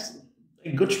had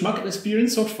a good shmup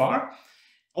experience so far.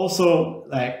 Also,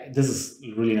 like this is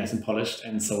really nice and polished,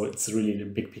 and so it's really a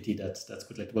big pity that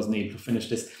Squidlight wasn't able to finish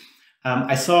this.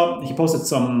 I saw he posted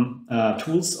some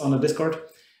tools on the Discord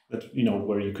that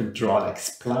where you could draw like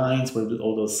splines, where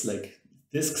all those like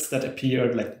discs that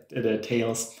appeared, like the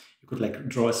tails. You could like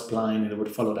draw a spline, and it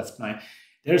would follow that spline.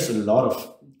 There's a lot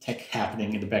of tech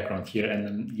happening in the background here,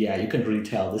 and yeah, you can really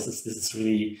tell this is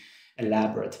really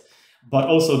elaborate. But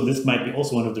also, this might be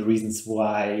also one of the reasons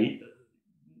why.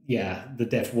 Yeah, the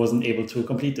dev wasn't able to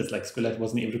complete this, like Squidlight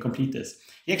wasn't able to complete this.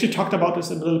 He actually talked about this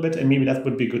a little bit, and maybe that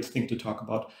would be a good thing to talk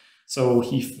about. So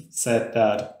he said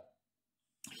that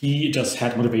he just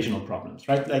had motivational problems,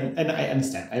 right? Like, and I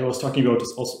understand. I was talking about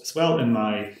this also as well in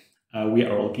my We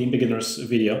Are All Game Beginners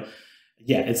video.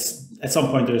 Yeah, it's at some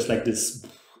point there's like this,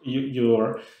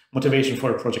 your motivation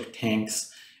for a project tanks,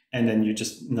 and then you're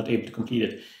just not able to complete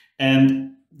it.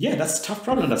 And yeah, that's a tough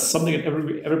problem. That's something that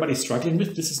everybody's struggling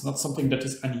with. This is not something that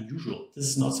is unusual. This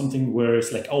is not something where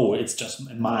it's like, oh, it's just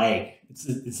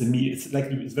it's a me. It's like,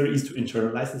 it's very easy to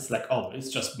internalize. It's like, oh, it's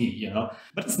just me, you know.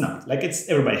 But it's not. Like, it's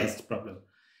everybody has this problem,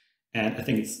 and I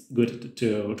think it's good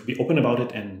to be open about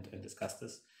it and discuss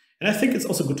this. And I think it's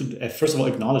also good to first of all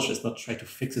acknowledge this, not try to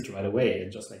fix it right away,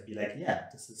 and just like be like, yeah,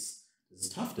 this is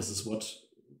tough. This is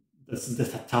the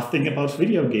tough thing about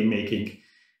video game making.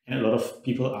 And a lot of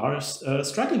people are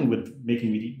struggling with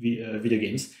making video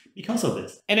games because of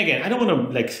this. And again, I don't want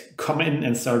to like come in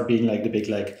and start being like the big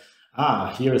like,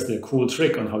 here is the cool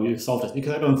trick on how you solve this,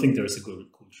 because I don't think there is a cool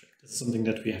trick. This is something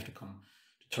that we have to come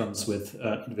to terms with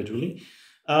individually.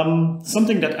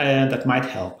 Something that might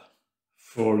help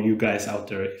for you guys out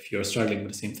there if you're struggling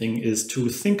with the same thing is to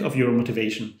think of your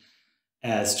motivation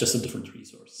as just a different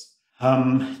resource.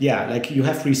 Yeah, like you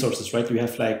have resources, right? You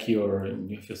have like your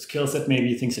skill set,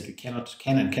 maybe things that you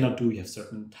can and cannot do. You have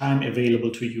certain time available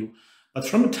to you, but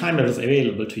from the time that is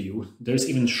available to you, there's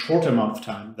even shorter amount of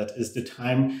time that is the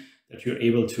time that you're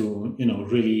able to, you know,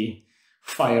 really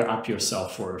fire up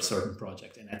yourself for a certain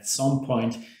project. And at some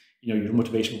point, you know, your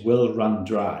motivation will run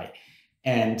dry,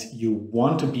 and you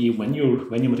want to be when your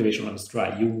motivation runs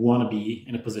dry, you want to be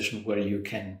in a position where you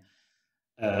can.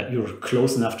 You're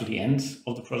close enough to the end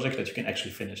of the project that you can actually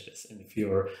finish this. And if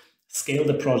you scale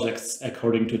the projects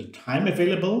according to the time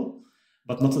available,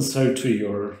 but not necessarily to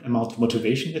your amount of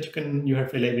motivation that you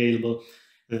have available,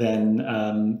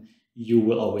 then you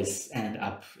will always end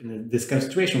up in this kind of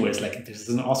situation where it's like, this is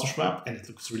an awesome shmup and it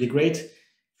looks really great.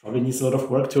 Probably needs a lot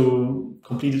of work to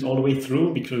complete it all the way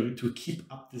through, because to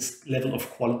keep up this level of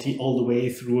quality all the way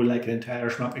through like an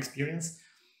entire shmup experience.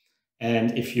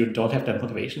 And if you don't have that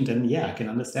motivation, then yeah, I can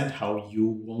understand how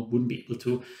you wouldn't be able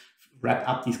to wrap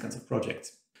up these kinds of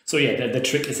projects. So yeah, the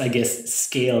trick is, I guess,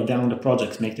 scale down the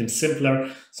projects, make them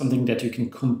simpler, something that you can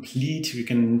complete, you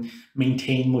can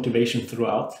maintain motivation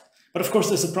throughout. But of course,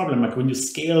 there's a problem. Like when you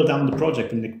scale down the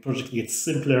project and the project gets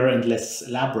simpler and less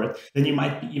elaborate, then you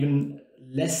might be even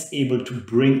less able to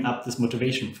bring up this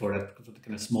motivation for that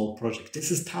kind of small project. This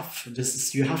is tough.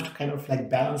 You have to kind of like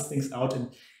balance things out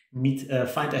and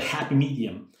find a happy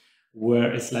medium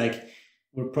where it's like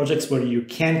projects where you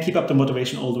can keep up the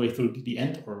motivation all the way through to the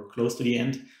end or close to the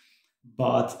end,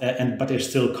 but they're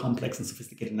still complex and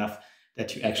sophisticated enough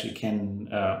that you actually can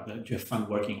you have fun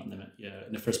working on them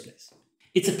in the first place.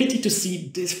 It's a pity to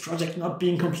see this project not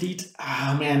being complete.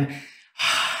 Ah, man,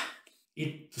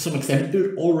 to some extent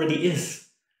it already is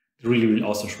really, really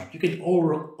awesome shmup. You can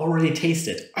already taste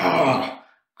it.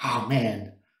 Oh man.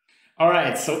 All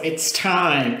right, so it's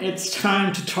time. It's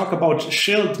time to talk about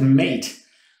Shieldmate.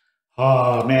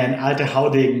 Oh man, Alte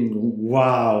Hauding.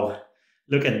 Wow.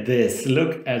 Look at this.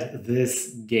 Look at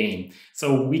this game.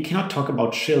 So we cannot talk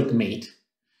about Shieldmate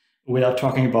without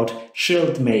talking about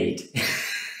Shieldmate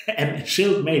and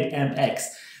Shieldmate MX.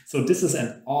 So this is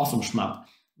an awesome shmup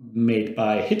made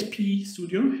by Hitp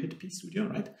Studio,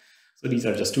 right? So these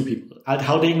are just two people. Alte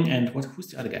Hauding and who's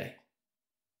the other guy?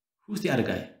 Who's the other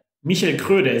guy? Michael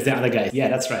Kröde is the other guy. Yeah,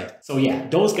 that's right. So yeah,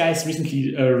 those guys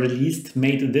recently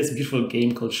made this beautiful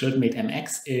game called Shieldmate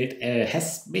MX. It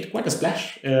has made quite a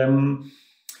splash and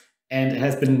it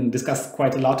has been discussed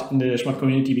quite a lot in the shmup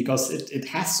community because it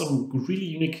has some really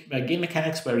unique game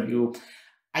mechanics where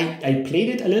I played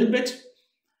it a little bit.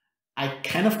 I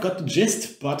kind of got the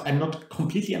gist, but I'm not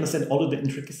completely understand all of the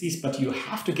intricacies, but you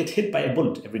have to get hit by a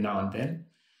bullet every now and then.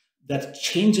 That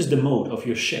changes the mode of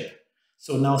your ship.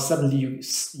 So now suddenly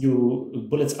your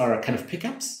bullets are kind of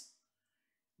pickups,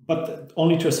 but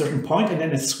only to a certain point, and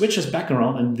then it switches back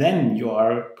around, and then you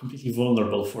are completely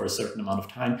vulnerable for a certain amount of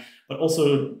time. But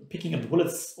also picking up the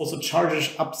bullets also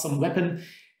charges up some weapon.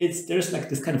 There's like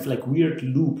this kind of like weird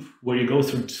loop where you go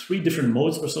through 3 different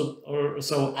modes or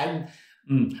so.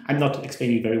 I'm not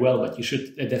explaining it very well, but you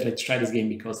should definitely try this game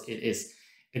because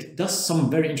it does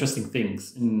some very interesting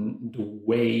things in the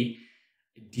way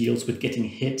it deals with getting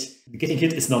hit. Getting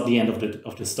hit is not the end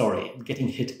of the story. Getting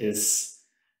hit is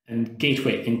a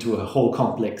gateway into a whole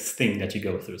complex thing that you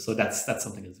go through. So that's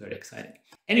something that's very exciting.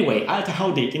 Anyway, Alte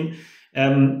Haudegen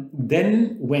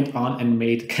then went on and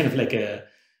made kind of like a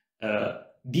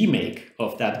remake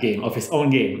of that game, of his own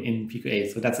game in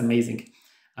PQA. So that's amazing.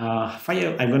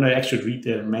 Fire, I'm going to actually read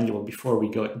the manual before we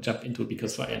jump into it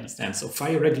because I understand. So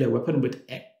fire regular weapon with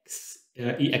X.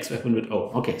 EX weapon with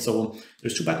O. Okay, so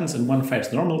there's 2 buttons and one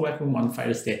fires normal weapon, one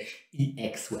fires the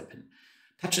EX weapon.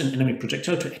 Touch an enemy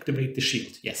projectile to activate the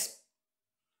shield. Yes.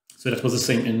 So that was the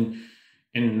same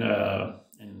in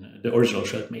the original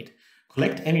Shieldmate.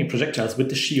 Collect enemy projectiles with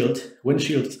the shield when the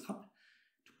shield is up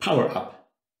to power up.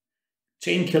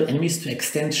 Chain kill enemies to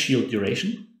extend shield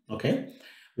duration. Okay.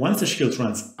 Once the shield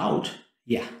runs out,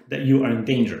 yeah, that you are in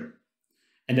danger.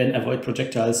 And then avoid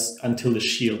projectiles until the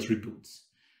shield reboots.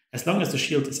 As long as the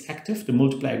shield is active, the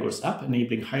multiplier goes up,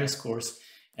 enabling higher scores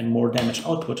and more damage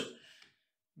output.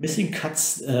 Missing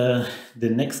cuts the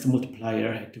next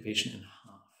multiplier activation in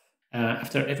half.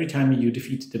 After every time you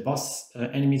defeat the boss,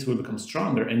 enemies will become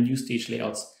stronger and new stage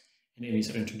layouts and enemies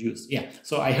are introduced. Yeah,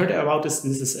 so I heard about this.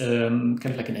 This is kind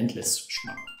of like an endless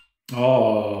shmup.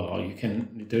 Oh, you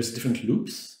can. There's different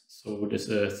loops. So there's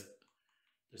a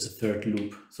third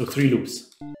loop. So 3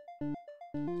 loops.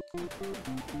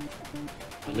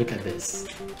 Oh, look at this.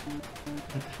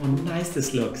 How nice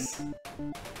this looks.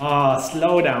 Oh,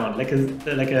 slow down, like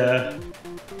a.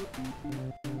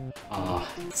 Ah, oh,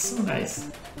 it's so nice.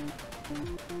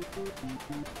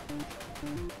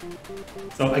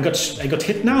 So I got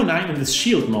hit now. Now I'm in this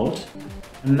shield mode,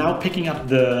 and now picking up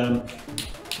the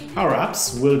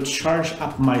power-ups will charge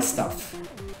up my stuff.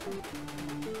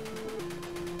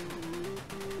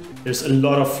 There's a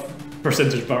lot of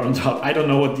percentage bar on top. I don't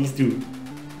know what these do.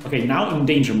 Okay, now I'm in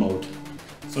danger mode.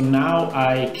 So now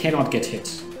I cannot get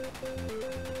hit.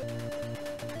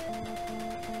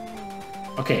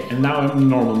 Okay, and now I'm in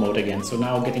normal mode again. So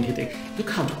now getting hit. Look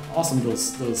how awesome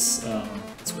those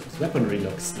weaponry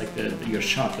looks. Like your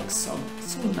shot looks so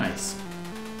nice.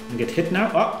 You get hit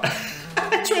now. Oh,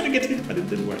 I tried to get hit, but it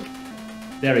didn't work.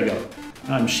 There we go.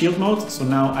 Now I'm shield mode. So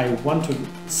now I want to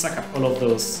suck up all of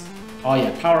those. Oh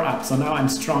yeah, power up. So now I'm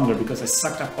stronger because I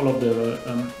sucked up all of the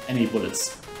enemy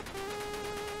bullets.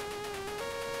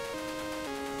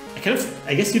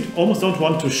 I guess you almost don't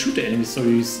want to shoot the enemies so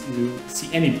you see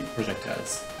any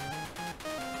projectiles.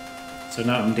 So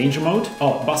now I'm in danger mode.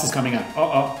 Oh, boss is coming up.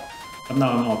 Oh. But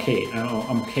now I'm okay.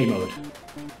 I'm okay mode.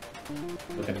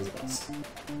 Look at this boss.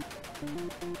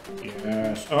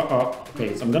 Yes. Oh.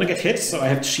 Okay, so I'm gonna get hit. So I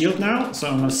have shield now. So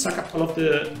I'm gonna suck up all of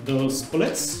those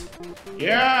bullets.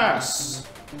 Yes!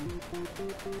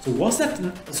 So was that...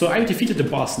 So I defeated the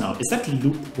boss now. Is that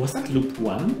loop... Was that loop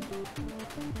 1?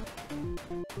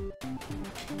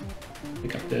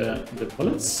 Pick up the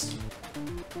bullets.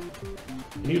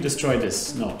 Can you destroy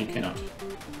this? No, you cannot.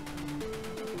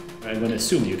 I'm gonna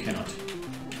assume you cannot.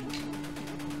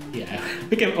 Yeah,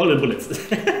 pick up all the bullets.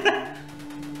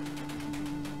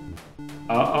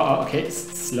 Okay,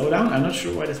 slow down. I'm not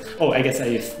sure why this... Oh, I guess I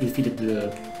defeated the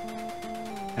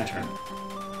pattern.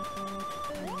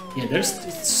 Yeah,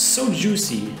 it's so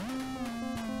juicy.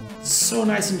 So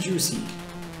nice and juicy.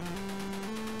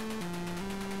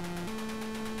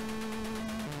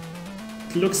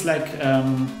 It looks like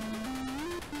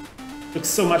looks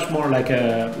so much more like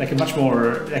a much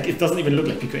more like it doesn't even look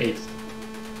like Pico 8.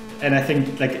 And I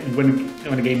think like when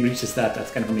a game reaches that,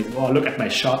 that's kind of amazing. Oh, look at my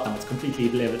shot now, it's completely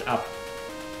leveled up.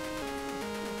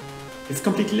 It's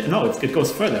completely, no, it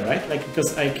goes further, right? Like,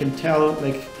 because I can tell,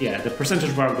 like, yeah, the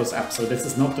percentage bar goes up, so this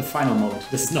is not the final mode.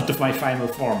 This is not my final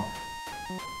form.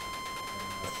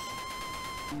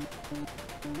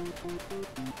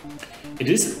 It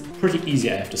is pretty easy,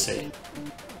 I have to say.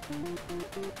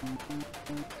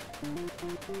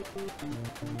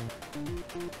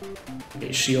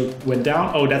 Okay, shield went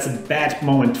down. Oh, that's a bad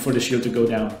moment for the shield to go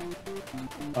down.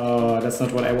 Oh, that's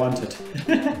not what I wanted.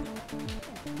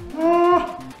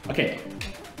 Okay.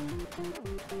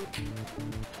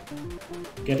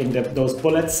 Getting those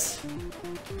bullets.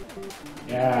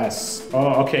 Yes.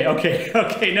 Oh, okay.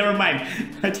 Never mind.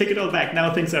 I take it all back.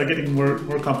 Now things are getting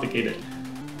more complicated.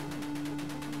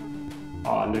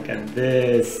 Oh, look at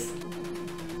this.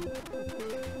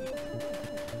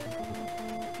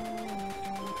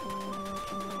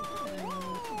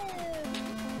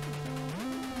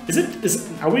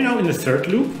 Are we now in the third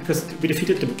loop? Because we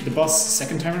defeated the boss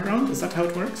second time around? Is that how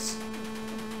it works?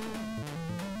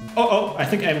 Oh, I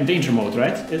think I'm in danger mode,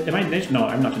 right? Am I in danger? No,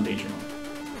 I'm not in danger mode.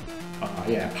 Oh,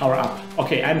 yeah, power up.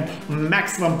 Okay, I'm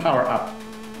maximum power up.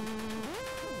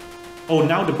 Oh,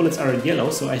 now the bullets are yellow,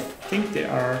 so I think they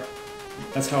are...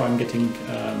 That's how I'm getting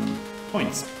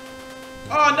points.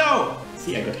 Oh, no!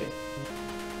 See, I got hit.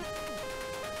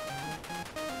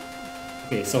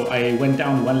 Okay, so I went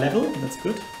down 1 level. That's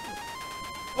good.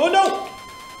 Oh, no!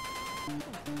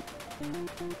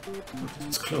 Oh,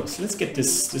 it's close. Let's get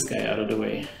this guy out of the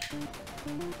way.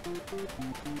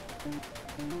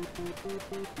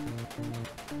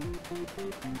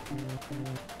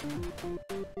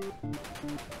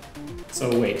 So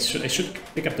wait, I should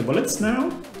pick up the bullets now?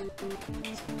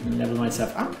 Level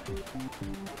myself up.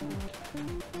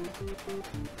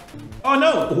 Oh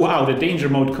no! Wow, the danger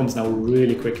mode comes now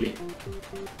really quickly.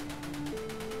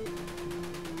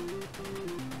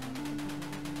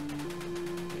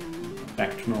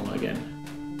 Back to normal again.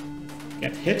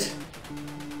 Get hit.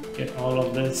 get all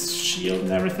of this shield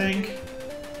and everything.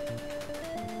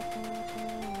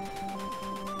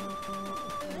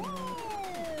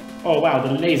 Oh wow, the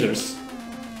lasers.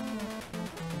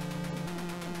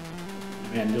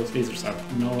 Man, those lasers are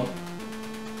no...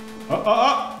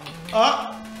 Oh!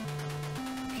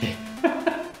 Okay.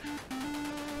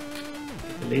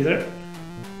 The laser.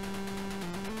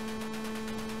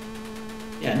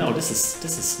 Yeah, no, this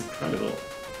is incredible.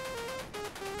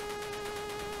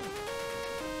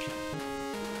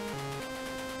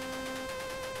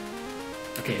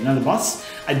 Okay, now the boss.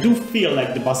 I do feel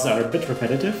like the bosses are a bit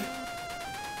repetitive.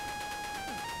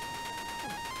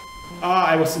 Ah,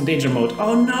 I was in danger mode.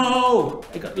 Oh no!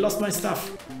 I lost my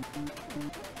stuff.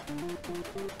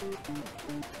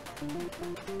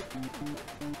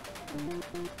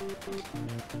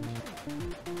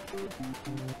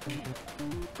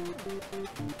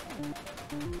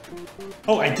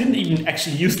 Oh, I didn't even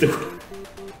actually use the...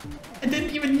 I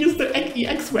didn't even use the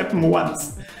EX weapon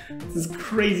once. This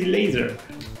crazy laser.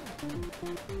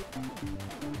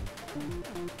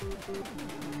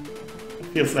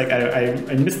 Feels like I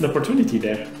missed an opportunity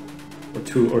there. Or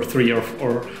 2 or 3 or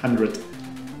 100.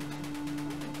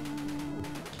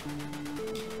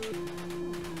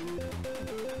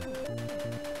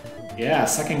 Yeah,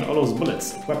 sucking all those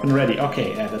bullets. Weapon ready.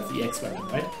 Okay, yeah, that's the X weapon,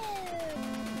 right?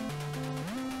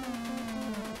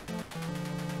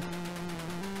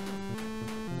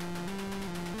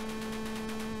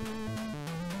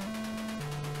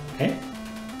 Okay.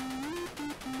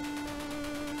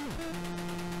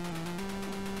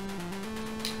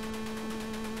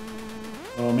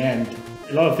 Oh man,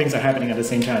 a lot of things are happening at the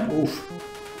same time. Oof.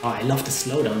 Oh, I love the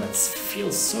slowdown. That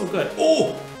feels so good.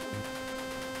 Oh!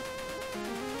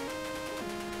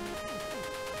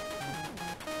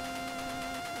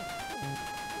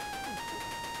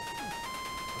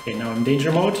 Okay, now in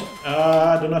danger mode.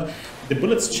 I don't know. The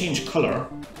bullets change color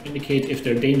to indicate if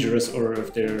they're dangerous or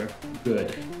if they're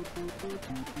good.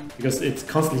 Because it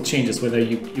constantly changes whether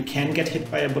you can get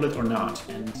hit by a bullet or not.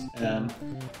 And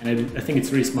I think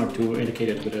it's really smart to indicate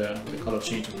it with a color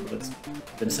change of the bullets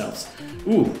themselves.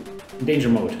 Ooh, in danger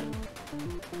mode.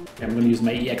 Okay, I'm going to use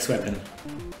my EX weapon.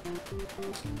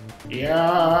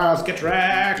 Yes, get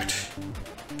wrecked!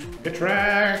 Get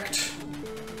wrecked!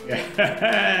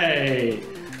 Yay!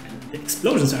 The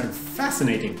explosions are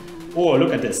fascinating. Oh,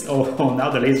 look at this. Oh,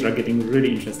 now the lasers are getting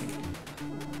really interesting.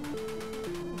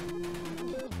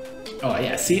 Oh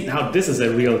yeah, see, now this is a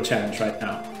real challenge right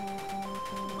now.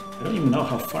 I don't even know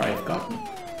how far I've gotten.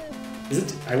 Is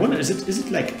it, I wonder, is it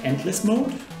like endless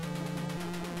mode?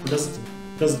 Or does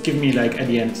it give me like at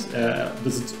the end,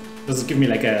 does it give me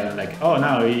like a, oh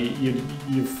now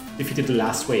you've defeated the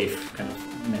last wave kind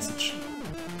of message?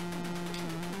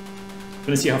 I'm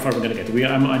gonna see how far we're gonna get.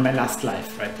 I'm on my last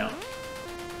life right now.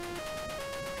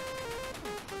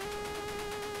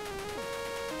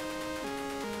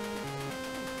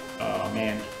 Oh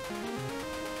man.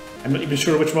 I'm not even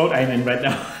sure which mode I'm in right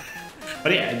now.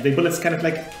 But yeah, the bullets kind of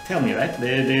like tell me, right?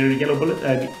 They're yellow bullet,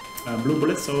 blue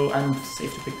bullets, so I'm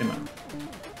safe to pick them up.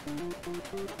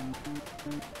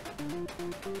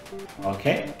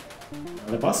 Okay.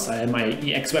 The boss, my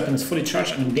EX weapon is fully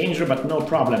charged. I'm in danger, but no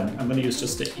problem. I'm gonna use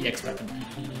just the EX weapon.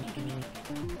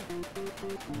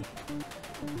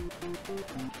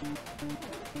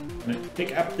 I'm gonna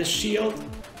pick up the shield.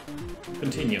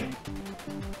 Continue.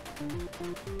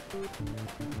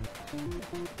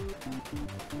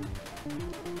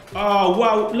 Oh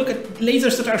wow! Look at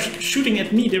lasers that are shooting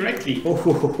at me directly.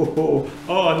 Oh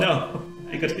no!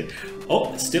 I got hit.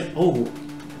 Oh, still. Oh, I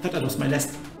thought that was my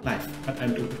last life, but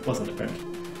it wasn't apparently.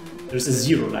 There's a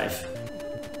 0 life.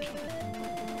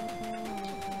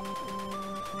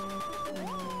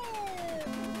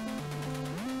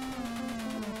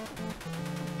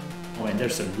 Oh, and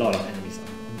there's a lot of enemies on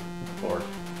the board.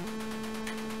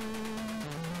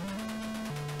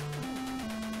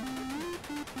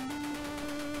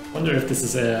 Wonder if this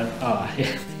is a... Ah,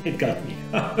 yeah, it got me.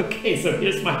 Okay, so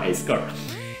here's my high score.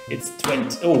 It's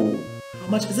 20... Oh, how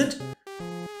much is it?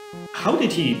 How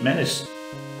did he manage to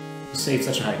save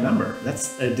such a high number?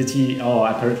 That's... did he... Oh,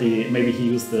 apparently maybe he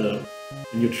used the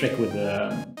new trick with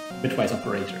the bitwise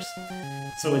operators.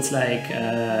 So it's like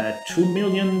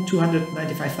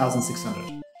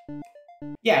 2,295,600.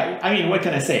 Yeah, I mean, what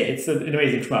can I say? It's an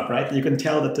amazing shmup, right? You can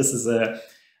tell that this is a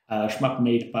shmup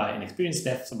made by an experienced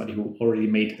dev, somebody who already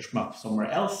made a shmup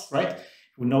somewhere else, right?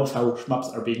 Who knows how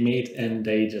shmups are being made, and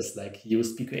they just like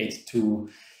use PQ8 to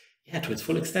its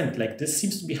full extent. Like this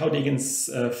seems to be Howdagon's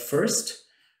first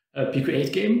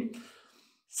PQ8 game.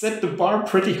 Set the bar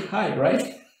pretty high,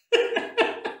 right?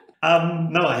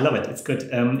 No, I love it. It's good.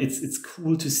 It's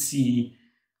cool to see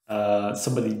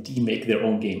somebody demake their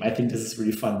own game. I think this is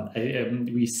really fun.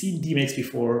 We've seen demakes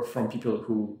before from people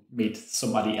who made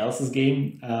somebody else's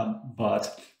game,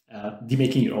 but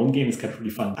demaking your own game is kind of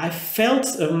really fun. I felt,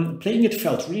 playing it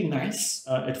felt really nice.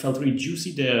 It felt really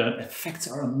juicy. The effects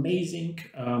are amazing.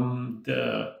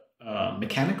 The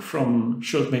mechanic from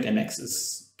Shieldmate MX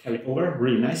is carried over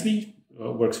really nicely.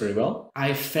 Works very well.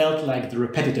 I felt like the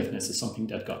repetitiveness is something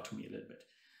that got to me a little bit.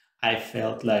 I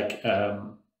felt like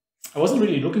I wasn't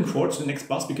really looking forward to the next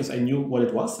boss because I knew what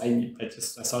it was. I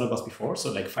saw the boss before,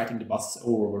 so like fighting the boss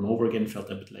over and over again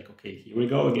felt a bit like, okay, here we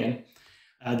go again.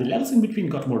 The levels in between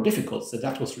got more difficult, so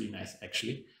that was really nice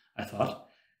actually, I thought.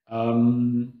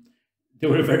 They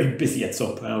were very busy at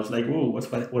some point. I was like, whoa,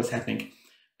 what's happening?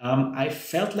 I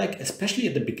felt like, especially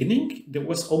at the beginning, there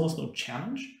was almost no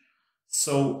challenge.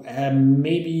 So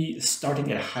maybe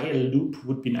starting at a higher loop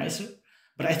would be nicer.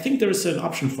 But I think there is an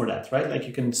option for that, right? Like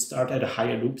you can start at a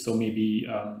higher loop, so maybe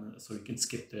so you can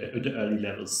skip the early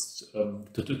levels,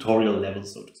 the tutorial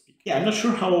levels, so to speak. Yeah, I'm not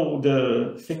sure how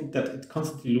the thing that it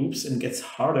constantly loops and gets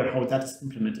harder, how that is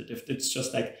implemented. If it's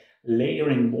just like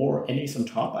layering more enemies on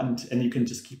top and you can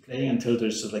just keep playing until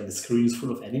there's just like the screen is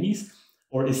full of enemies,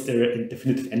 or is there a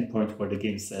definitive endpoint where the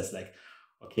game says like,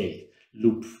 okay,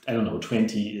 loop, I don't know,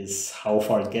 20 is how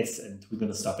far it gets and we're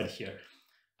going to stop it here.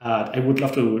 I would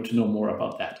love to know more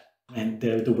about that. And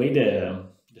the way the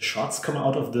shots come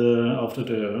out of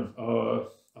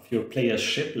your player's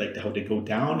ship, like how they go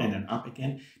down and then up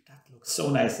again, that looks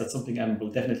so nice. That's something I will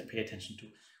definitely pay attention to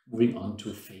moving on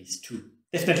to phase 2.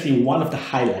 Definitely one of the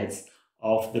highlights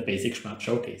of the Basic Shmup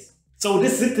Showcase. So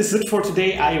this is it for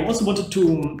today. I also wanted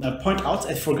to point out,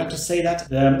 I forgot to say that,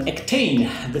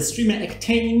 Octane, the streamer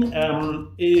Octane,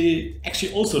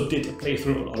 actually also did a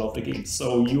playthrough on all of the games.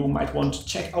 So you might want to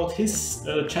check out his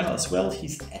channel as well.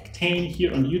 He's Octane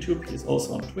here on YouTube. He's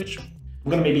also on Twitch.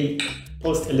 I'm gonna maybe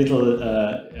post a little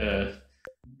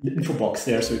info box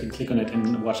there so you can click on it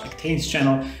and watch Octane's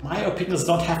channel. My opinions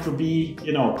don't have to be,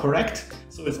 correct.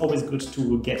 So it's always good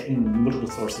to get in multiple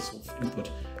sources of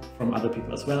input from other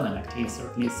people as well, and Octane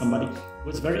certainly is somebody who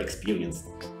is very experienced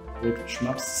with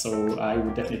shmups, so I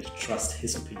would definitely trust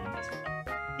his opinion as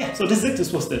well. Yeah, so this is it.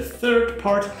 This was the third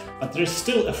part, but there's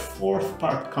still a fourth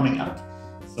part coming out.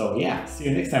 So yeah, see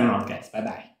you next time around, guys. Bye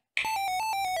bye.